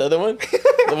chat. The other one,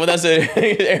 the one that said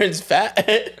Aaron's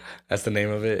fat. That's the name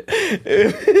of it.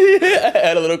 I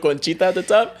had a little conchita at the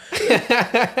top.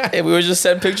 And we would just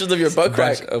send pictures of your butt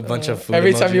crack. A bunch of food.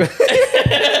 Every time you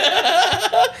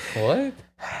What?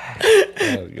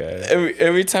 Oh god.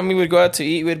 Every time we would go out to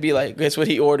eat, we'd be like, guess what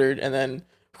he ordered? And then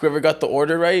whoever got the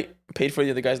order right paid for the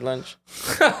other guy's lunch.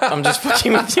 I'm just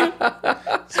fucking with you.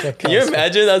 Can you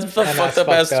imagine? That's a fucked up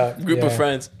ass group of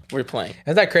friends we're playing.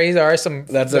 Isn't that crazy? There are some.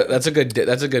 That's a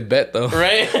good bet though.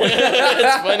 Right?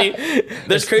 It's funny.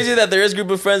 There's crazy that there is a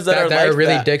group of friends that are like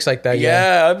really that. dicks like that.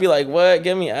 Yeah, I'd be like, what?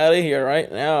 Get me out of here right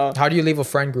now. How do you leave a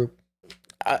friend group?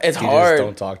 It's You hard. just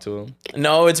don't talk to him.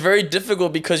 No, it's very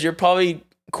difficult because you're probably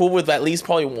cool with at least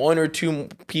probably one or two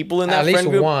people in that At least friend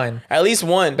group. one. At least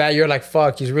one. That you're like,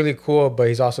 fuck, he's really cool, but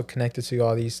he's also connected to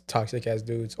all these toxic ass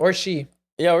dudes. Or she.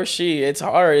 Yeah, or she. It's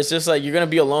hard. It's just like you're gonna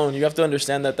be alone. You have to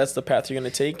understand that that's the path you're gonna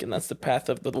take, and that's the path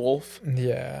of the wolf.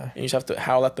 Yeah. And you just have to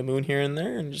howl at the moon here and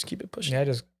there, and just keep it pushing. Yeah,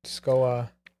 just go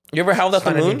You ever howled at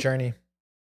the on a new moon, journey.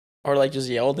 or like just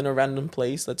yelled in a random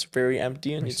place that's very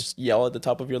empty, and you just yell at the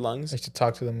top of your I lungs? used to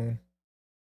talk to the moon.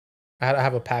 I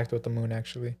have a pact with the moon,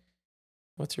 actually.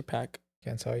 What's your pack?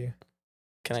 Can't tell you.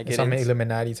 Can I It's get some ins?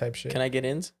 Illuminati type shit. Can I get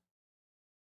ins?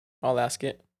 I'll ask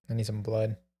it. I need some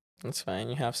blood. That's fine.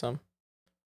 You have some.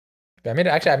 I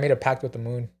made a pact with the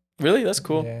moon. Really? That's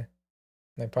cool. Yeah.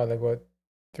 Like probably like what,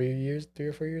 3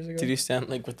 or 4 years ago? Did you stand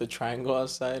like with the triangle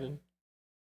outside and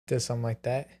Did something like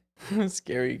that.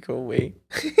 scary cool way?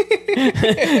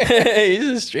 He's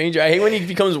a stranger. I hate when he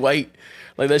becomes white.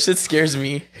 Like that shit scares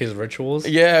me. His rituals.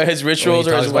 Yeah, his rituals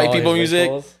or his white people music.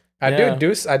 I Yeah.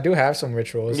 I do have some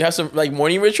rituals. You have some like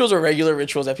morning rituals or regular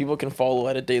rituals that people can follow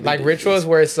at a daily Like basis? rituals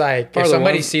where it's like Part if of the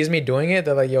somebody ones- sees me doing it,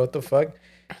 they're like, "Yo, what the fuck?"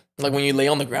 Like when you lay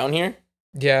on the ground here.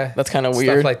 Yeah, That's kind of stuff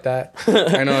weird. like that.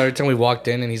 I know. Every time we walked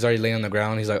in and he's already laying on the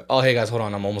ground, he's like, "Oh, hey guys, hold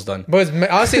on, I'm almost done." But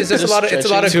honestly, it's just a lot of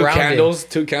Two grounding.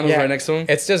 two candles Yeah. right next to him.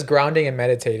 It's just grounding and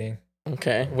meditating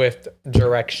Okay. with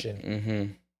direction.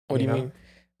 Mm-hmm. What do you know? mean?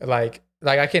 Like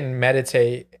I can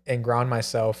meditate and ground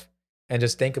myself and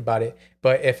just think about it.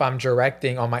 But if I'm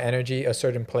directing on my energy a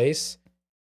certain place,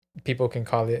 people can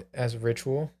call it as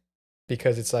ritual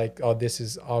because it's like, oh, this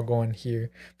is all going here.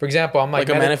 For example, I'm Like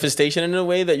a manifestation in a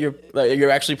way that you're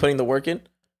actually putting the work in.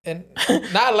 and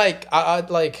not like I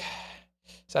like.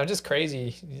 So I'm just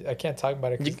crazy. I can't talk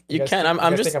about it. 'cause You guys can. think-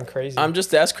 I'm you guys just. think I'm crazy. I'm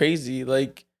just that's crazy.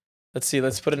 Like, let's see.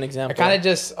 Let's put an I example. kind of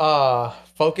just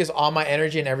focus all my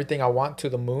energy and everything I want to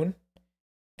the moon,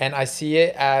 and I see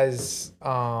it as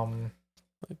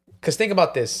because think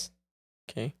about this.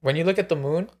 Okay. When you look at the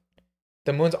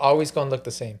moon's always gonna look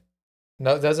the same.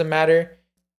 No, it doesn't matter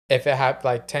if it happened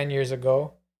like 10 years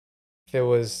ago, if it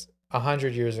was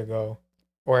 100 years ago,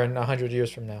 or in 100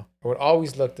 years from now. It would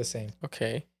always look the same.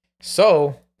 Okay.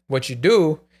 So what you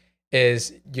do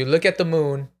is you look at the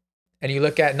moon and you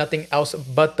look at nothing else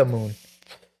but the moon.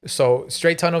 So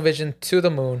straight tunnel vision to the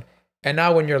moon. And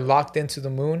now when you're locked into the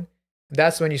moon,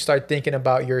 that's when you start thinking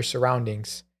about your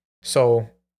surroundings. So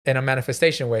in a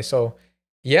manifestation way. So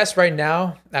yes, right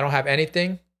now I don't have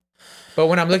anything, but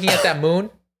when I'm looking at that moon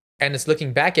and it's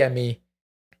looking back at me,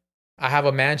 I have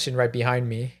a mansion right behind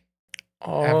me.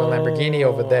 I have a Lamborghini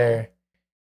over there.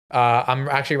 I'm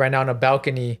actually right now on a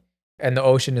balcony and the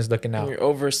ocean is looking And out. you're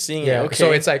overseeing Yeah. it. Okay.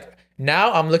 So it's like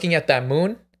now I'm looking at that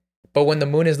moon, but when the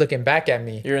moon is looking back at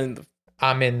me, you're in.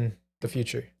 I'm in the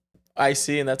future. I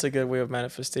see, and that's a good way of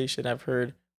manifestation. I've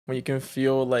heard when you can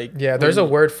feel like. Yeah, there's a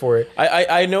when- word for it.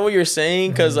 I know what you're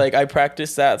saying because Mhm. like I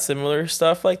practice that similar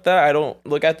stuff like that. I don't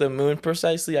look at the moon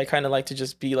precisely. I kind of like to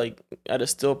just be like at a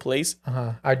still place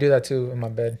I do that too in my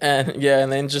bed. and yeah,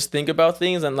 and then just think about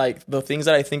things and like the things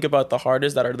that I think about the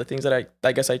hardest that are the things that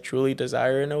I guess I truly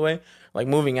desire in a way, like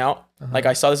moving out. Like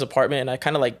I saw this apartment and I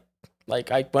kind of like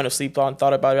I went to sleep on,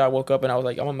 thought about it. I woke up and I was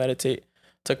like, I'm gonna meditate.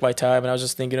 Took my time and I was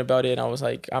just thinking about it and I was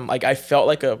like, I felt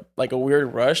like a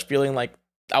weird rush, feeling like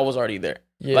I was already there.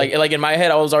 Yeah. Like in my head,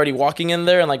 I was already walking in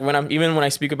there, and like when I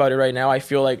speak about it right now, I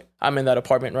feel like I'm in that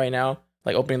apartment right now,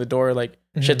 like opening the door, like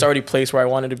shit's already placed where I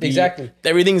wanted to be. Exactly.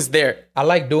 Everything's there. I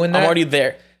like doing that. I'm already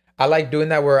there. I like doing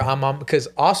that where I'm on, because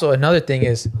also another thing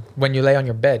is when you lay on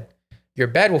your bed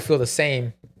will feel the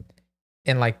same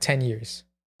in like 10 years.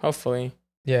 Hopefully.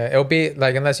 Yeah, it'll be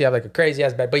like unless you have like a crazy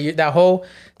ass bed,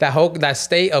 but that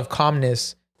state of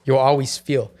calmness you'll always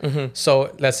feel.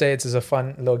 So let's say it's a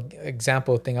fun little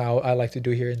example thing I like to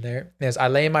do here and there is I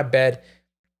lay in my bed,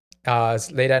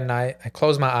 it's late at night, I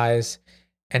close my eyes,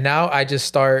 and now I just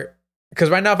start because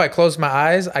right now if I close my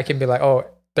eyes, I can be like, oh,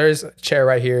 there's a chair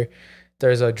right here,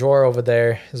 there's a drawer over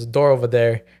there, there's a door over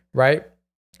there, right?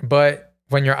 But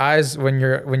when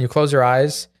you close your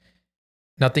eyes,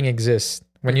 nothing exists.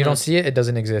 When you don't see it, it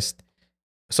doesn't exist.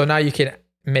 So now you can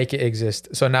make it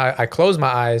exist. So now I close my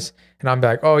eyes and I'm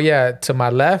like, oh yeah, to my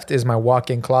left is my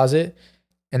walk-in closet.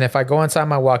 And if I go inside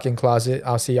my walk-in closet,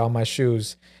 I'll see all my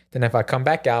shoes. Then if I come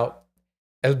back out,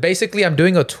 basically I'm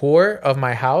doing a tour of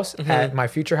my house at my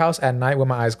future house at night with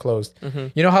my eyes closed.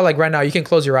 You know how like right now you can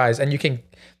close your eyes and you can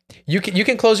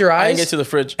close your eyes. I can get to the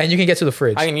fridge. And you can get to the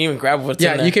fridge. I can even grab what's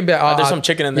in there. You can be there's some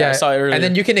chicken in there. I saw it earlier. And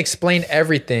then you can explain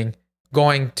everything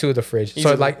going to the fridge.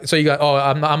 Easily. So you got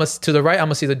I'm to the right, I'm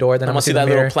gonna see the door, then I'm gonna see that the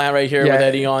mirror. Little plant right here with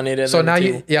Eddie on it. And so now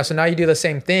you do the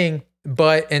same thing,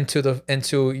 but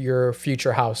into your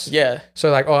future house. Yeah.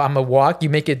 So like, I'm gonna walk, you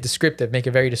make it descriptive, make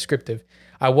it very descriptive.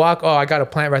 I walk, I got a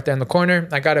plant right there in the corner.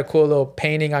 I got a cool little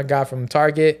painting I got from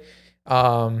Target.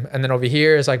 And then over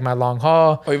here is like my long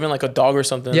hall. Or even like a dog or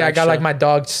something. Yeah, I got like my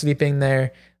dog sleeping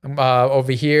there.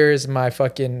 Over here is my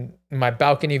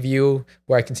balcony view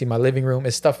where I can see my living room.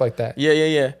 It's stuff like that.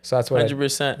 Yeah. So that's what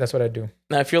 100%. That's what I do.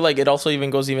 And I feel like it also even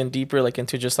goes even deeper, like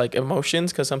into just like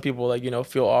emotions, because some people like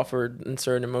feel offered in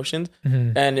certain emotions,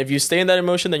 and if you stay in that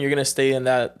emotion, then you're gonna stay in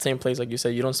that same place. Like you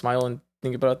said, you don't smile and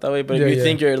think about it that way. But if you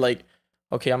think you're like,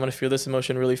 okay, I'm gonna feel this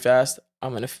emotion really fast.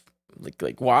 I'm gonna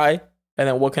like why? And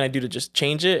then what can I do to just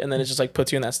change it? And then it just like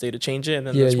puts you in that state to change it, and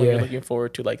then that's when you're looking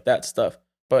forward to like that stuff.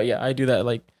 But yeah, I do that.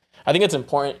 Like, I think it's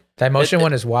important. That emotion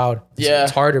one is wild.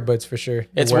 It's harder, but it's for sure.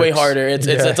 It's way harder. It's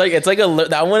like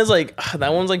that one is like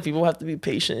that one's like people have to be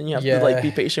patient, and you have to like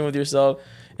be patient with yourself.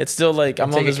 It's still like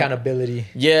I'm on this accountability.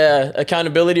 Yeah,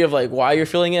 accountability of like why you're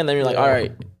feeling it, and then you're like, all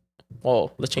right,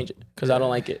 well, let's change it because I don't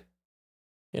like it.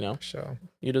 So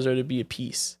you deserve to be at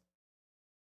peace.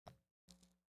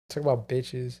 Talk about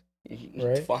bitches.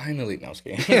 Right. Finally, no, I'm just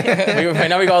kidding. Right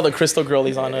now we got all the crystal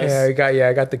girlies on us.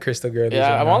 I got the crystal girlies.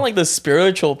 Yeah, I'm on like the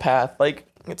spiritual path. Like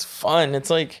it's fun. It's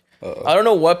like I don't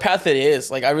know what path it is.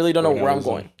 Like I really don't know where I'm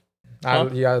going.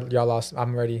 Y'all lost.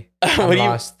 I'm ready. I'm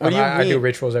lost. What do you mean? I do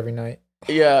rituals every night.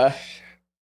 Yeah.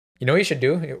 You know what you should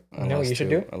do? You know what you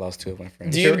should do? I lost 2 of my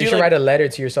friends. You should write a letter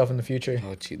to yourself in the future.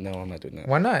 Oh, gee, no, I'm not doing that.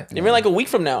 Why not? You mean like a week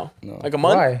from now? No. Like a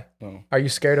month? Why? No. Are you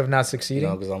scared of not succeeding?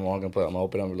 No, because I'm gonna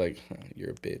open up like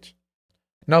you're a bitch.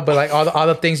 No, but like all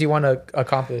the things you want to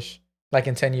accomplish, like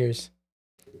in 10 years.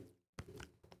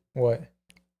 What?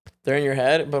 They're in your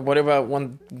head, but what about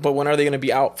when? But when are they gonna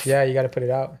be out? Yeah, you got to put it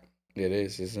out. It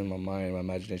is. It's in my mind. My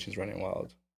imagination's running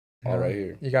wild. All right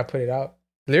here. You got to put it out.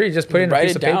 Literally, just put it in a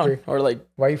piece of paper. Or like,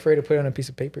 why are you afraid to put it on a piece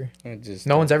of paper?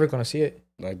 No one's ever gonna see it.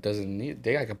 Like doesn't need.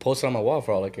 I can post it on my wall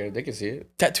for all I care. They can see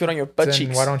it. Tattoo it on your butt Then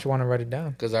cheeks. why don't you want to write it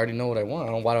down? Because I already know what I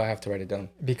want. Why do I have to write it down?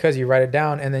 Because you write it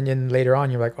down, and then later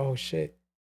on you're like, oh shit,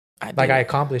 I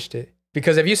accomplished it.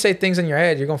 Because if you say things in your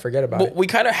head, you're gonna forget about it. We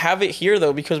kind of have it here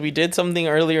though, because we did something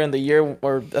earlier in the year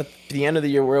or at the end of the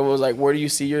year where it was like, where do you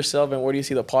see yourself and where do you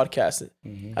see the podcast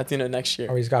at the end of next year?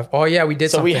 Oh yeah, we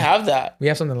did. So we have that. We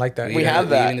have something like that. We have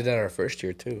that. We even did that our first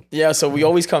year too. Yeah, so we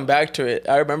always come back to it.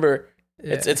 I remember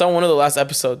it's on one of the last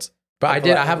episodes. But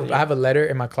I have a letter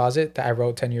in my closet that I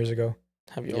wrote 10 years ago.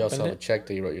 Have you also opened have it? a check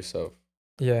that you wrote yourself.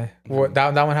 Yeah, well,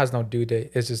 that one has no due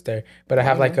date. It's just there. But I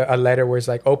have like a letter where it's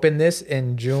like, open this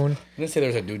in June. I didn't say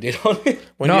there's a due date on it.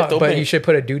 When do you have to open but it? you should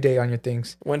put a due date on your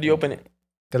things. When do you open it?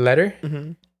 The letter?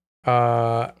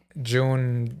 Mm-hmm.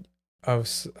 June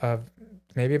of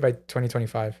maybe by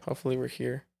 2025. Hopefully we're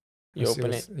here. You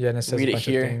open it. Yeah, and it says read a it bunch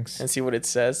here of things. and see what it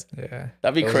says. Yeah.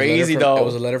 That'd be crazy though. It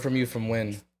was a letter from you from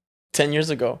when? 10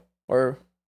 years ago or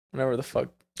whenever the fuck.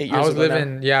 8 years ago. I was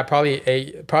living,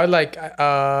 probably like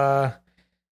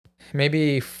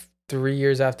maybe 3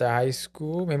 years after high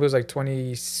school. Maybe it was like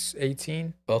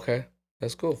 2018. Okay,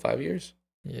 that's cool. 5 years.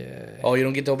 Yeah. Oh, you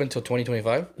don't get to open until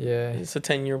 2025? Yeah. It's a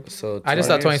 10-year. So I just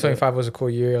thought 2025 was a cool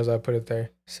year. I put it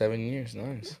there. 7 years,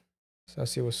 nice. So I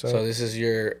see what's up. So this is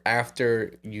your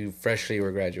after you freshly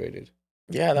were graduated.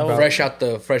 Yeah, that was fresh out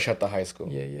the high school.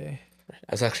 Yeah.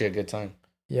 That's actually a good time.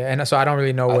 Yeah, and so I don't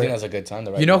really know I think that's a good time.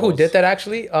 You know who did that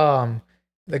actually?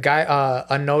 The guy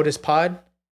Unnoticed Pod.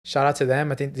 Shout out to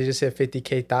them. I think they just hit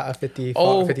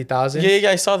 50,000. Yeah,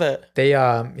 I saw that. They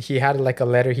he had like a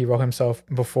letter he wrote himself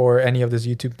before any of this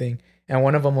YouTube thing. And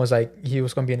one of them was like he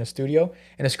was gonna be in a studio.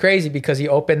 And it's crazy because he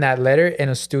opened that letter in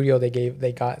a studio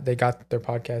they got their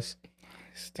podcast.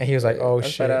 And he was like, "Oh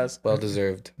That's shit." badass. Well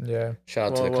deserved. Yeah,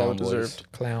 Shout out to the Well clown boys.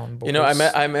 deserved. clown. Boys. You know,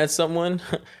 I met someone.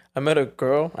 I met a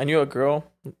girl. I knew a girl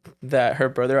that her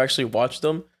brother actually watched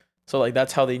them. So like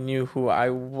that's how they knew who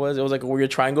I was. It was like a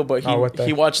weird triangle, but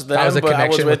he watched them. That was a but I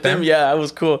was connection with with them? them. Yeah, it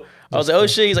was cool. I was like, cool. oh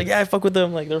shit. He's like, yeah, I fuck with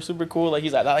them. Like they're super cool. Like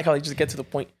he's like, I like how they just get to the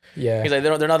point. Yeah. He's like,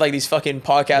 they're not like these fucking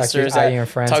podcasters these Ian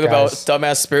Friends that talk about guys.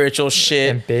 dumbass spiritual shit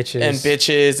And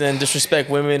bitches. and disrespect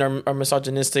women are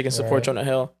misogynistic and support Right. Jonah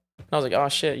Hill. And I was like, oh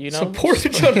shit, you know. Support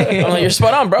Jonah Hill. I'm like, you're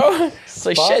spot on, bro. It's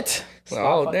like Spot- shit.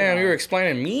 Oh damn, you were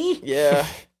explaining me? Yeah.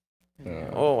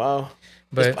 Oh wow.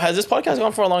 But Has this podcast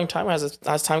gone for a long time? Or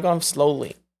has time gone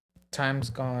slowly? time's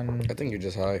gone. I think you're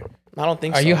just high. I don't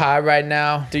think Are so. you high right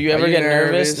now? Do you ever get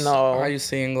nervous? No. Are you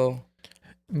single?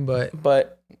 But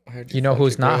But I heard you know fuck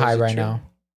who's your not girls high and right shit. now?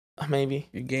 maybe.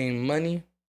 You gain money.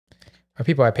 Are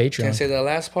people at Can I Patreon? say that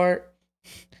last part?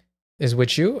 Is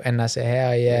with you? And I say,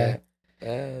 hell yeah.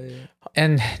 Yeah.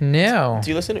 And now, Do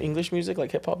you listen to English music,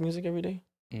 like hip hop music every day?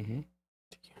 Mm-hmm.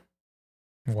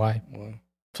 why? Well,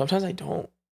 Sometimes I don't.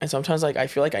 And sometimes like I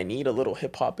feel like I need a little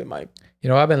hip hop in my You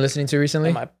know what I've been listening to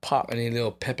recently? pop. I need a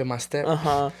little pep in my step.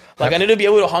 Uh-huh. Like I need to be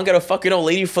able to honk at a fucking old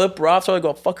lady, flip her off, so I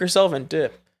go fuck herself and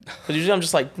dip. Because usually I'm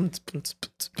just like,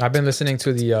 I've been listening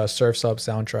to the Surf's Up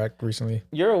soundtrack recently.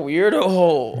 you're a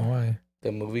weirdo. Why?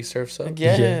 The movie Surf's Up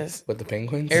Yes. with the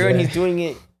penguins. Aaron, Yeah. he's doing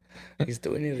it. He's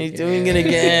doing it. He's doing it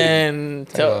again.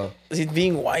 Hello. He's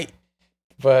being white.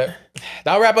 But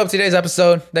that'll wrap up today's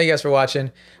episode. Thank you guys for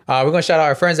watching. We're going to shout out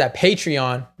our friends at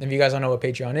Patreon. If you guys don't know what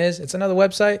Patreon is, it's another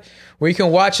website where you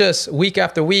can watch us week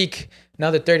after week,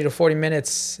 another 30 to 40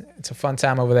 minutes. It's a fun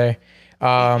time over there.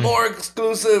 More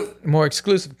exclusive. More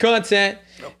exclusive content.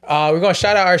 We're going to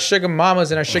shout out our sugar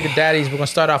mamas and our sugar daddies. We're going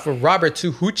to start off with Robert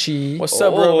Tuhuchi. What's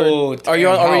up, Robert? Are you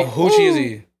on? Are we? Hoochie is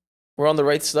he? We're on the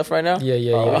right stuff right now. Yeah,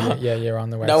 you're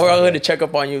on the right Now we're all side. going to check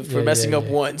up on you for Yeah, messing yeah, up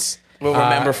yeah. once. We'll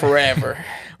remember forever.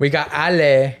 We got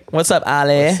Ale. What's up,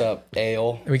 Ale? What's up,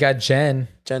 Ale? We got Jen.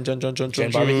 Jen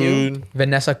Barbecue?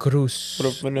 Vanessa Cruz. What up,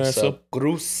 What's Vanessa? up,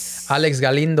 Cruz? Alex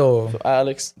Galindo.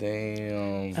 Alex.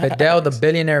 Damn. Fidel, the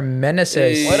billionaire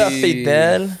menaces. What up,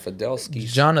 Fidel? Fidelski.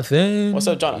 Jonathan. What's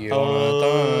up, Jonathan?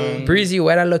 Jonathan. Breezy,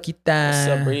 wera loquita. What's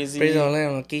up, Breezy? Every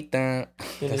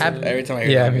time I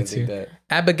hear Yeah, that, me I think too. that.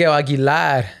 Abigail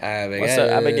Aguilar. What's up,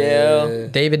 Abigail?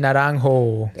 David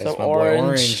Naranjo. That's What's my up, boy Orange?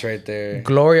 Orange right there.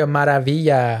 Gloria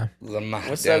Maravilla.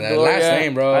 What's Damn, up, that Gloria? last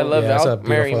name, bro. I love Yeah, it. that's a I'll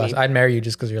marry beautiful me. last. I'd marry you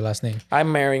just because of your last name.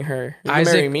 I'm marrying her. You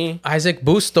Isaac, marry me. Isaac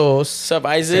Bustos. What's up,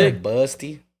 Isaac?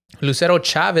 Busty. Lucero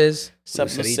Chavez. What's up,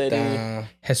 Lucetti? Lucerita.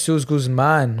 Jesus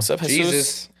Guzman. What's up, Jesus?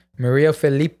 Jesus. Maria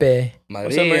Felipe.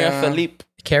 What's up, Maria Maria. Felipe?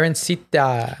 Karen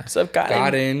Sita. What's up, Karen?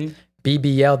 Garden.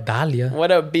 BBL Dahlia. What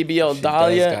up, BBL She does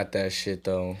Dahlia? got that shit,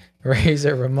 though.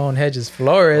 Razor Ramon Hedges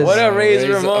Flores. What up,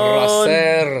 Razor Ramon?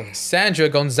 Racer. Sandra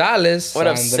Gonzalez. What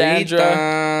up, Sandra?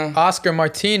 Sandrita. Oscar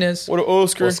Martinez. What up,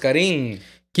 Oscar? Oscarin.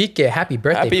 Kike, happy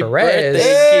birthday, Happy Perez. birthday.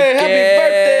 Hey, Kike. happy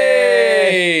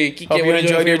birthday! Kike, Hope you what are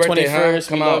enjoyed doing for your birthday, huh? 21st.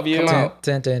 Come We out, love you. come out.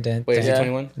 Dun, dun, dun, Wait, is he Yeah.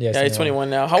 21? Yes, Yeah, he's 21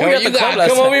 now. How Come, were you at the club last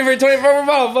come time? over here for 24 hours.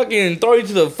 I'll fucking throw you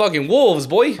to the fucking wolves,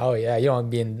 boy. Oh, yeah. You don't want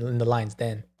to be in the lines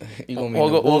then. You gonna be We'll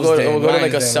in the go- we'll wolves go- den, we'll go to, like,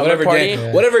 lions a den, summer whatever party. den,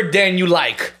 Yeah. whatever den you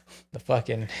like. The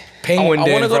fucking. Penguin I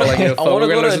den. wanna go bro, to- like, you know, I wanna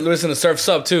we're go gonna to- listen to Surf's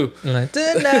Up too. Like,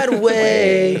 that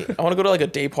way. I want to go to like a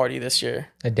day party this year.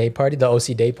 A day party, the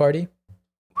OC day party.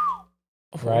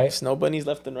 Right. Snow bunnies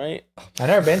left and right. I've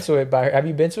never been to it, but have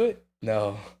you been to it?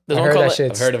 No, There's I one heard called that like-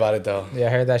 shit. I've heard about it though. Yeah, I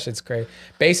heard that shit's great.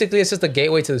 Basically, it's just a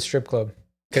gateway to the strip club.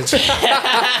 Cause it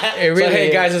really. So,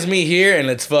 hey guys, let's meet here and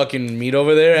let's fucking meet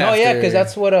over there. No, after. yeah, because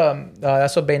that's what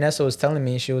Baynessa was telling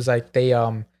me. She was like, they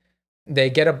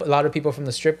get a lot of people from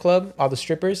the strip club, all the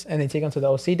strippers, and they take them to the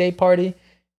OC day party.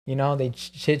 You know, they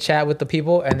chit chat with the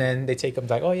people, and then they take them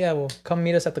like, oh yeah, well, come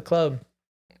meet us at the club.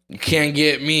 You can't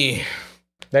get me.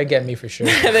 They get me for sure.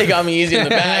 They got me easy in the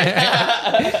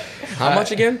bag. How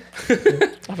much again? I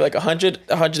have like 100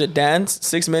 a dance,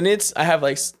 6 minutes. I have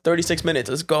like 36 minutes.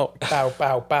 Let's go. Pow,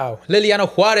 pow, pow. Liliana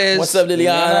Juarez. What's up,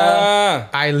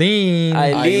 Liliana? Eileen.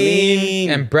 Eileen.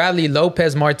 And Bradley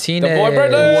Lopez Martinez. The boy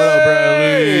Bradley. What up,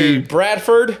 Bradley?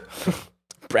 Bradford.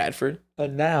 Bradford.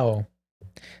 But now,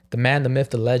 the man, the myth,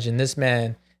 the legend. This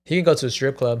man, he can go to a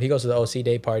strip club. He goes to the OC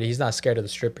day party. He's not scared of the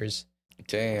strippers.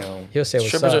 Damn. He'll say what's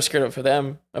Strippers up. are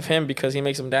scared of him because he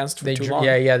makes them dance for They too dr- long.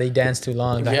 Yeah, they dance too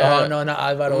long. Like, Yeah. oh no, not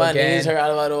Alvaro My again. knees hurt,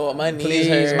 Alvaro. My knees Please,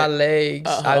 hurt. my legs,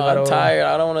 Uh-huh, Alvaro. I'm tired.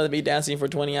 I don't want to be dancing for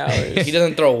 20 hours. He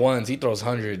doesn't throw ones. He throws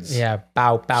hundreds. Yeah,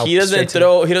 bow, bow. He doesn't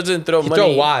throw. He doesn't throw He money.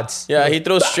 throw wads. Yeah, he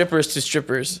throws strippers to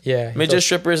strippers. Yeah, he Midget throws-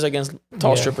 strippers against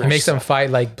tall yeah. strippers. He makes them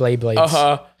fight like blade blades. Uh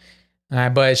huh. All right,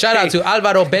 but shout out to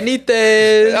Alvaro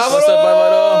Benitez. What's up,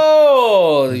 Alvaro?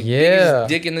 Oh, the Yeah. biggest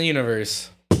dick in the universe.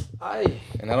 Aye.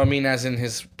 And I don't mean as in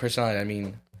his personality. I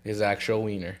mean his actual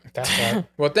wiener. That's right.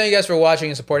 Well, thank you guys for watching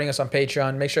and supporting us on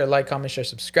Patreon. Make sure to like, comment, share,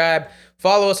 subscribe.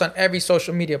 Follow us on every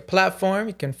social media platform.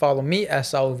 You can follow me at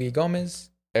Saul V. Gomez.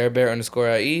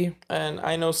 Airbear_IE. And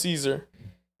I know Caesar.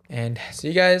 And see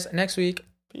you guys next week.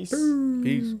 Peace.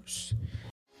 Peace.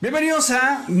 Bienvenidos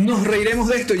a Nos Reiremos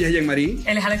de Esto. Yo soy Jean-Marie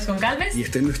Él es Alex Goncalves. y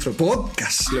este es nuestro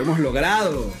podcast. Lo hemos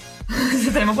logrado,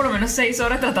 Tenemos por lo menos 6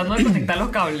 horas tratando de conectar los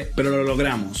cables. pero lo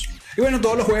logramos. Y bueno,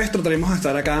 todos los jueves trataremos de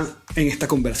estar acá en esta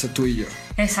conversa tú y yo.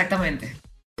 Exactamente.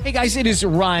 Hey guys, it is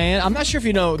Ryan. I'm not sure if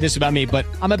you know this about me, but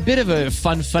I'm a bit of a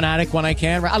fun fanatic when I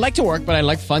can. I like to work, but I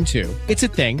like fun too. It's a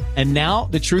thing. And now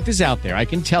the truth is out there. I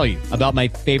can tell you about my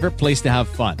favorite place to have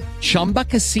fun. Chumba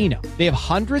Casino. They have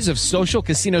hundreds of social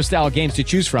casino style games to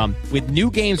choose from with new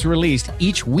games released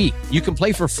each week. You can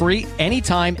play for free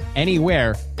anytime,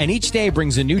 anywhere. And each day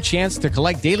brings a new chance to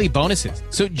collect daily bonuses.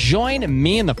 So join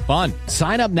me in the fun.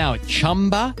 Sign up now at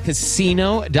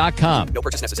ChumbaCasino.com. No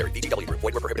purchase necessary. VGW Group.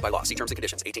 Void were prohibited by law. See terms and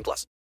conditions. 18+.